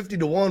at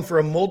 50-1 for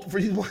a multiple.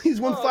 He's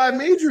won 5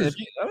 majors.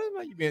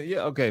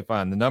 Yeah, okay,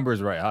 fine. The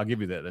number's right. I'll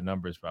give you that. The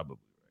number's probably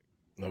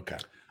right. Okay.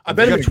 I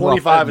bet him at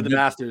 25 at the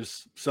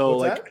Masters. So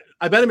What's like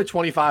I bet him at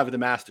 25 at the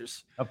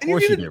Masters. Of And you're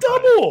course you getting did.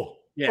 double.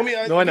 Yeah. I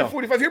mean, No, I know.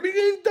 45 here, but you're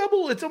getting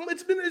double.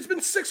 It's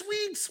been 6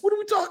 weeks. What are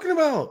we talking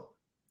about?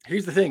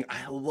 Here's the thing.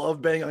 I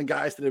love betting on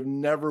guys that have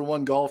never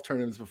won golf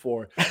tournaments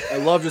before. I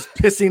love just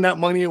pissing that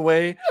money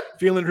away,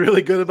 feeling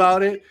really good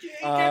about it. do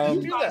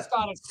that.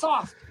 got it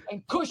soft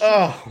and cushy.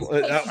 Oh,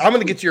 I'm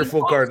going to get to your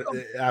full card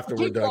after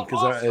we're done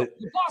because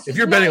if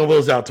you're betting on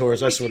Will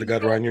Zalatoris, I swear to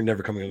God, Ryan, you're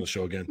never coming on the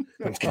show again.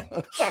 I'm just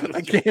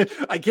kidding.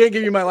 I can't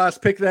give you my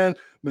last pick then.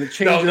 I'm going to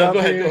change it up. Go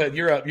ahead. here. Go ahead.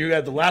 You're up. You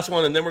got the last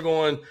one, and then we're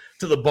going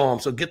to the bomb.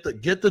 So get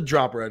the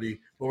drop ready.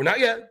 But we're not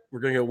yet.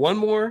 We're going to get one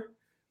more.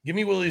 Give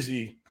me Willie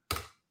Z.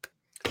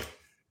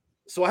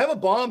 So I have a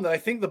bomb that I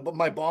think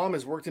my bomb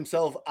has worked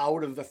himself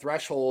out of the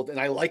threshold, and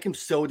I like him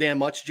so damn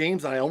much,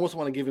 James. I almost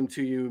want to give him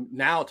to you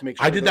now to make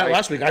sure. I did that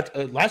last week.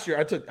 Last year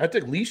I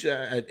took Leash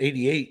at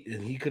 88,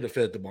 and he could have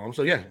fit the bomb.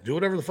 So yeah, do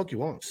whatever the fuck you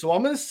want. So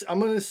I'm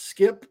gonna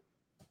skip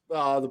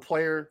the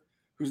player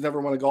who's never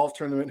won a golf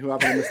tournament, who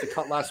happened to miss the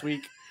cut last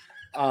week,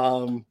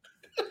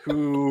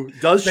 who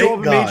does show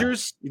up at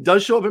majors. He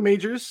does show up at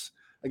majors.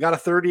 I got a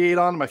 38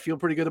 on him. I feel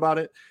pretty good about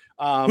it.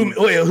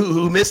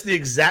 Who missed the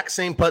exact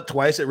same putt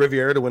twice at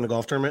Riviera to win a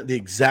golf tournament? The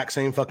exact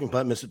same fucking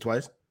putt, missed it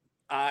twice.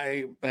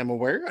 I am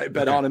aware. I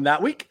bet on him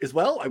that week as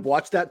well. I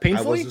watched that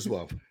painfully I was as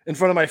well in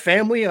front of my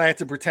family, and I had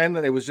to pretend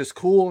that it was just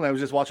cool, and I was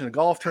just watching a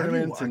golf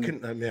tournament.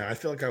 I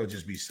feel like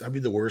I'd be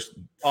the worst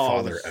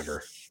father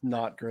ever.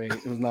 Not great.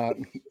 It was not.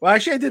 Well,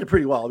 actually, I did it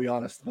pretty well, I'll be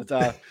honest.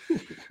 But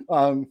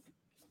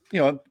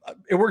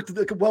it worked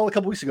well a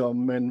couple weeks ago.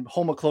 And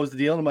Homa closed the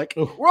deal, and I'm like,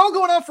 we're all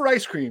going out for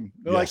ice cream.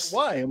 They're like,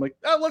 why? I'm like,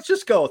 let's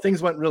just go.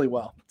 Things went really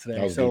well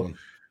today. So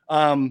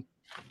I'm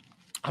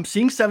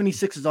seeing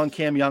 76s on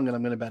Cam Young, and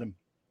I'm going to bet him.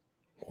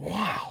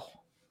 Wow.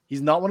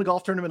 He's not won a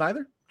golf tournament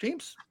either,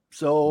 James.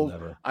 So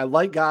Never. I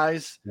like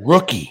guys.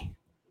 Rookie.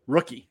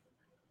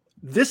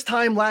 This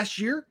time last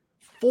year,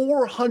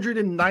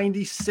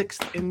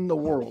 496th in the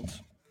world.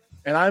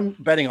 And I'm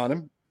betting on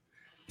him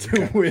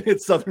to win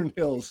at Southern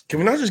Hills. Can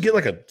we not just get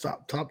like a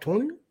top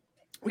 20?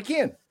 We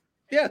can.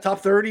 Yeah, top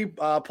 30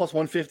 plus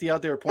 150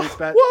 out there at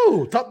PointsBet.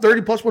 Whoa, top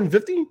 30 plus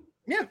 150?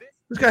 Yeah.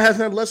 This guy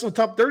hasn't had less than a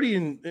top 30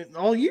 in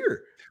all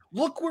year.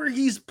 Look where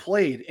he's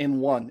played and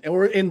won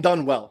and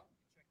done well,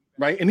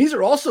 right? And these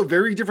are also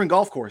very different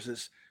golf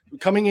courses.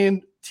 Coming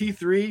in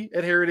T3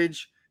 at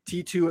Heritage,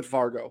 T2 at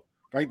Fargo,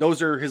 right?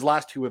 Those are his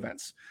last 2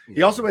 events. Yeah.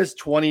 He also has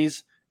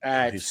 20s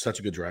at he's such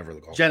a good driver of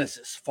the golf.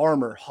 Genesis,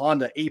 Farmer,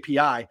 Honda,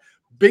 API.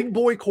 Big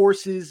boy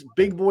courses,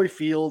 big boy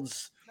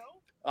fields.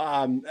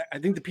 I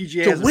think the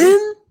PGA has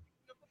win.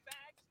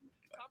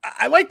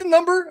 I like the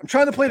number. I'm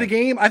trying to play the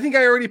game. I think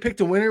I already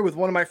picked a winner with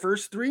one of my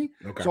first 3.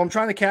 Okay. So I'm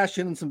trying to cash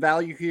in some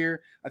value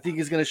here. I think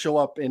he's going to show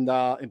up and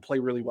play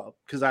really well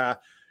because I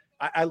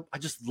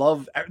just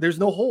love. There's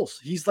no holes.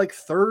 He's like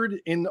 3rd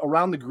in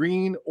around the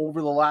green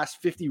over the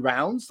last 50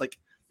 rounds. Like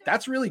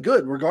that's really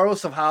good,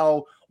 regardless of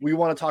how we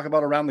want to talk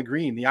about around the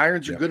green. The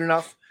irons are good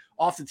enough.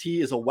 Off the tee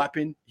is a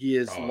weapon. He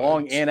is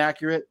long and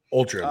accurate.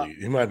 Ultra elite.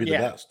 He might be the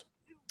best.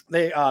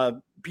 They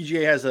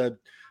PGA has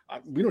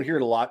we don't hear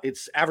it a lot.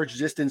 It's average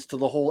distance to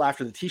the hole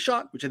after the tee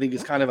shot, which I think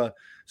is kind of a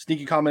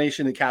sneaky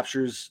combination that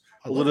captures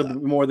a little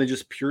bit more than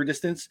just pure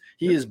distance.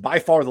 He is by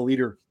far the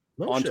leader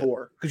on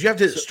tour. Because you have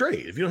to hit it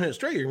straight. If you don't hit it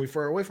straight, you're going to be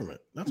far away from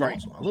it. That's right.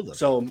 Awesome. I love that.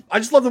 So I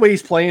just love the way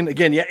he's playing.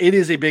 Again, yeah, it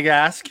is a big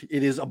ask.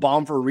 It is a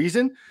bomb for a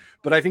reason,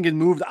 but I think it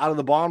moved out of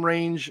the bomb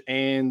range.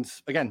 And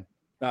again,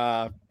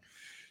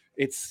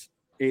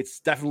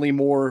 it's definitely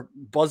more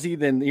buzzy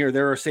than,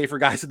 there are safer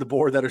guys at the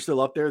board that are still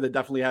up there that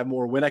definitely have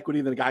more win equity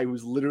than a guy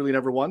who's literally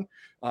never won.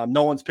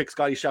 No one's picked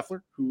Scotty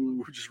Scheffler,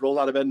 who just rolls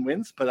out of bed and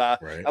wins. But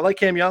I like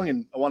Cam Young,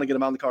 and I want to get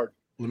him on the card.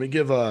 Let me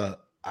give I'm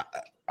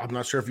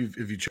not sure if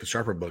you check the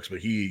Sharper books, but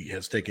he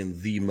has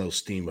taken the most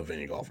steam of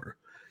any golfer.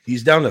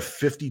 He's down to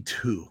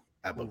 52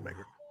 at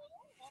Bookmaker.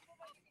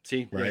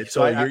 See, right?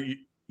 So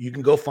you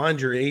can go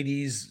find your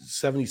 80s,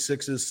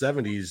 76s,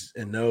 70s,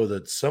 and know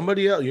that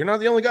somebody else. You're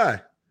not the only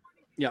guy.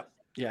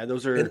 Yeah,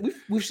 those are. And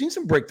we've seen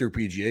some breakthrough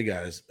PGA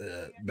guys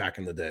back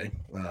in the day.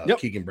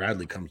 Keegan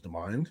Bradley comes to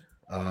mind.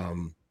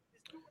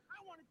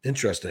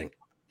 Interesting.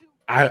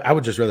 I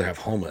would just rather have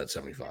Homa at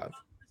 75.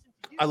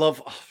 I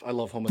love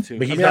Homa too.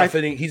 But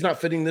he's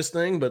not fitting this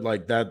thing, but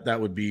like that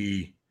would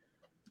be,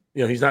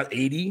 he's not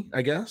 80,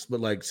 I guess, but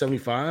like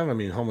 75. I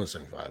mean, Homa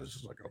 75 is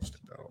just like, I'll stick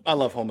that out. I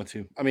love Homa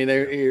too. I mean,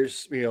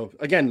 there's,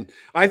 again,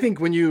 I think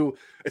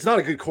it's not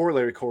a good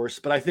corollary course,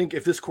 but I think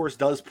if this course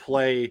does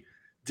play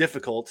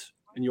difficult,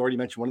 and you already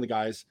mentioned one of the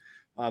guys,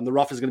 the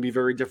rough is going to be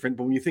very different.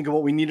 But when you think of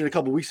what we needed a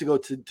couple of weeks ago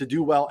to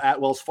do well at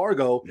Wells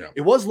Fargo,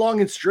 it was long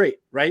and straight,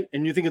 right?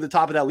 And you think at the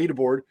top of that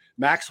leaderboard,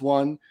 Max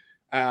won,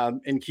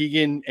 and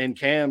Keegan and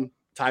Cam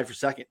tied for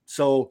 2nd.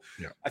 So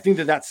I think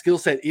that skill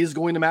set is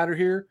going to matter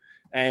here.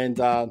 And,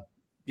 kind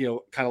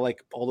of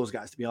like all those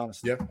guys, to be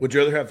honest. Yeah. Would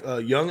you rather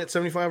have Young at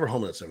 75 or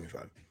Homa at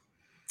 75?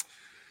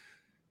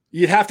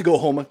 You'd have to go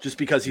Homa just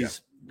because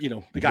he's,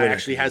 the guy Very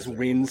actually has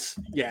wins.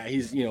 Yeah,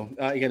 he's,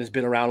 again, has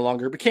been around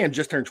longer. But Cam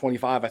just turned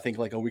 25, I think,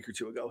 like a week or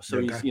two ago. So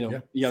he's,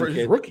 young For his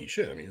kid. rookie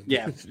shit. I mean,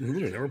 Yeah. he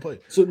literally never played.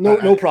 So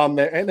no problem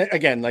there. And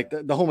again, like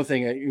the Homa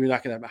thing, you're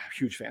not going to. I'm a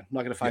huge fan. I'm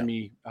not going to find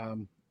me. I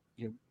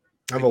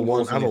have a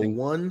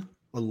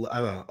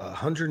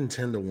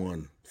 110 to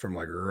 1 from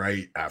like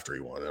right after he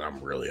won, and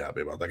I'm really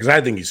happy about that because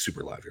I think he's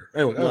super live here.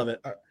 Anyway, Love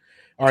it.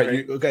 All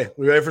right, okay.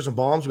 We ready for some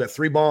bombs? We got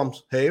 3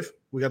 bombs. Have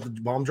we got the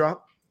bomb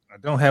drop? I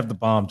don't have the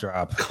bomb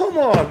drop. Come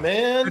on,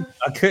 man.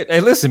 I could.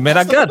 Hey, listen, man.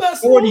 That's I got the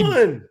best 40.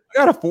 one.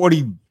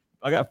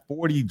 I got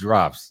 40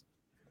 drops.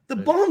 The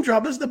bomb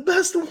drop is the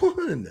best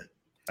one.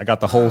 I got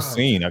the whole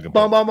scene. I could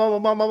Bomb, bomb,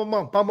 bomb, bomb, bomb, bomb,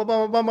 bomb, bomb,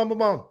 bomb, bomb, bomb,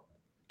 bomb.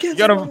 You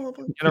gonna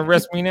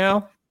arrest me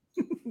now?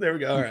 There we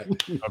go. All right.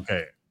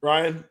 Okay.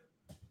 Ryan,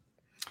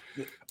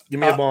 give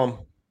me a bomb.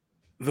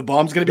 The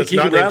bomb's going to be That's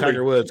Keegan not named Bradley.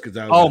 Tiger Woods because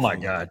Oh my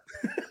God.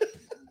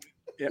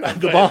 Yeah,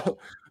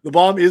 the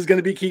bomb is going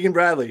to be Keegan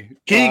Bradley.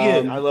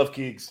 Keegan. I love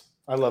Keegs.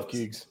 I love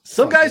Keegs.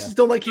 Some guys just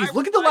don't like Keegs.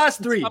 Look at the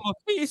last 3. I'm a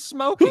face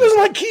smoking. Who doesn't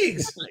like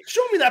Keegs?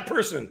 Show me that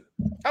person.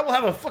 I will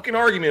have a fucking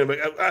argument.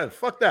 But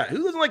fuck that.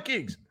 Who doesn't like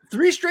Keegs?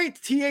 3 straight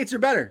T8s are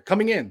better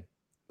coming in.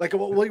 Like,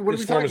 what are we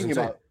His form is talking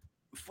insane. about?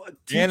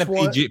 And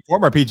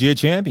former PGA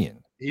champion.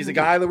 He's a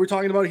guy that we're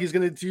talking about. He's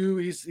going to do.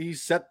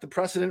 He's set the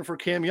precedent for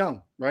Cam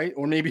Young, right?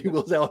 Or maybe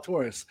Will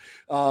Zalatoris.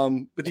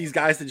 But these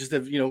guys that just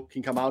have,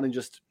 can come out and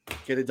just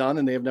get it done,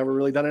 and they have never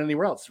really done it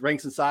anywhere else.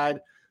 Ranks inside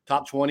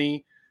top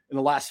 20 in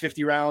the last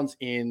 50 rounds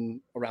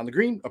in around the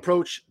green,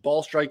 approach,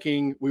 ball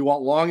striking. We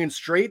want long and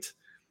straight.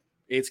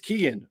 It's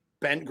Keegan.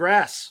 Bent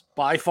grass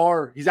by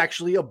far. He's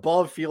actually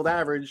above field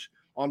average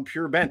on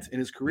pure bent in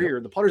his career.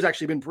 Yep. The putter's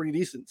actually been pretty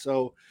decent.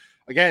 So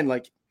again,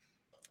 like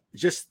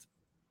just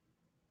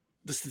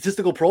the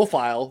statistical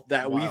profile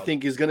that we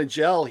think is going to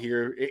gel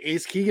here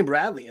is Keegan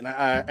Bradley. And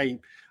I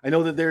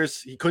know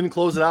that he couldn't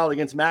close it out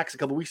against Max a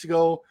couple weeks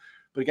ago,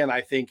 but again,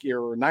 I think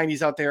your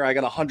 90s out there. I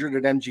got 100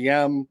 at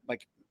MGM.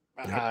 Like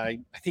I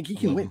think he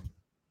can win.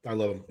 I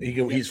love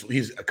him.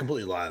 He's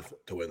completely live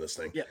to win this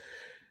thing. Yeah.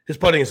 His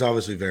putting is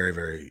obviously very,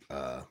 very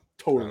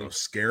totally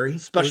scary,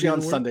 especially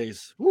on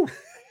Sundays.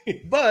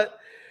 But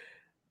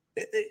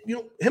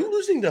him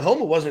losing to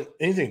Homa wasn't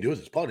anything to do with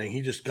his putting.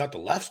 He just got the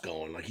lefts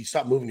going. Like he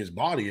stopped moving his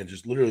body and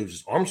just literally was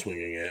just arm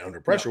swinging it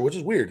under pressure, which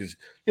is weird because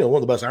one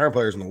of the best iron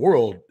players in the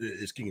world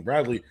is Keegan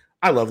Bradley.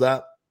 I love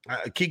that.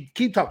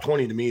 Keep top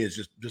 20 to me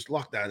is just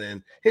lock that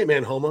in. Hey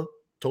man, Homa,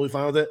 totally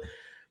fine with it.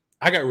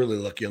 I got really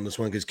lucky on this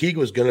one because Keegan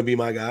was going to be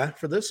my guy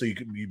for this, so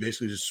you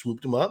basically just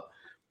swooped him up.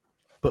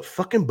 But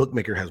fucking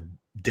bookmaker has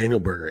Daniel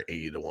Berger at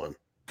 80 to 1.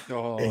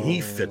 Oh. And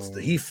he fits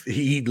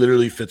he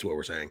literally fits what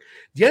we're saying.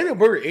 Daniel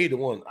Berger 80 to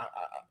 1.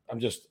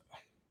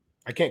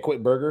 I can't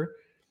quit Berger.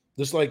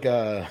 Just like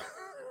you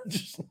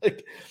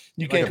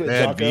can't quit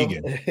Jocko.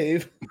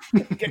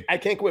 I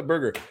can't quit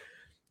Berger.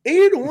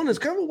 80 to 1 is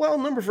kind of a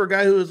wild number for a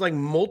guy who has like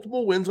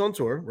multiple wins on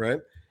tour, right?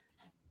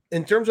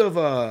 In terms of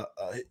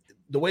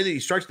the way that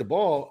he strikes the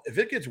ball, if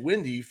it gets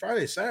windy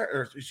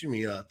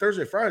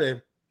Thursday,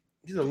 Friday,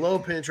 he's a low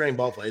penetrating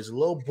ball play. He's a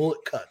low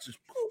bullet cuts. Just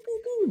boom,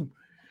 boom, boom.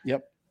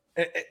 Yep.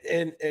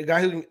 And a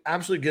guy who can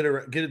absolutely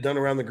get it done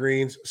around the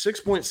greens.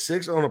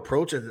 6.6 on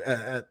approach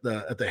at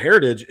the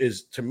Heritage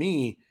is, to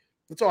me,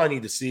 that's all I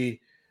need to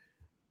see.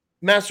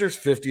 Masters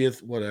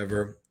 50th,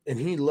 whatever. And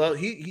he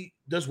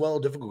does well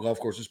at difficult golf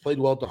courses. Played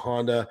well at the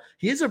Honda.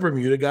 He is a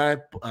Bermuda guy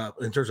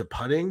in terms of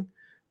putting,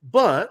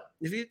 but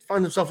if he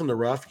finds himself in the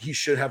rough, he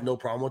should have no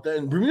problem with that.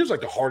 And Bermuda's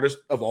like the hardest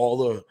of all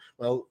the.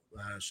 Well,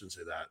 I shouldn't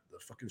say that. The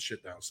fucking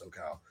shit down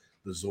SoCal.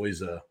 The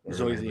Zoysia,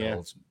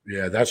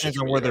 yeah, that's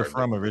just where they're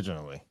from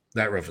originally.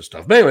 That rough is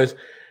tough. But anyways,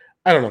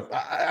 I don't know.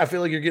 I feel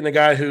like you're getting a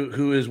guy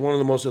who is one of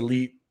the most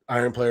elite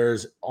iron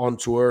players on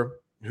tour,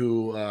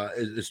 who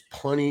is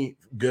plenty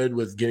good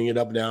with getting it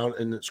up and down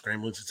and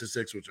scrambling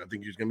statistics, which I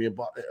think is going to be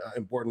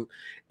important,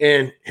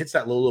 and hits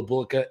that low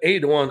bullet cut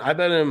 80 to 1. I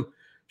bet him.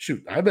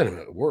 Shoot, I bet him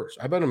at worse.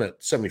 I bet him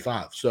at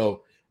 75.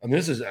 So I mean,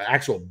 this is an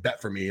actual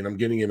bet for me, and I'm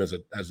getting him as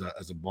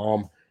a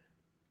bomb.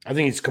 I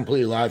think he's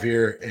completely live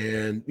here,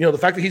 and the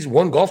fact that he's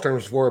won golf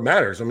tournaments before it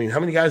matters. I mean, how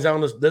many guys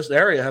down this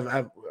area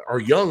have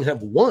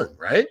won,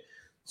 right?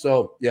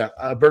 So yeah,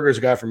 Berger's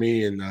a guy for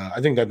me, and I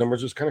think that number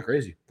is just kind of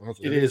crazy.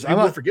 Honestly. It is. I'm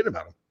not forgetting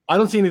about him. I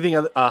don't see anything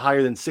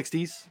higher than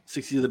 60s.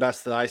 60s are the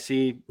best that I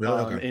see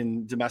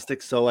in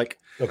domestic. So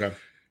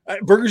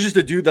Berger's just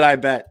a dude that I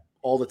bet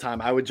all the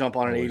time. I would jump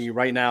on an 80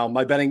 right now.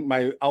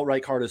 My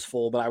outright card is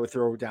full, but I would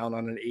throw down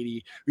on an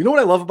 80. You know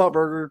what I love about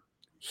Berger?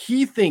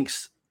 He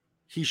thinks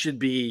he should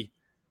be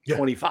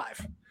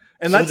 25,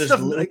 and that's stuff.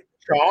 He's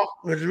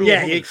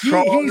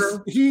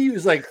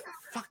like,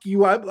 fuck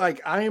you. I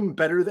am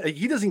better than.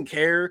 He doesn't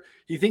care.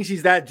 He thinks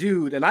he's that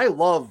dude, and I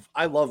love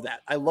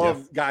that. I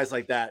love guys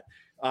like that.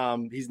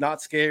 He's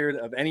not scared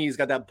of any. He's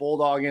got that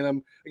bulldog in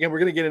him. Again, we're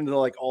gonna get into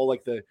all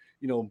the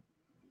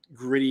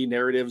gritty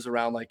narratives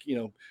around like, you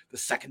know, the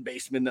second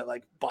baseman that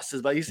like busts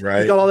his butt. He's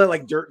Right. got all that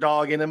like dirt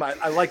dog in him.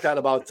 I like that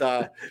about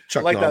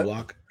Chuck like that.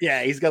 Knobloch.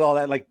 Yeah, he's got all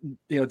that like,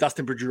 you know,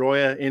 Dustin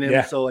Pedroia in him.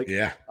 Yeah. So like,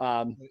 Yeah.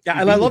 and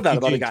I love that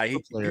about a guy.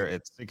 Player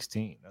at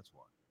 16. That's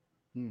why.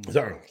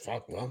 Sorry,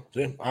 fuck. Well,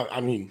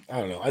 I mean, I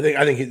don't know. I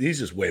think he's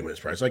just way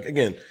mispriced. Like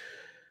again,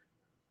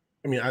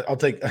 I mean, I'll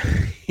take.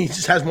 He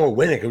just has more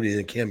win equity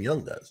than Cam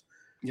Young does.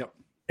 Yep.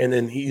 And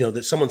then he, you know,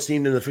 that someone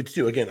steamed in the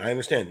 52. Again, I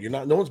understand.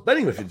 No one's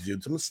betting him at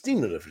 52. Someone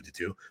steamed in the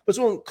 52, but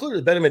someone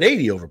clearly bet him at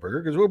 80 over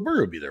Burger because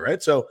Burger would be there,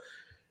 right? So,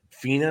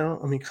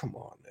 Finau. I mean, come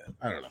on, man.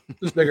 I don't know.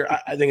 It's bigger.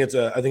 I think it's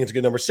a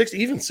good number. 60,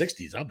 even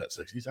 60s. I'll bet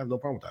 60s. I have no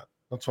problem with that.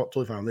 That's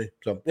totally fine with me.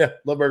 So yeah,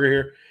 love Burger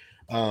here.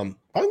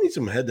 Probably need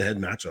some head-to-head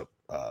matchup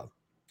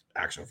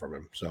action from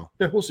him. So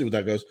yeah, we'll see what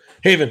that goes.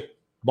 Haven,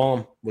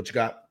 bomb. What you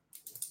got?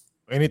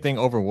 Anything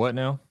over what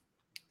now?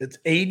 It's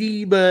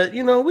 80, but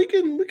you know we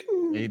can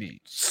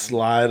 80.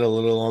 slide a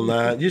little on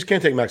that. You just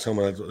can't take Max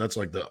Homa. That's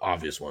like the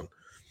obvious one.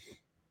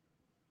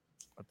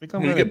 I think I'm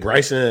I'm gonna gonna get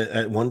Bryson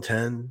at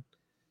 110.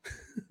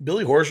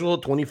 Billy Horschel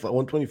at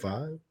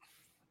 125.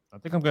 I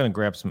think I'm gonna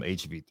grab some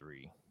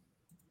HV3.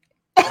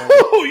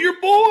 Oh, your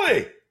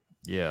boy.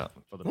 Yeah,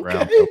 for the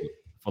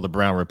Okay.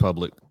 Brown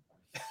Republic.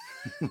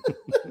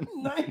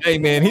 Nice. Hey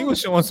man, he was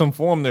showing some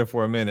form there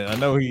for a minute. I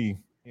know he,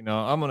 you know,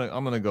 I'm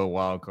gonna go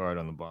wild card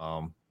on the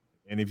bomb,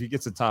 and if he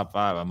gets a top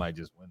 5, I might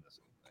just win this.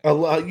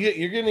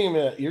 You're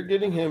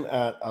getting him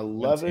at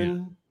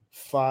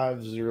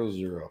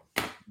 11,500.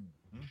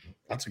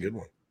 That's a good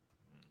one.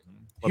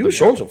 He was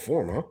showing some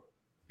form, huh?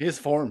 His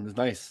form is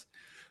nice.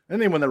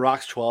 Anyone that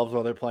rocks 12s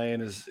while they're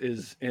playing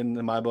is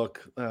in my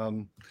book.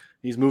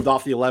 He's moved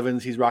off the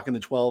 11s. He's rocking the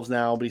 12s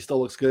now, but he still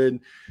looks good.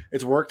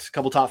 It's worked. A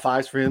couple top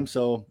 5s for him.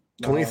 So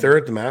 23rd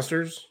at the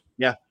Masters.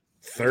 Yeah.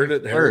 3rd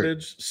at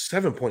Heritage.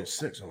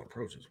 7.6 on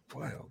approach is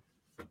wild.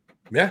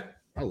 Yeah,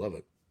 I love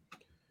it.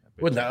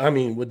 Would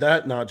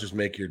that not just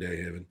make your day,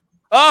 Haven?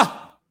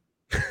 Ah,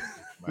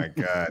 my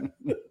God.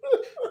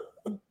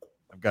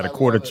 I've got a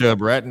quarter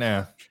chub right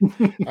now.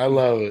 I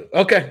love it.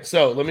 Okay,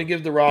 so let me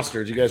give the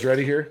rosters. You guys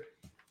ready here?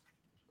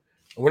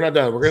 We're not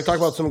done. We're going to talk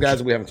about some guys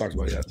that we haven't talked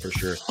about yet, for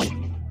sure.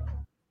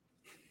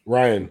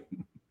 Ryan,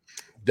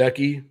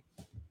 Decky,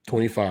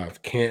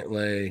 25.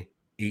 Cantlay,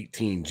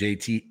 18.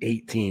 JT,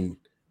 18.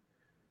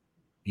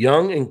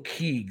 Young and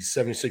Keegs,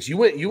 76. You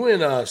went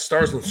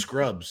Stars and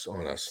Scrubs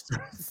on us.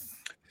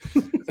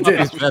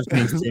 I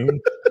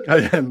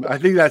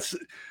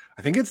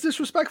think it's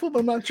disrespectful, but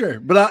I'm not sure.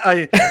 But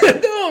I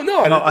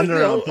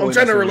I'm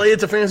trying to relate it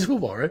to fantasy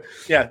football, right?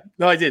 Yeah,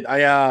 no, I did.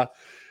 I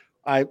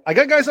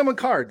got guys on my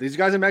card. These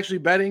guys I'm actually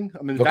betting.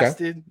 I'm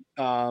invested.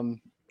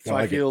 So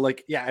I feel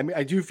like I mean,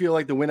 I do feel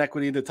like the win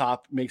equity at the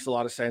top makes a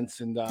lot of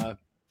sense. And I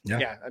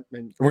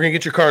mean, we're gonna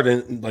get your card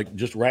in like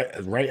just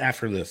right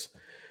after this.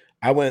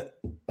 I went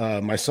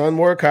my son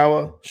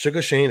Morikawa,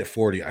 Sugar Shane at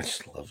 40. I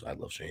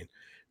love Shane.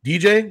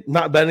 DJ,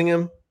 not betting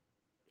him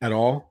at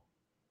all,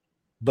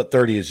 but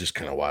 30 is just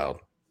kind of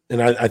wild.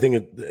 And I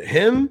think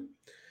him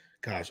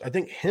and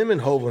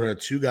Hovland are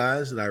two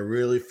guys that I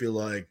really feel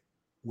like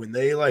when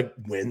they like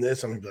win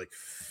this, I'm gonna be like,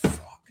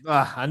 fuck.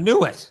 I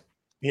knew it.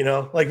 You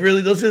know, like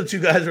really, those are the two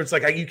guys where it's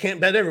like you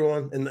can't bet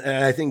everyone. And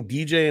I think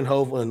DJ and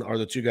Hovland are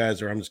the two guys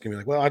where I'm just gonna be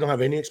like, well, I don't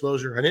have any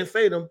exposure. I didn't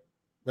fade them.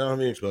 I don't have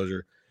any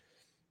exposure.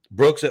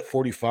 Brooks at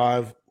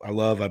 45.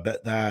 I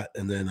bet that.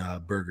 And then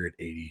Berger at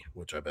 80,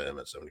 which I bet him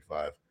at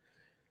 75.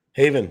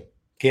 Haven,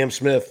 Cam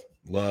Smith,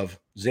 love.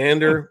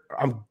 Xander,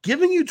 I'm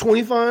giving you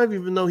 25,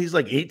 even though he's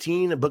like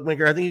 18 at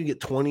Bookmaker. I think you get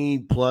 20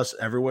 plus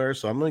everywhere.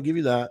 So I'm going to give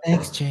you that.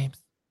 Thanks, James.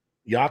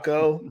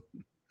 Yako.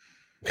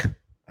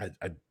 I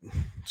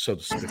so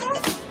despicable.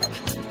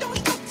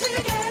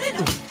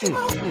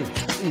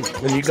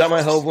 And you got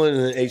my Hovland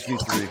and then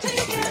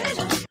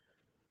HV3.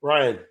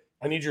 Ryan,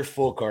 I need your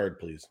full card,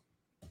 please.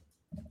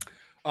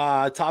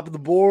 Top of the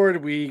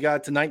board, we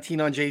got to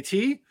 19 on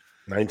JT.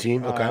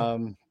 19, okay.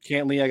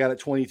 Cantley, I got at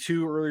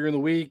 22 earlier in the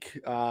week.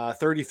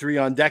 33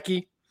 on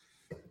Decky.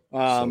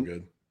 So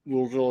good.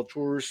 Louisville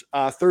Tours.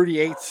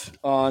 38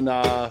 on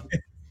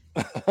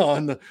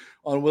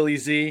Willie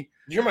Z. Did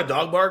you hear my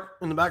dog bark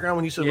in the background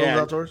when you said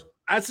Louisville Tours?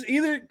 That's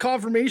either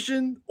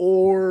confirmation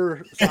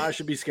or I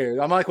should be scared.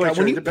 I'm not quite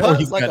sure. When he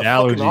puts like a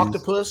fucking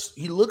octopus,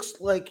 he looks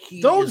like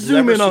he. Don't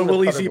zoom in on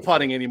Willie Z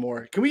putting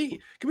anymore. Can we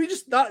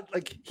just not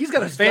like he's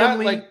got a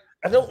family?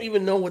 I don't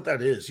even know what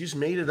that is. He's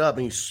made it up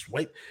and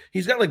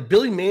he's got like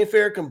Billy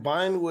Mayfair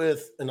combined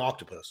with an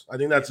octopus. I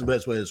think that's the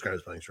best way to describe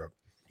his playing stroke.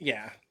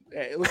 Yeah,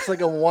 it looks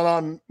like a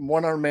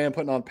one-arm man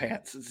putting on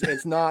pants.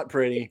 It's not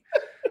pretty.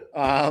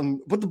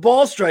 But the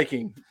ball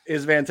striking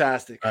is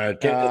fantastic.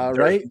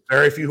 Right?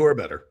 Very few who are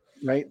better.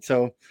 Right.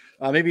 So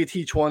maybe a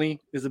T20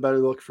 is a better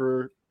look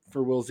for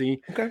Will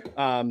Z. Okay.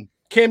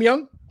 Cam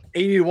Young,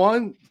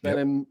 81, bet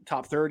him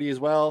top 30 as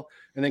well.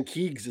 And then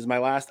Keegs is my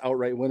last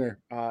outright winner,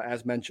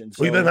 as mentioned.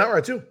 So, you bet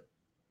outright too.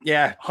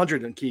 Yeah,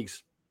 100 on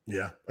Keegs.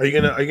 Yeah. Are you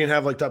gonna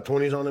have like top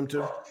 20s on him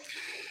too?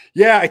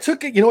 Yeah, I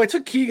took Keeg at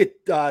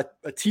a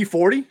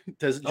T40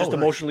 to just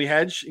emotionally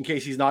hedge in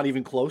case he's not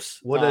even close.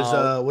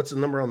 What's the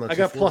number on that? I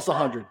got plus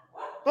 100.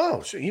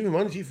 Oh, shit. Even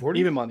money, T40.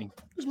 Even money.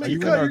 Just Are make you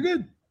a in cut. our- You're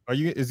good.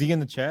 Is he in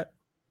the chat?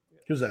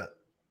 Who's that?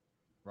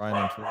 Ryan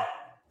on Twitter.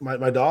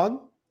 My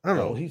dog? I don't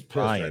know. No, He's pissed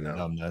Ryan, right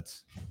now.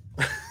 nuts.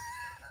 I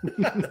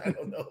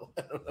don't know.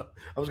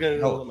 I was going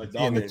to know what my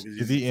dog name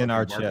Is he in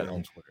our chat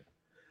on Twitter?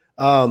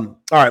 All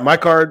right, my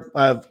card.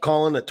 I have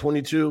Colin at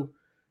 22,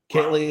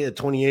 Cantley at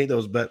 28. That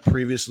was bet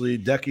previously.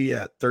 Decky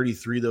at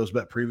 33. That was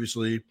bet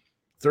previously.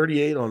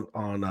 38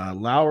 on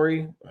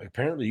Lowry.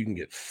 Apparently, you can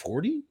get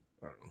 40.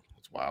 I don't know.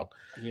 It's wild.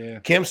 Yeah.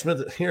 Cam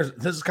Smith.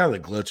 This is kind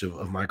of the glitch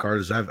of my card.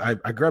 Is I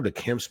grabbed a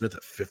Cam Smith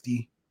at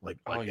 50, like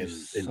You in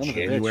son of a bitch.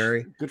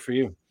 January. Good for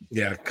you.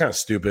 Yeah, kind of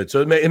stupid.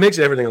 So it makes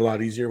everything a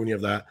lot easier when you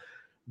have that.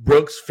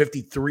 Brooks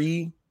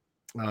 53.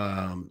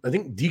 I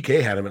think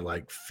DK had him at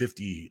like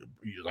 50,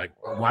 like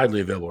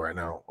widely available right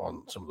now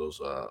on some of those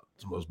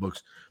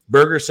books.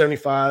 Burger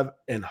 75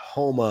 and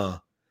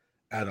Homa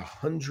at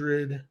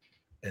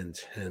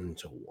 110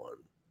 to 1.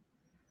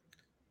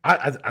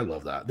 I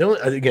love that. The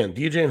only, again,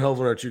 DJ and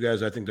Hovland are two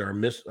guys I think that are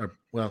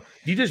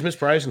DJ's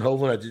mispriced, and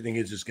Hovland I think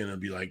it's just gonna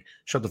be like,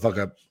 shut the fuck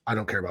up. I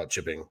don't care about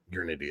chipping.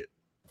 You're an idiot.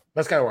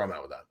 That's kind of where I'm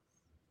at with that.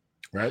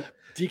 Right?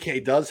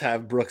 DK does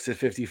have Brooks at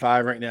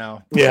 55 right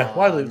now. Yeah,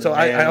 widely. So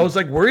I man. was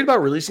like worried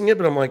about releasing it,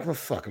 but I'm like, well,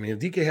 fuck. I mean, if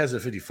DK has it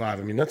at 55,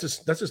 I mean, that's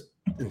just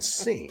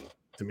insane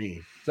to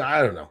me. So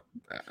I don't know.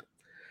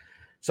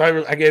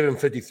 So I gave him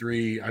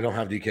 53. I don't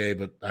have DK,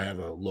 but I have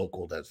a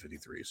local that's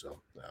 53.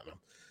 So I don't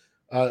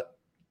know.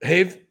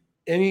 Have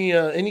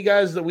any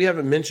guys that we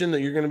haven't mentioned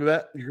that you're gonna be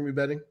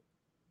betting?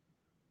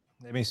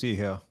 Let me see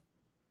here.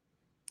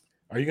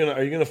 Are you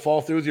gonna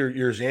fall through with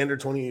your Xander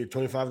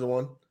 25 to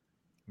 1?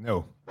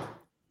 No.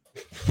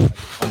 I'm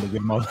gonna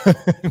get him off.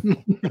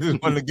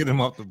 Just wanted to get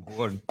him off the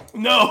board.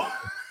 No.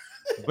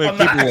 But I'm keep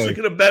not it actually away.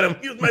 gonna bet him.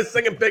 He was my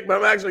second pick, but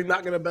I'm actually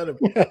not gonna bet him.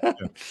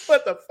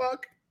 What the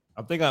fuck?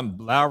 I think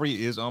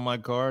Lowry is on my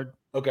card.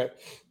 Okay.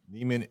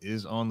 Neiman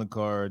is on the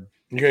card.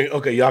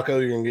 Yako, you're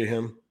gonna get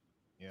him.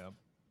 Yeah.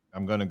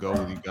 I'm gonna go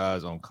with you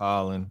guys on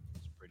Colin.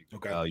 It's pretty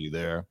good value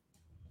there.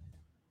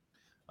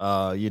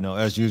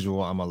 As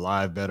usual, I'm a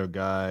live better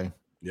guy.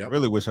 Yeah. I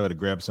really wish I would have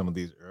grabbed some of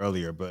these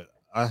earlier, but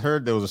I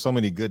heard there was so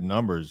many good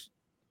numbers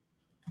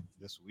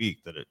this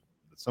week that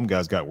some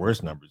guys got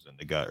worse numbers than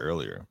they got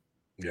earlier.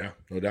 Yeah,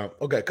 no doubt.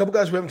 Okay, a couple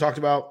guys we haven't talked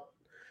about.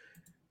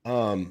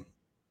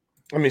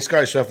 I mean,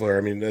 Sky Scheffler.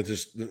 I mean, that's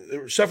just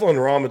Scheffler and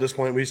Rahm at this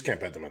point. We just can't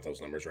bet them at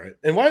those numbers, right?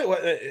 And why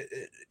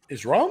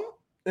is Rahm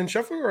and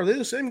Scheffler, are they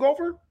the same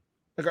golfer?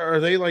 Like,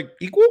 are they like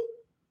equal?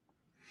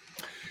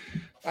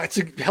 That's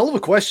a hell of a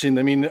question.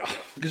 I mean,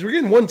 because we're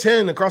getting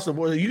 110 across the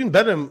board. You can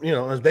bet them,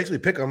 as basically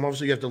pick them.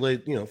 Obviously, you have to lay,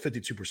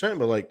 52%,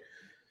 but like,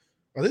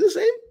 are they the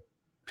same?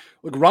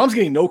 Look, Rahm's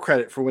getting no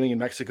credit for winning in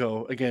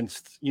Mexico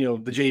against, the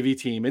JV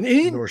team. And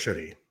nor should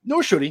he.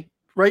 Nor should he,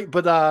 right?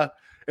 But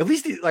at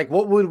least,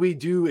 what would we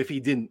do if he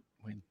didn't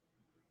win?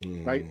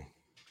 Right?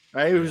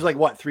 It was like,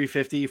 what,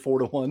 350, 4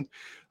 to 1?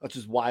 That's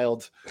just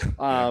wild.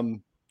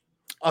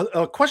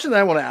 A question that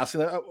I want to ask,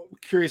 and I'm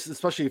curious,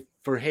 especially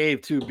for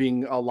Have, too,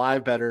 being a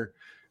live better,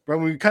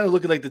 when we kind of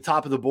look at like the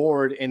top of the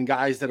board and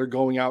guys that are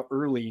going out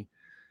early,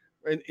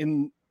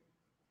 in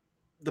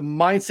the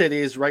mindset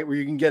is right where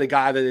you can get a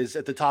guy that is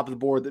at the top of the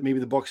board that maybe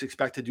the books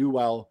expect to do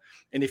well.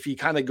 And if he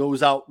kind of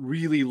goes out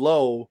really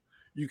low,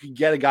 you could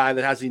get a guy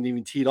that hasn't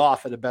even teed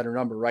off at a better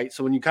number, right?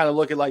 So when you kind of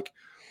look at like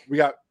we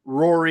got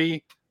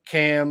Rory,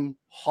 Cam,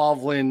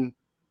 Hovland,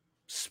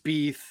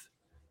 Spieth,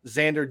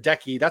 Xander,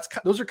 Decky,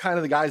 those are kind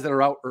of the guys that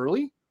are out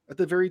early at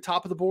the very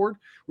top of the board.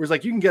 Whereas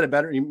like you can get a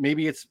better,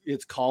 maybe it's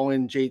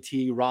Colin,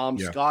 JT, Rahm,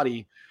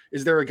 Scotty.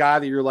 Is there a guy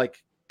that you're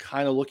like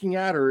kind of looking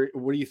at, or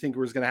what do you think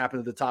was going to happen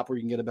at the top where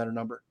you can get a better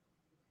number?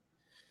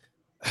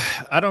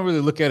 I don't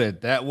really look at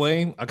it that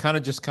way. I kind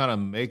of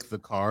make the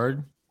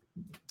card.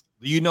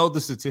 Do you know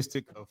the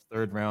statistic of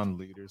third round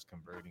leaders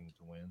converting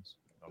to wins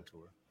on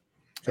tour?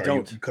 Sorry, I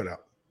don't. You cut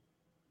out.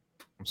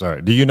 I'm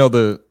sorry. Do you know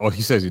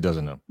he says he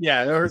doesn't know.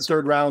 Yeah, I heard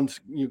third round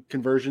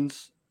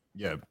conversions.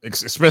 Yeah,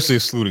 especially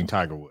excluding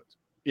Tiger Woods.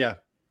 Yeah.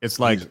 It's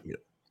like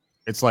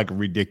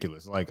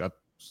ridiculous. Like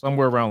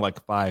somewhere around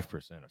like 5%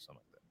 or something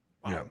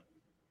like that. Yeah.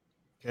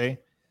 Okay.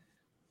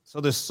 So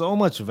there's so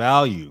much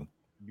value.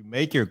 You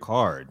make your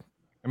card.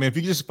 I mean, if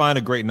you just find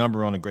a great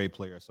number on a great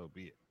player, so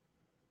be it.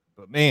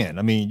 But man,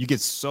 I mean, you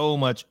get so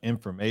much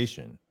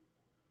information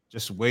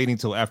just waiting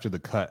till after the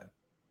cut.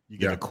 You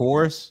get the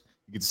course.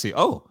 You get to see,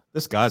 oh,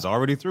 this guy's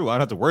already through. I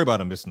don't have to worry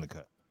about him missing the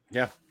cut.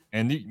 Yeah.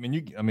 And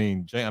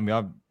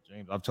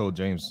I've told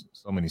James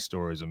so many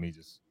stories of me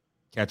just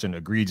catching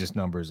egregious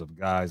numbers of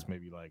guys,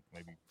 maybe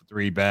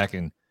 3 back,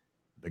 and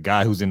the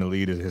guy who's in the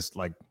lead is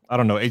like, I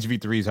don't know,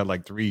 HV3's had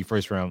like 3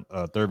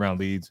 third round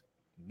leads,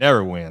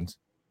 never wins.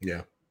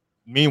 Yeah.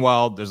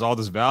 Meanwhile, there's all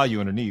this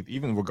value underneath,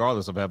 even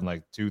regardless of having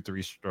like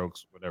 2-3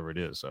 strokes, whatever it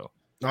is. So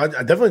I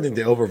definitely think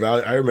they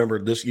overvalue. I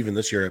remember this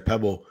year at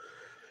Pebble,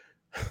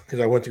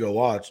 because I went to go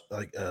watch,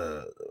 like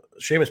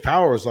Seamus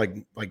Power was like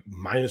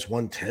minus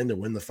 110 to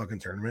win the fucking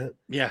tournament.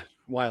 Yeah,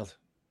 wild.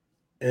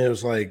 And it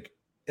was like,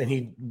 and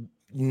he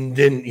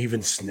didn't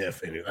even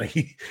sniff anything. Like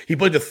he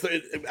played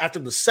after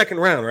the second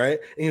round, right?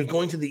 And he was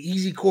going to the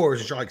easy course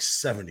and shot like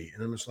 70.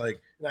 And I'm just like,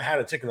 and I had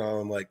a ticket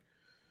on. I'm like,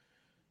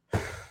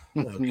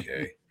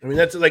 okay. I mean,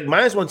 that's like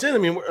minus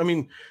 110. I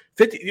mean,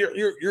 50.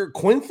 You're a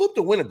coin flip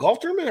to win a golf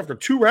tournament after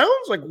 2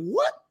 rounds. Like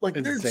what? Like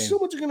It's there's insane. so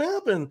much going to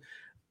happen.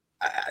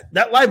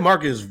 That live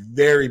market is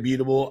very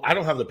beatable. I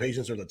don't have the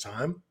patience or the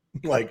time.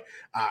 Like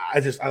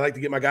I like to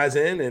get my guys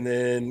in and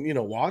then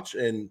watch.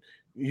 And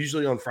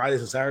usually on Fridays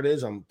and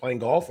Saturdays I'm playing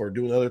golf or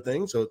doing other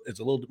things, so it's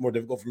a little bit more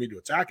difficult for me to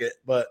attack it.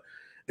 But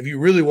if you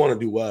really want to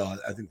do well,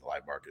 I think the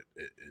live market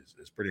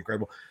is pretty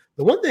incredible.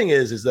 The one thing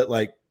is that,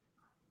 like,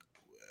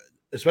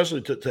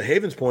 especially to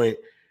Haven's point,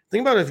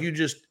 think about if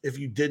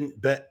you didn't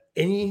bet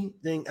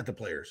anything at the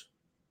Players,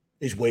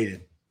 is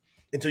waited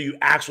until you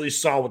actually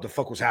saw what the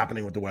fuck was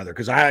happening with the weather,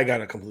 because I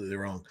got it completely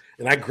wrong.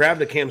 And I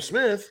grabbed a Cam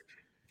Smith,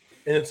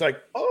 and it's like,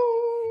 oh,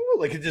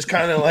 like it just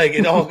kind of like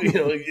it all,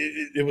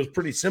 it was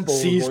pretty simple.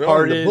 Seas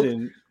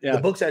parted, the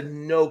books had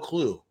no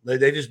clue.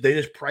 They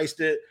just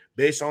priced it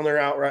based on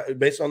their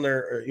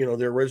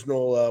their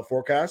original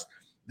forecast.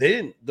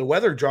 The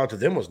weather draw to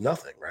them was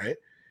nothing, right?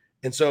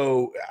 And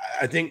so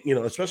I think,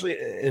 especially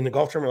in a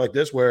golf tournament like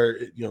this, where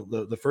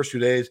the first 2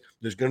 days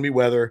there's going to be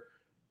weather.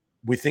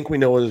 We think we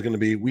know what it's going to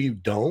be. We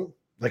don't.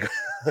 Like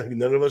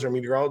none of us are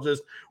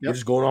meteorologists. Yep. We're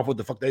just going off what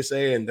the fuck they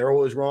say, and they're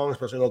always wrong,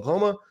 especially in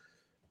Oklahoma.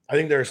 I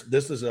think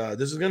this is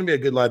going to be a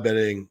good live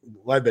betting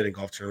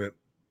golf tournament,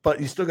 but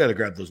you still got to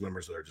grab those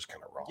numbers that are just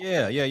kind of wrong.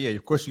 Yeah.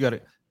 Of course, you got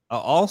to.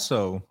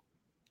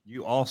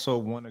 You also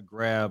want to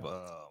grab.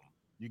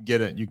 You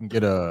can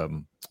get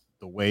the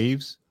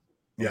waves.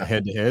 Yeah.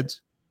 Head to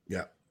heads.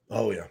 Yeah.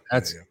 Oh yeah.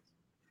 That's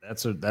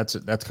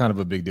kind of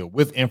a big deal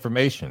with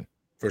information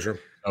For sure.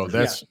 Oh,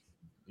 that's.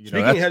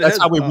 Speaking That's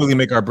how we really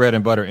make our bread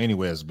and butter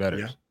anyway as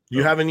bettors. Yeah. Do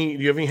you have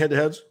any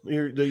head-to-heads?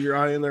 Your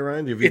eye in there,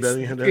 Ryan? Do you have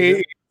any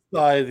head-to-heads?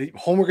 The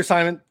homework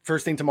assignment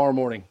first thing tomorrow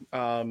morning.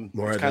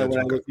 More it's kind of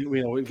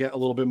when we get a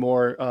little bit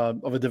more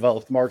of a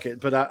developed market.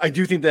 But I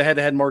do think the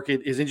head-to-head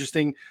market is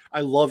interesting.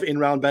 I love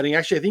in-round betting.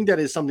 Actually, I think that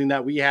is something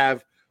that we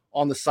have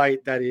on the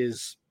site that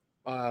is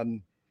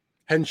head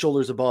and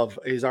shoulders above.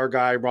 Is our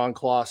guy Ron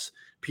Kloss,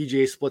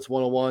 PGA Splits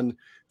 101,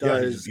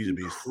 does he's a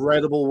beast.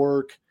 Incredible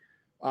work.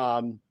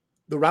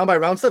 The round by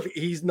round stuff,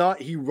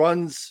 he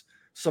runs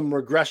some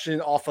regression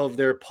off of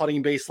their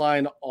putting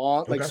baseline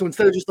on so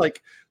instead of just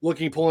like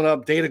pulling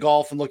up data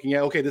golf and looking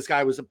at, okay, this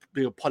guy was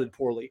putted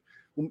poorly.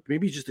 Well,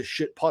 maybe he's just a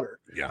shit putter.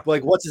 Yeah. But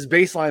like, what's his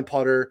baseline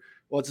putter?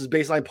 What's his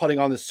baseline putting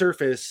on the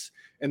surface?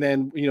 And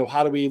then,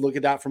 how do we look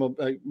at that from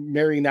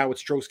marrying that with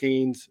strokes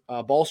gained,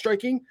 ball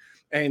striking,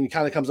 and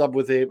kind of comes up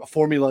with a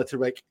formula to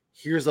like,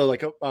 here's a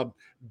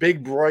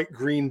big bright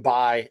green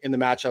buy in the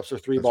matchups or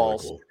three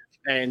balls. Really cool.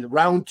 And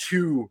round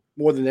 2,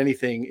 more than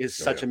anything, is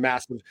such a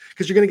massive,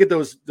 because you're going to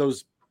get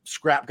those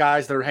scrap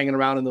guys that are hanging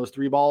around in those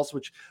 3 balls,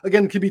 which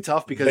again can be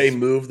tough because they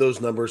move those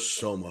numbers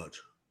so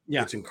much.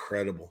 Yeah, it's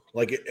incredible.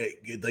 Like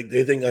like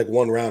they think like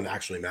one round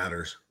actually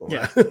matters.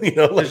 Yeah,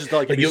 there's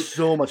just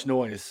so much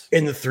noise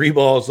in the 3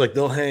 balls. Like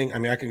they'll hang. I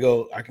mean, I can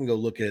go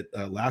look at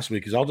last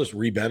week because I'll just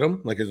rebet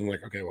them. Like, I'm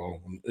like, okay, well,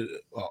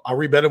 I'll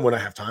rebet them when I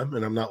have time,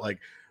 and I'm not like.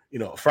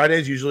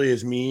 Fridays usually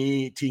is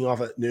me teeing off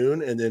at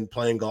noon and then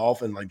playing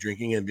golf and like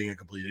drinking and being a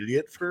complete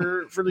idiot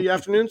for the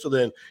afternoon. So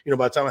then, by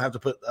the time I have to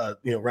put,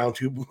 round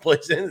 2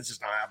 plays in, it's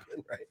just not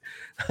happening. Right.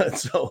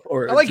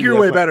 I like your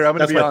way better. I'm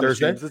going to be on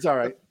Thursday. It's all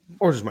right.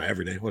 Or just my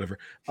everyday, whatever.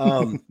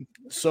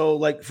 So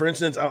like, for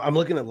instance, I'm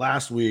looking at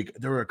last week,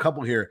 there were a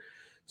couple here.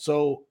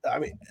 So, I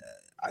mean,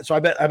 I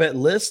bet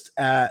List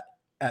at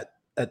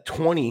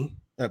 20,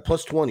 at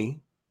plus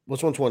 20,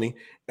 plus 120.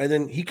 And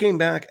then he came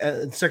back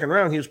in the second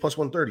round. He was plus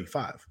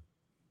 135.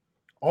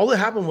 All that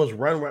happened was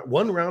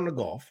one round of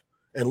golf,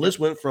 and List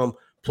went from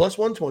plus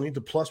 120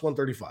 to plus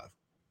 135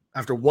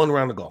 after one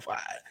round of golf. I'm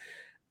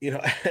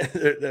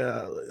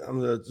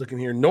looking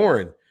here.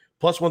 Norin,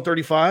 plus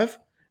 135,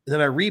 and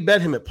then I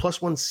rebet him at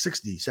plus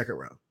 160 second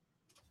round.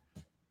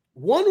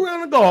 One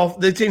round of golf,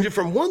 they changed it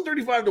from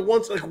 135 to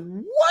 1. Like,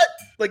 what?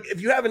 Like,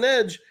 if you have an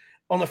edge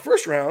on the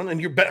first round and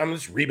I'm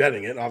just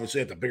rebetting it, obviously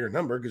at the bigger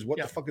number, because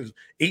what the fuck is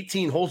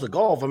 18 holes of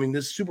golf? I mean,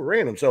 this is super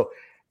random. So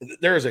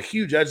there is a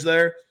huge edge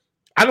there.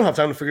 I don't have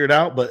time to figure it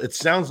out, but it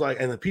sounds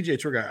like, and the PGA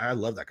Tour guy, I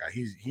love that guy.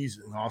 He's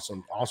an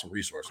awesome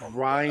resource.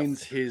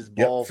 Grinds his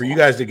ball. For you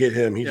guys to get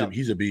him,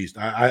 he's a beast.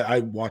 I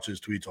watch his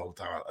tweets all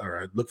the time,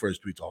 or I look for his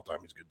tweets all the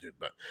time. He's a good dude.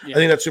 But I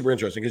think that's super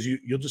interesting because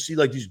you'll just see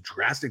like these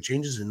drastic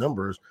changes in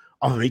numbers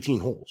off of 18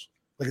 holes.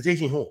 Like it's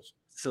 18 holes.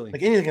 Silly.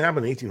 Like anything can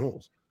happen in 18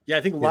 holes. Yeah,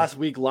 I think last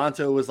week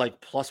Lanto was like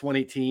plus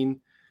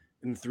 118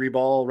 in the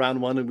 3-ball round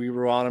 1, and we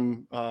were on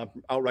him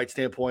outright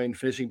standpoint,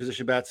 finishing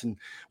position bets, and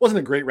wasn't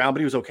a great round, but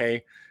he was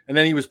okay. And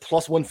then he was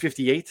plus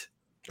 158.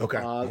 Okay,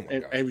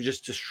 and we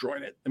just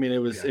destroyed it. I mean, it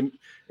was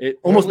it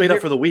almost made up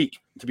for the week,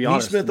 to be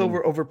honest. Smith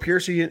over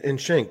Piercy and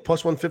Shank,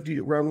 plus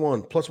 150 round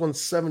 1, plus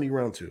 170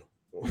 round 2.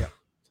 Yeah,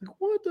 like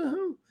what the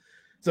hell?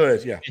 So I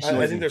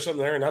think there's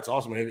something there, and that's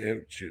awesome.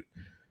 Shoot.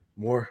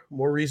 More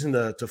reason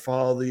to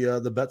follow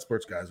the Bet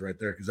Sports guys right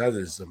there, because that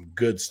is some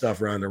good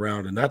stuff round and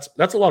round, and that's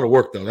a lot of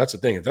work though. That's the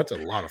thing. That's a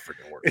lot of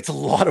freaking work. It's a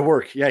lot of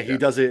work. Yeah, he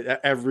does it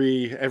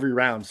every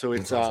round. So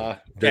it's awesome.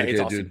 it's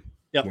awesome. Dude.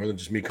 Yep. More than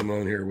just me coming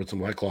on here with some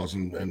White Claws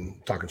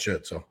and talking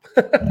shit. So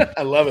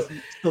I love it.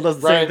 Still does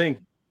the same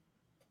thing.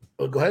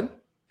 Oh, go ahead.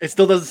 It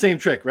still does the same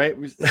trick, right?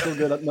 We're still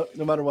good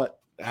no matter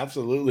what.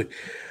 Absolutely.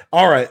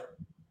 All right,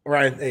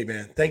 Ryan. Hey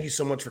man, thank you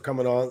so much for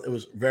coming on. It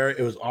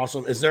was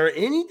awesome. Is there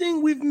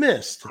anything we've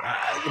missed?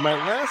 My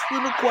last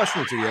little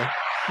question to you.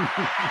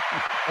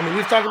 I mean,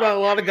 we've talked about a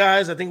lot of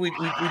guys. I think we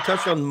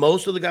touched on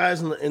most of the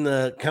guys in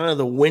the kind of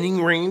the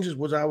winning range, is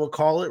what I would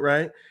call it,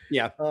 right?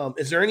 Yeah.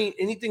 Is there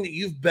anything that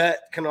you've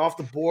bet kind of off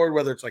the board,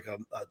 whether it's like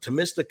to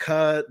miss the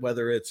cut,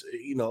 whether it's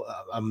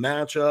a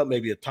matchup,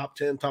 maybe a top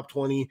 10, top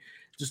 20,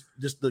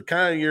 just the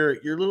kind of your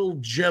little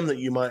gem that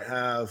you might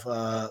have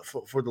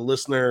for the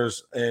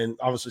listeners, and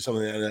obviously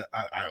something that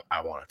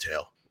I want to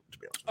tell, to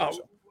be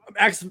honest.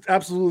 I'm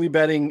absolutely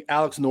betting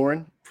Alex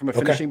Noren from a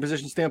finishing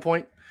position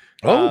standpoint.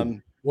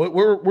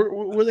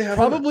 Where they have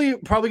probably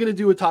going to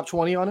do a top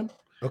 20 on him.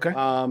 Okay.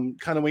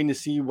 Kind of waiting to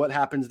see what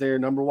happens there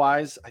number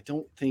wise. I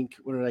don't think,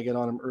 what did I get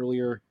on him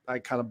earlier? I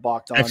kind of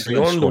balked on. Actually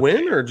on the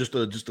win, or just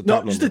a top no,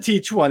 number? just a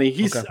T20.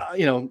 He's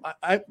okay.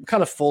 I'm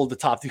kind of full of the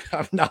top.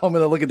 Now I'm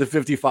going to look at the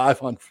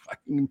 55 on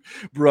fucking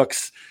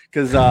Brooks,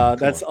 because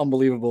that's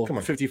unbelievable.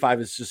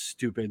 55 is just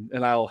stupid,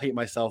 and I'll hate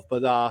myself.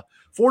 But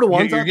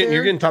 4-1.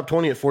 You're getting top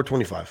 20 at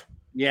 425.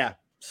 Yeah.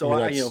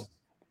 So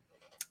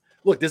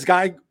look, this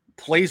guy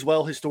plays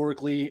well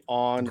historically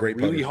on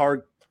really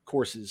hard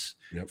courses.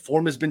 Yep.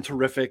 Form has been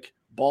terrific.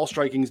 Ball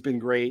striking has been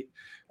great.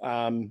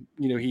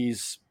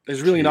 There's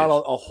really not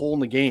a hole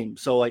in the game.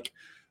 So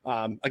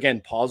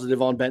again,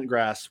 positive on bent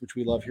grass, which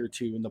we love here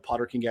too. And the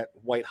putter can get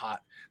white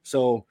hot.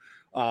 So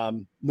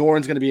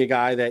Noren's going to be a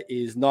guy that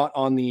is not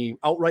on the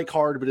outright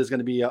card, but is going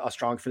to be a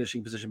strong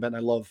finishing position bet. And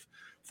I love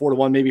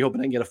 4-1, maybe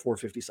hoping I can get a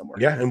 450 somewhere.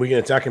 Yeah, and we can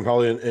attack him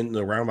probably in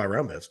the round by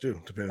round bets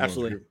too.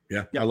 Absolutely.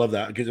 Yeah, I love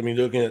that, because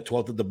looking at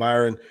 12th at the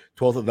Byron,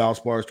 12th at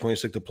Valspars,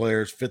 26th at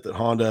Players, 5th at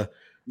Honda.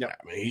 Yeah,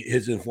 I mean,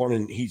 his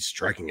informing, he's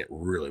striking it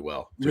really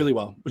well,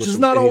 which is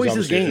not always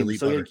his game.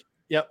 So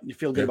you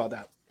feel good about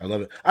that. I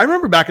love it. I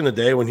remember back in the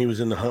day when he was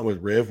in the hunt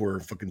with Riv,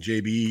 where fucking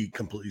JB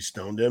completely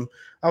stoned him.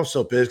 I was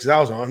so pissed because I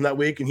was on him that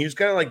week, and he was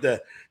kind of like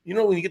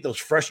when you get those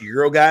fresh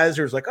Euro guys,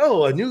 there's like,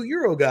 oh, a new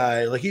Euro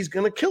guy, like he's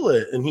gonna kill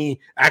it, and he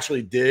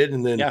actually did,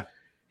 and then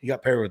he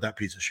got paired with that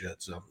piece of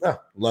shit. So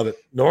love it,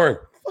 Noren.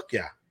 Fuck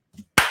yeah,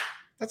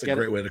 that's a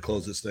great way to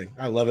close this thing.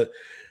 I love it.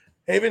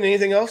 Haven,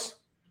 anything else?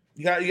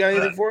 You got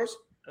anything for us?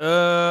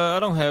 I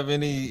don't have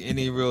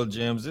any real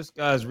gems. This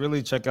guy's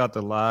really check out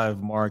the live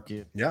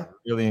market. Yeah,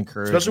 really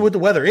encourage, especially with the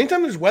weather.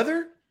 Anytime there's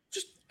weather,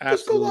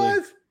 just go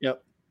live.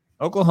 Yep.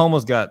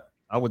 Oklahoma's got,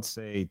 I would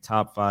say,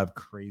 top 5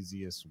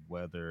 craziest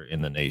weather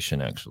in the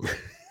nation. Actually,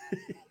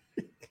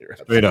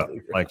 straight up,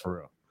 like for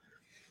real.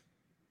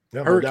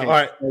 No, hurricane. All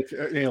right,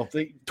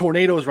 the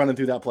tornadoes running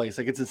through that place.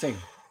 Like, it's insane.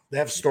 They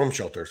have storm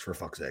shelters, for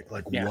fuck's sake.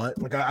 Like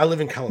what? Like I live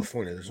in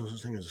California. There's no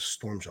such thing as a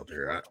storm shelter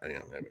here.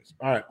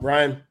 All right,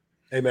 Ryan.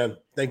 Hey, man,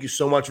 thank you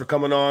so much for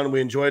coming on.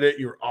 We enjoyed it.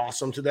 You were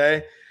awesome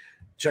today.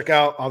 Check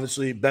out,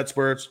 obviously,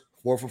 BetSports,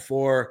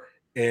 4for4,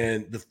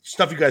 and the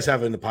stuff you guys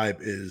have in the pipe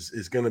is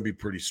going to be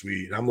pretty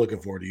sweet. I'm looking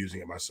forward to using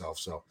it myself.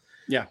 So,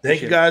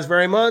 thank you guys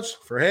very much.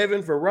 For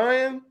Haven, for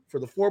Ryan, for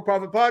the For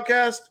Profit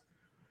Podcast,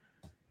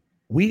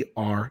 we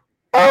are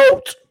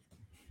out.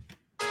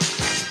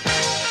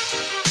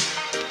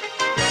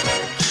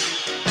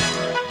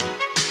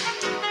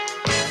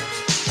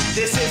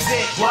 This is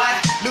it,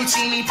 what?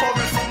 Lucini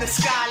pouring from the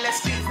sky,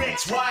 let's get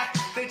rich, what?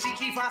 The G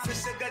keep on for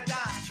sugar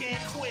dimes,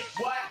 can't quit,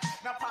 what?